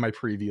 I said in my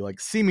preview, like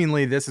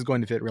seemingly this is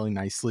going to fit really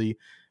nicely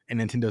in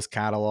Nintendo's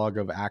catalog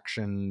of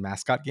action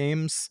mascot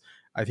games.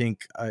 I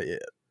think,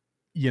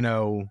 you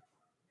know,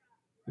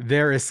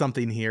 there is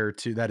something here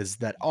too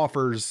that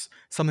offers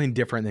something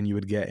different than you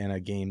would get in a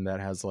game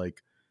that has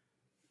like,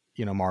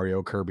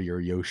 Mario, Kirby, or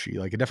Yoshi.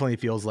 Like it definitely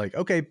feels like,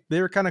 okay,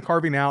 they're kind of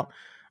carving out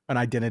an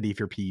identity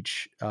for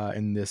Peach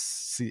in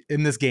this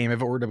game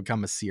if it were to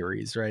become a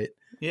series, right?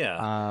 Yeah.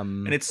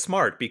 And Um, it's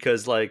smart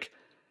because, like,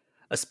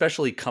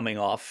 especially coming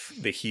off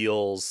the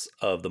heels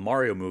of the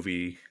Mario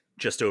movie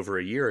just over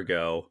a year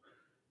ago,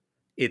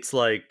 it's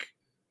like,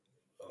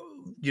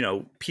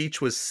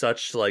 Peach was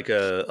such like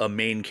a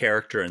main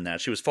character in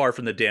that. She was far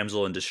from the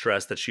damsel in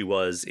distress that she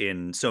was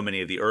in so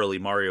many of the early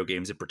Mario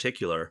games in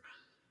particular.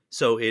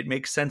 So it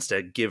makes sense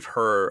to give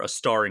her a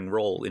starring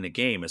role in a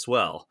game as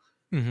well.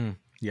 mhm,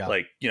 yeah.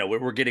 Like,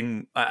 we're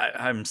getting,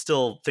 I'm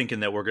still thinking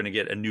that we're going to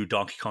get a new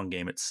Donkey Kong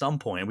game at some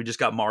point. We just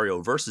got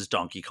Mario versus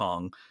Donkey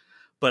Kong,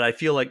 but I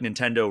feel like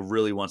Nintendo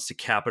really wants to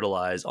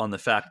capitalize on the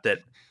fact that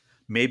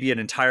maybe an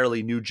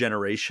entirely new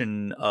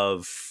generation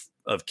of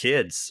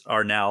kids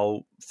are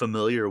now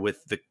familiar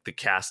with the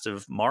cast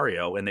of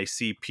Mario, and they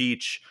see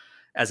Peach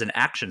as an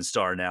action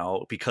star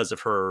now because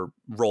of her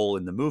role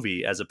in the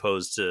movie, as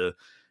opposed to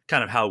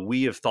kind of how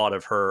we have thought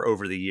of her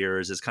over the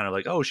years as kind of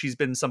like, oh, she's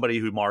been somebody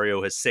who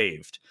Mario has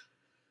saved.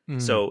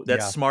 So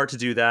that's Yeah. smart to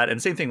do that.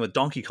 And same thing with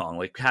Donkey Kong,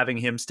 like having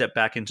him step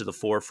back into the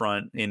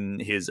forefront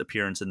in his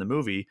appearance in the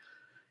movie,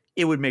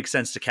 it would make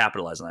sense to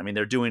capitalize on that. I mean,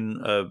 they're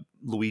doing a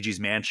Luigi's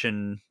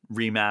Mansion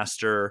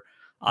remaster.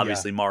 Yeah.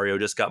 Obviously, Mario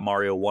just got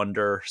Mario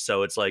Wonder,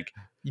 so it's like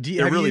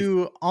they're Have really.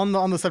 you on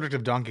the subject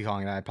of Donkey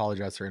Kong, and I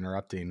apologize for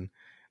interrupting.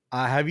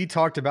 Have you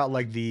talked about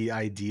like the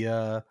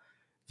idea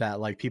that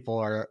like people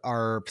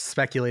are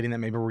speculating that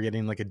maybe we're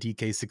getting like a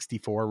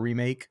DK64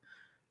 remake?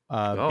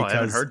 Uh, Oh, I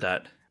haven't because heard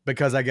that.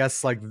 because I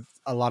guess like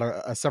a lot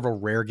of several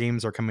rare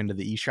games are coming to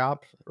the eShop,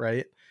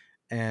 right?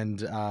 And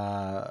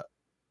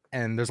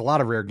there's a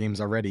lot of rare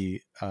games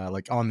already,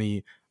 like on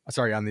the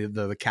sorry on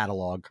the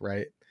catalog,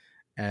 right?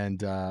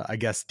 And I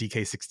guess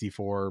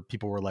DK64,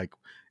 people were like,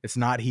 "It's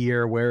not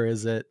here. Where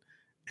is it?"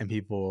 And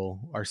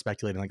people are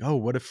speculating, like, "Oh,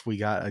 what if we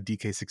got a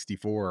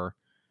DK64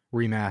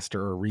 remaster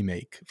or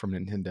remake from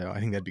Nintendo?" I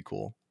think that'd be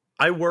cool.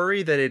 I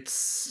worry that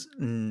it's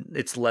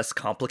less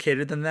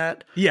complicated than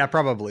that. Yeah,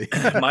 probably.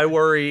 My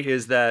worry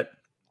is that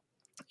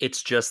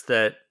it's just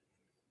that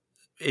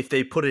if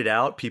they put it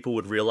out, people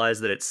would realize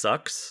that it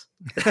sucks.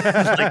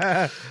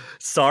 Like,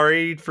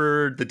 sorry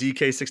for the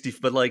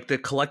DK60, but like the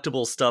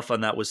collectible stuff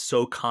on that was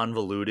so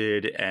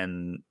convoluted,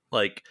 and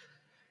like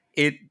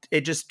it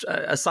just,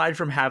 aside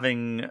from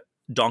having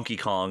Donkey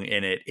Kong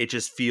in it, it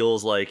just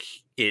feels like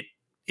it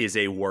is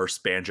a worse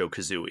Banjo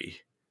Kazooie.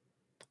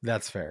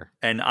 That's fair.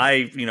 And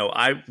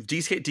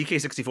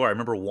DK64, I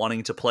remember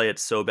wanting to play it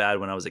so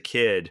bad when I was a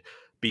kid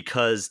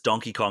because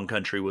Donkey Kong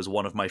Country was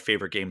one of my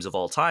favorite games of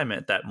all time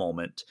at that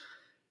moment.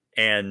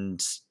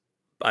 And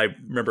I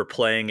remember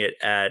playing it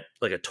at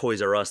like a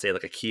Toys R Us. They had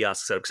like a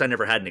kiosk setup because I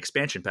never had an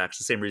expansion pack. It's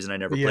the same reason I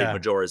never played Yeah.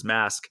 Majora's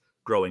Mask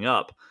growing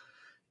up.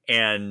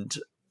 And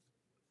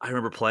I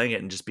remember playing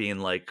it and just being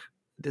like,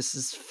 this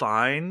is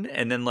fine.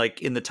 And then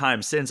like in the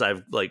time since,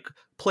 I've like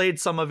played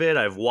some of it.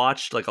 I've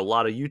watched like a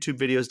lot of YouTube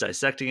videos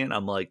dissecting it. And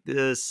I'm like,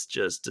 this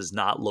just does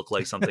not look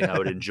like something I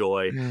would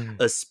enjoy,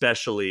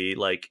 especially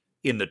like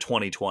in the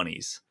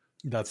 2020s.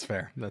 That's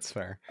fair. That's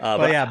fair. But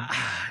But yeah,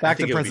 I back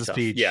to think it would be Princess tough.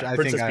 Peach. Yeah, I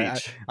think Princess I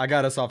Peach. I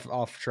got us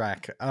off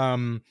track.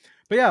 But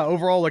yeah,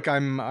 overall, like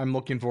I'm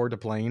looking forward to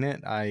playing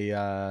it.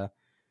 I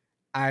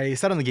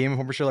said on the Game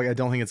Informer show, like I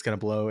don't think it's gonna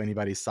blow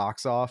anybody's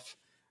socks off.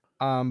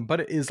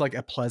 But it is like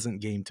a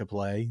pleasant game to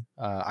play.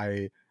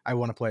 I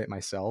want to play it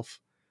myself.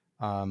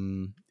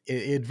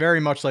 It very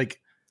much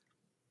like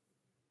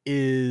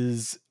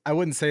is, I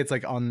wouldn't say it's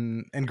like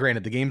on, and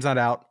granted the game's not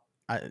out.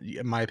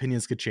 My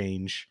opinions could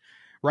change.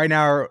 Right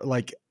now,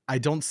 like I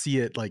don't see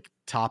it like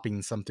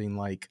topping something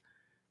like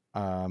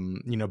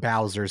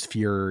Bowser's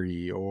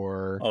Fury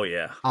or Oh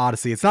yeah.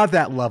 Odyssey. It's not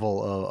that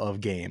level of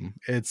game.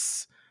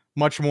 It's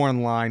much more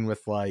in line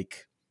with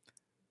like,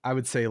 I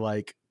would say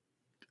like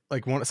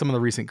some of the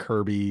recent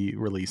Kirby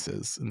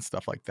releases and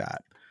stuff like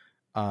that.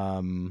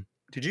 Um,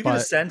 Did you get a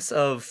but sense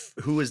of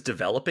who is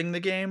developing the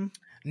game?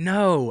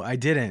 No, I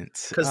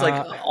didn't. Because like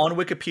on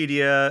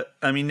Wikipedia,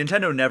 I mean,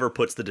 Nintendo never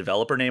puts the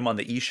developer name on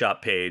the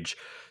eShop page,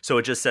 so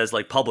it just says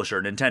like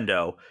publisher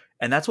Nintendo,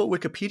 and that's what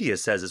Wikipedia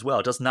says as well.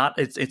 It does not.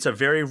 It's a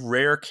very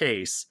rare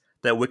case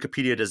that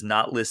Wikipedia does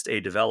not list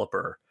a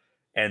developer,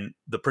 and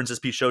the Princess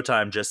Peach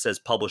Showtime just says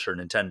publisher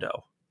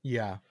Nintendo.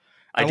 Yeah.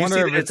 I I do see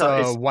wonder if that it's a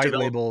it's white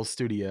developed. label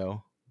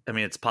studio. I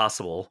mean, it's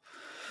possible.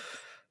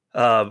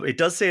 It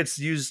does say it's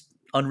used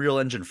Unreal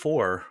Engine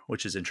 4,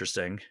 which is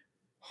interesting.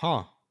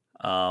 Huh.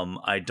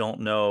 I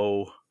don't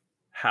know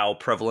how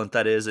prevalent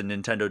that is in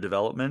Nintendo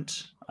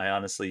development. I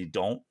honestly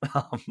don't.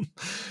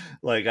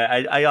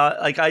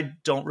 I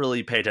don't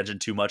really pay attention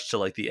too much to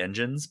like the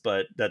engines,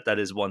 but that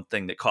is one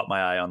thing that caught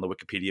my eye on the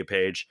Wikipedia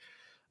page.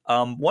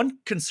 One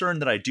concern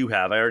that I do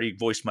have, I already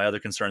voiced my other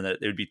concern that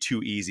it would be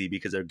too easy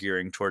because they're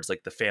gearing towards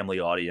like the family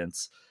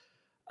audience.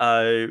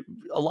 Uh,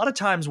 a lot of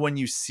times when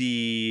you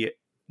see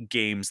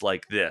games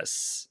like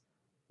this,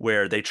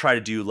 where they try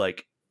to do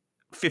like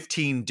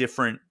 15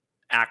 different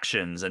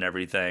actions and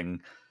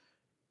everything,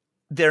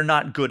 they're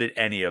not good at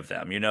any of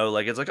them.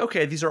 Like it's like,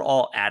 okay, these are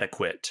all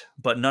adequate,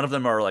 but none of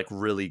them are like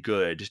really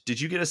good.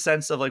 Did you get a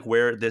sense of like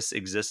where this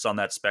exists on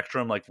that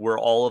spectrum? Like, were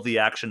all of the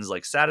actions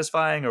like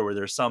satisfying, or were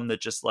there some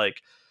that just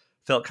like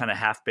felt kind of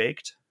half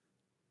baked?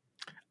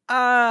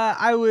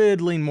 I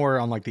would lean more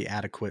on like the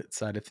adequate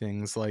side of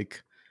things.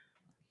 Like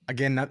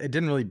again, it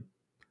didn't really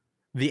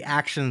the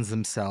actions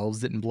themselves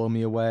didn't blow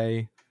me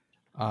away.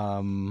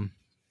 Um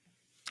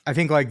I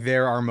think like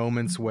there are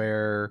moments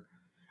where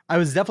I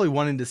was definitely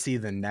wanting to see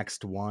the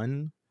next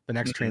one, the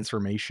next Mhm.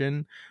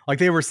 transformation. Like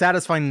they were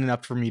satisfying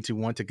enough for me to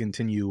want to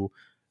continue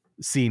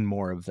seeing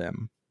more of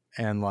them.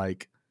 And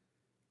like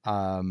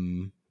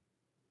um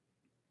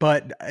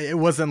but it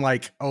wasn't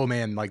like, oh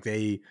man, like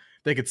they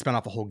could spin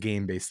off a whole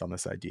game based on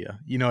this idea.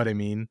 You know what I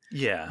mean?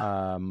 Yeah.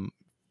 Um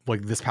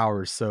like this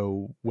power is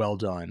so well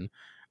done.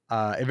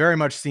 It very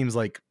much seems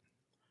like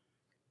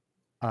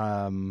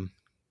um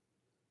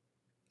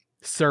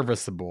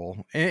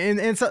serviceable,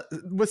 and so,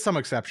 with some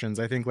exceptions.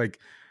 I think like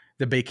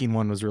the baking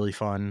one was really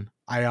fun.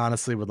 I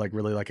honestly would like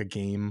really like a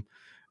game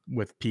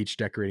with Peach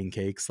decorating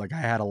cakes. Like I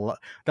had a lot.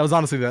 That was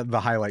honestly the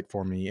highlight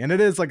for me, and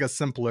it is like a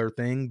simpler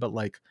thing, but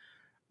like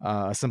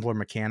a simpler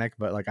mechanic.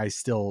 But like I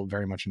still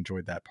very much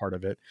enjoyed that part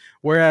of it.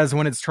 Whereas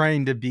when it's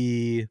trying to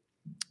be,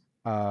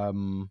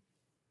 um,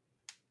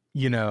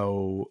 you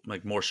know,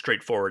 Like more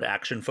straightforward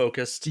action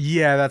focused.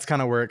 yeah, that's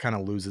kind of where it kind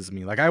of loses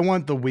me. Like I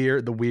want the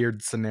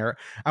weird scenario.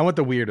 I want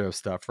the weirdo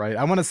stuff, right?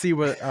 I want to see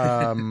what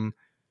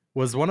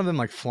was one of them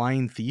like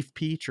Flying Thief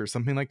Peach or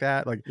something like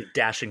that? Like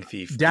Dashing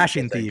Thief Peach, I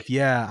Dashing think. Thief.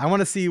 Yeah, I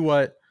want to see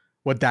what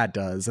that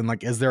does. And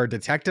like is there a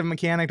detective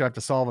mechanic? Do I have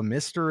to solve a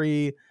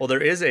mystery? Well,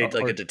 there is a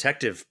Or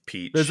detective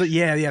there's a Peach.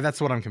 yeah, that's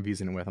what I'm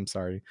confusing it with. I'm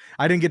sorry.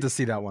 I didn't get to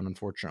see that one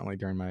unfortunately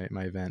during my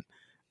event.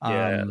 Yeah,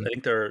 I Um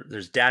think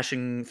there's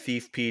Dashing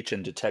Thief Peach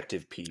and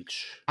Detective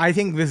Peach. I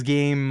think this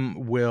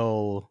game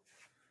will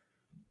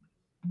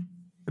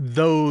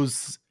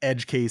those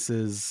edge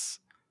cases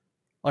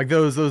like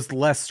those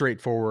less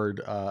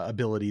straightforward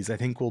abilities I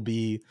think will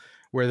be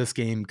where this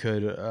game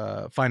could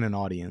find an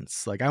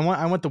audience. Like I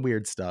want the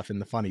weird stuff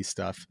and the funny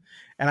stuff,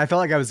 and I felt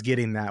like I was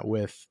getting that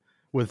with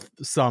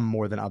some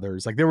more than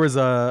others. Like there was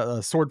a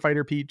sword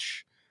fighter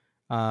Peach,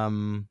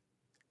 um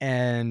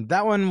and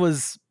that one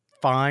was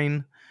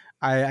fine.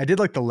 I did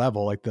like the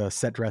level, like the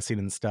set dressing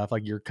and stuff.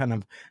 Like you're kind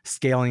of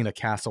scaling a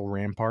castle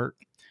rampart,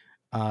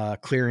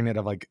 clearing it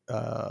of like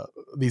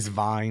these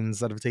vines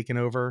that have taken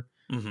over.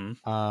 Hmm.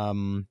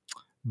 um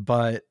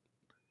but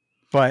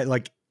but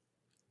like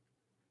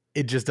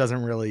it just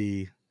doesn't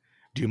really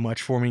do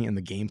much for me in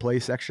the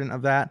gameplay section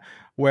of that.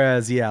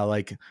 Whereas yeah,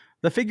 like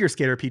the figure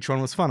skater Peach one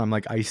was fun. I'm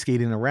like ice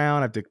skating around,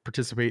 I have to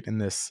participate in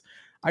this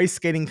ice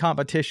skating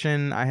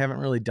competition. I haven't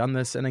really done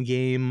this in a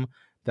game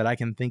that I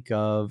can think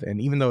of, and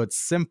even though it's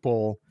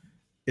simple,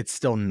 it's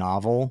still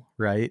novel,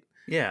 right?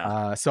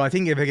 Yeah. So I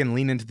think if I can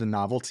lean into the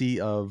novelty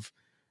of,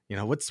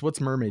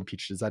 what's Mermaid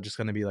Peach? Is that just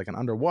going to be like an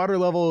underwater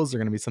level? Is there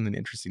going to be something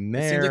interesting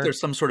It seems like there? there's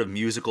some sort of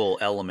musical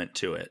element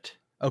to it.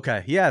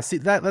 Okay, yeah. See,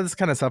 that's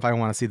kind of stuff I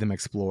want to see them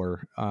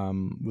explore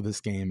with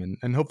this game,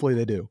 and hopefully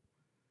they do.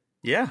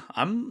 Yeah,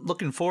 I'm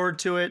looking forward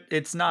to it.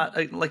 It's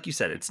not like you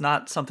said, it's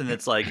not something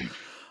that's like,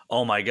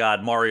 oh my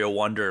god, Mario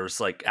Wonder is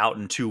like out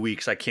in 2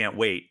 weeks. I can't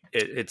wait.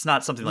 It's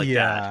not something like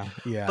that.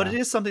 Yeah, But it yeah,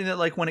 is something that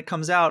like when it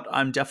comes out,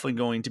 I'm definitely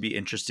going to be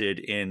interested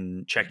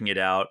in checking it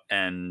out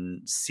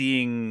and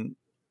seeing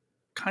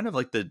kind of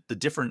like the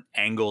different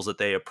angles that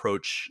they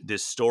approach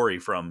this story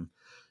from,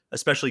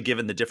 especially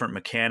given the different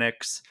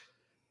mechanics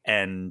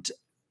and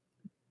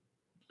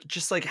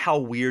just like how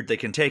weird they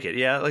can take it.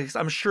 Yeah, like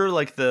I'm sure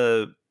like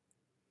the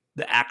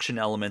action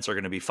elements are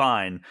going to be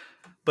fine,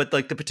 but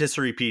like the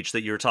patisserie Peach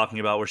that you were talking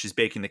about where she's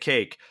baking the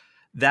cake,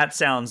 that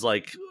sounds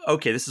like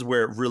okay, this is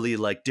where it really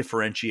like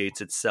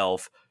differentiates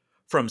itself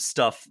from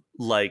stuff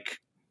like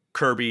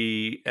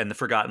Kirby and the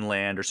Forgotten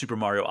Land or Super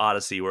Mario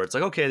Odyssey, where it's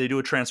like okay, they do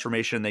a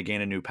transformation and they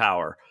gain a new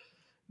power.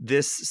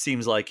 This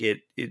seems like it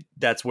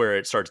that's where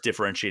it starts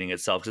differentiating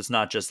itself. 'Cause it's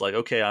not just like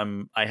okay,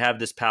 I have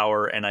this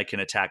power and I can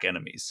attack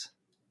enemies.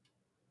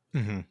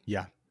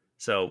 Yeah.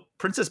 So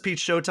Princess Peach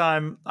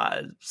Showtime,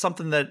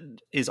 something that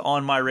is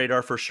on my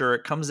radar for sure.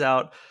 It comes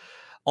out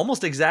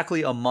almost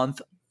exactly a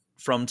month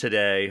from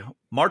today,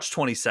 March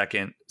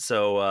 22nd.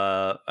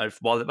 So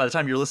by the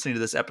time you're listening to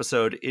this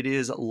episode, it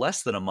is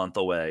less than a month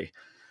away.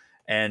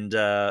 And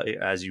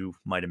as you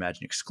might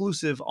imagine,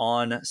 exclusive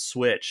on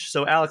Switch.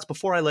 So Alex,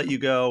 before I let you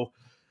go,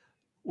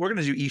 we're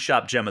going to do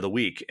eShop Gem of the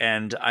Week.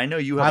 And I know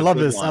you have I a love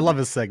good this. I one. love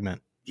this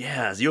segment.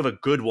 Yeah, you have a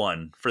good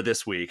one for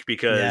this week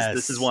because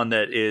this is Yes. one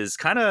that is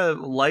kind of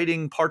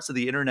lighting parts of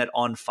the internet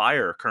on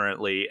fire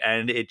currently,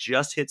 and it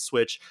just hit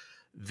Switch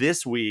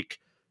this week.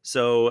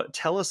 So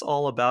tell us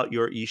all about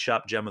your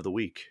eShop Gem of the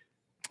Week.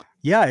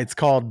 Yeah, it's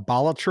called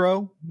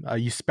Balatro.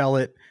 You spell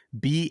it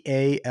Balatro.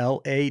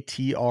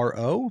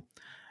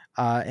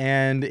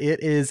 And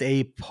it is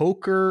a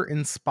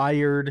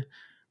poker-inspired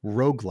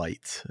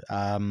roguelite,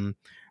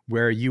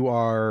 where you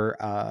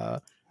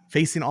are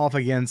facing off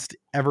against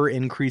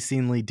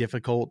ever-increasingly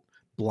difficult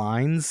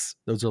blinds.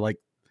 Those are like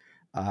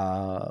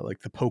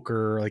the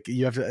poker. Like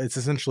you have to. It's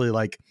essentially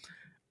like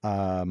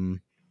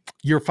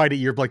you're fighting.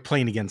 You're like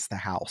playing against the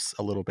house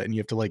a little bit, and you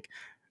have to like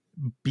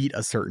beat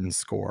a certain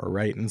score,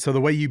 right? And so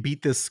the way you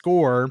beat this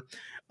score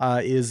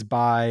is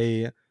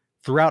by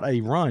throughout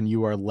a run,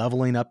 you are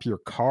leveling up your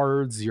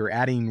cards, you're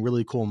adding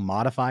really cool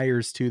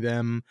modifiers to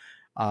them,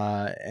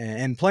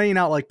 and playing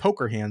out like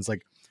poker hands,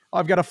 like, oh,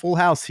 I've got a full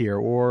house here,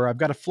 or I've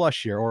got a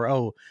flush here, or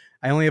oh,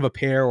 I only have a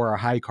pair or a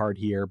high card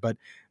here, but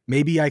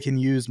maybe I can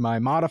use my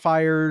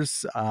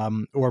modifiers,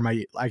 or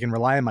I can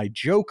rely on my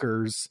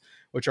jokers,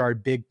 which are a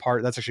big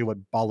part. That's actually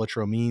what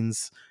Balatro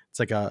means.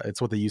 It's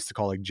what they used to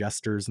call like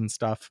jesters and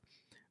stuff,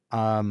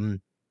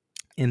 um,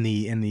 in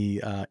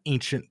the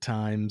ancient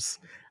times.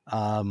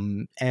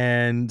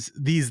 And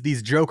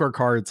these Joker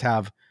cards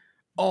have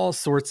all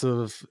sorts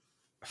of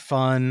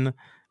fun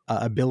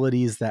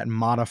abilities that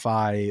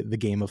modify the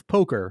game of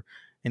poker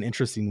in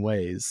interesting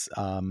ways.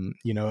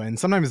 And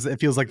sometimes it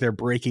feels like they're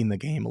breaking the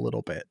game a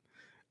little bit.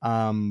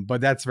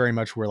 But that's very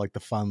much where like the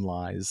fun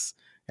lies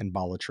in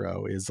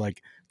Balatro, is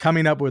like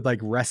coming up with like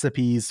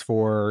recipes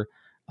for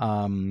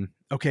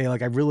okay,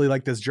 like I really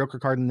like this Joker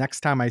card.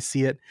 Next time I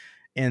see it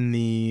in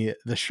the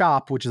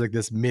shop, which is like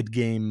this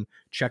mid-game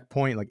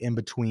checkpoint, like in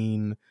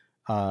between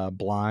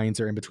blinds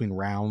or in between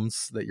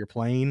rounds that you're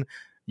playing,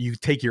 you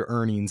take your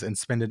earnings and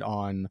spend it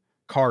on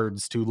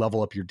cards to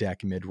level up your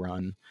deck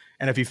mid-run.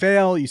 And if you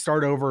fail, you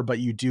start over, but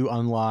you do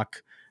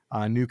unlock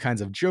new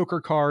kinds of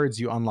Joker cards.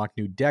 You unlock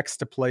new decks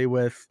to play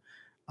with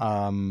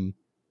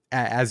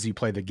as you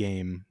play the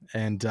game,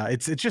 and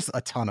it's just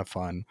a ton of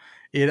fun.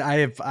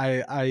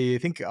 I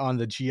think on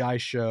the GI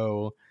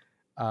show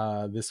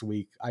this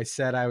week, I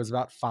said I was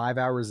about 5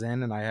 hours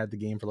in, and I had the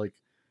game for like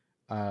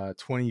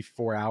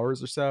 24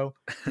 hours or so.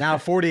 Now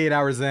 48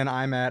 hours in,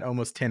 I'm at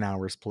almost 10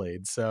 hours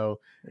played,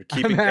 so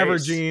Keeping I'm pace.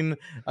 averaging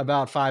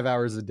about 5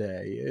 hours a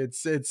day.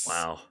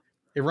 Wow.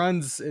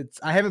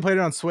 I haven't played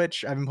it on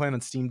Switch. I've been playing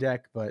on Steam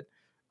Deck, but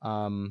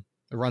it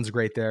runs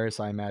great there,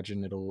 so I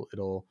imagine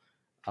it'll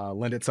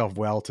lend itself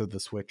well to the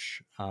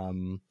Switch.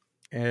 And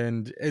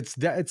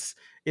it's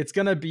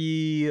gonna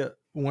be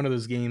one of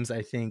those games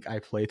I think I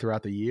play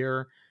throughout the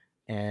year,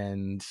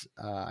 and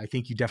I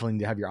think you definitely need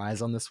to have your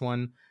eyes on this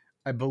one.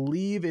 I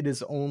believe it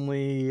is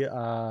only It's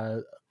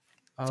oh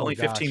only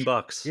 15 gosh,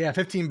 bucks. yeah,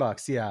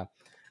 $15. Yeah,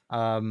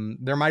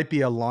 there might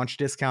be a launch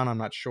discount. I'm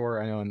not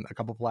sure. I know in a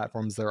couple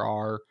platforms there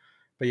are,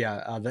 but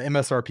yeah, the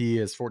MSRP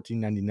is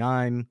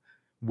 $14.99.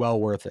 Well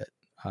worth it.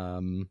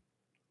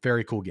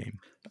 Very cool game.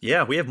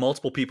 Yeah, we have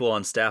multiple people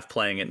on staff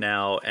playing it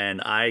now,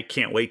 and I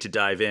can't wait to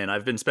dive in.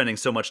 I've been spending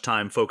so much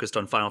time focused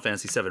on Final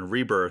Fantasy VII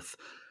Rebirth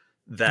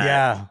that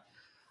Yeah,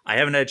 I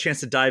haven't had a chance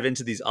to dive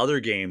into these other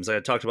games. I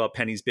talked about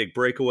Penny's Big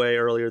Breakaway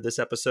earlier this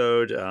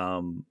episode.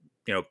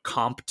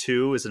 Comp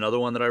 2 is another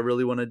one that I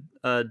really want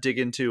to dig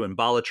into, and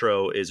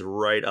Balatro is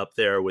right up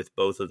there with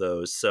both of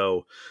those.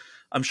 So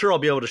I'm sure I'll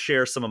be able to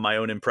share some of my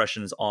own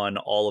impressions on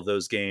all of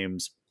those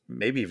games,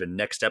 maybe even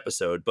next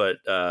episode. But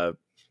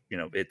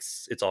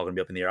it's all going to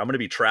be up in the air. I'm going to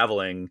be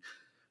traveling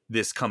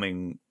this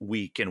coming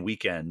week and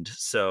weekend,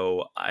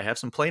 so I have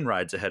some plane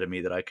rides ahead of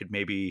me that I could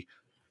maybe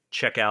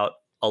check out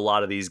a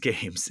lot of these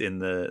games in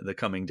the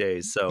coming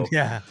days. So,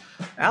 yeah,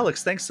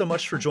 Alex, thanks so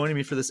much for joining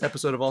me for this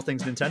episode of All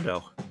Things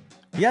Nintendo.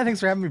 yeah. Thanks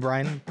for having me,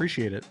 Brian.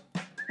 Appreciate it.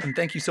 And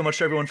thank you so much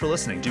to everyone for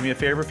listening. Do me a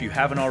favor, if you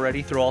haven't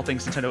already, throw All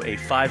Things Nintendo a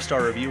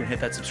 5-star review and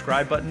hit that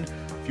subscribe button.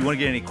 If you want to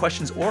get any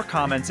questions or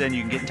comments in,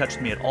 you can get in touch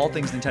with me at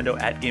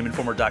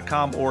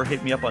allthingsnintendo@GameInformer.com or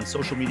hit me up on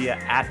social media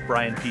at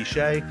Brian P.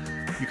 Shea.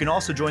 You can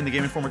also join the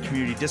Game Informer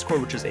community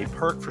Discord, which is a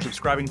perk for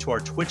subscribing to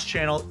our Twitch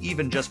channel,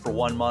 even just for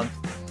 1 month.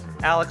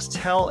 Alex,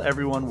 tell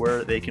everyone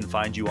where they can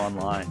find you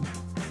online.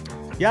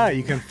 Yeah,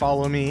 you can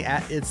follow me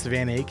at It's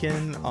Van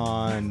Aken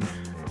on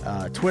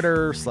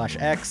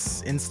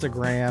Twitter/X,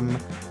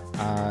 Instagram.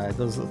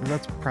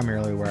 That's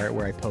primarily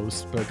where I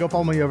post, but go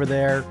follow me over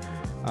there.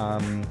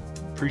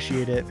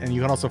 Appreciate it. And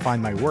you can also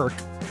find my work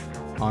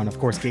on, of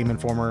course, Game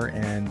Informer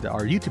and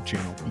our YouTube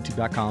channel,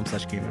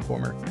 youtube.com/Game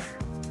Informer.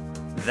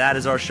 That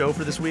is our show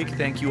for this week.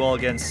 Thank you all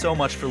again so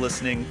much for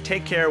listening.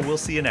 Take care. We'll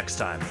see you next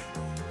time.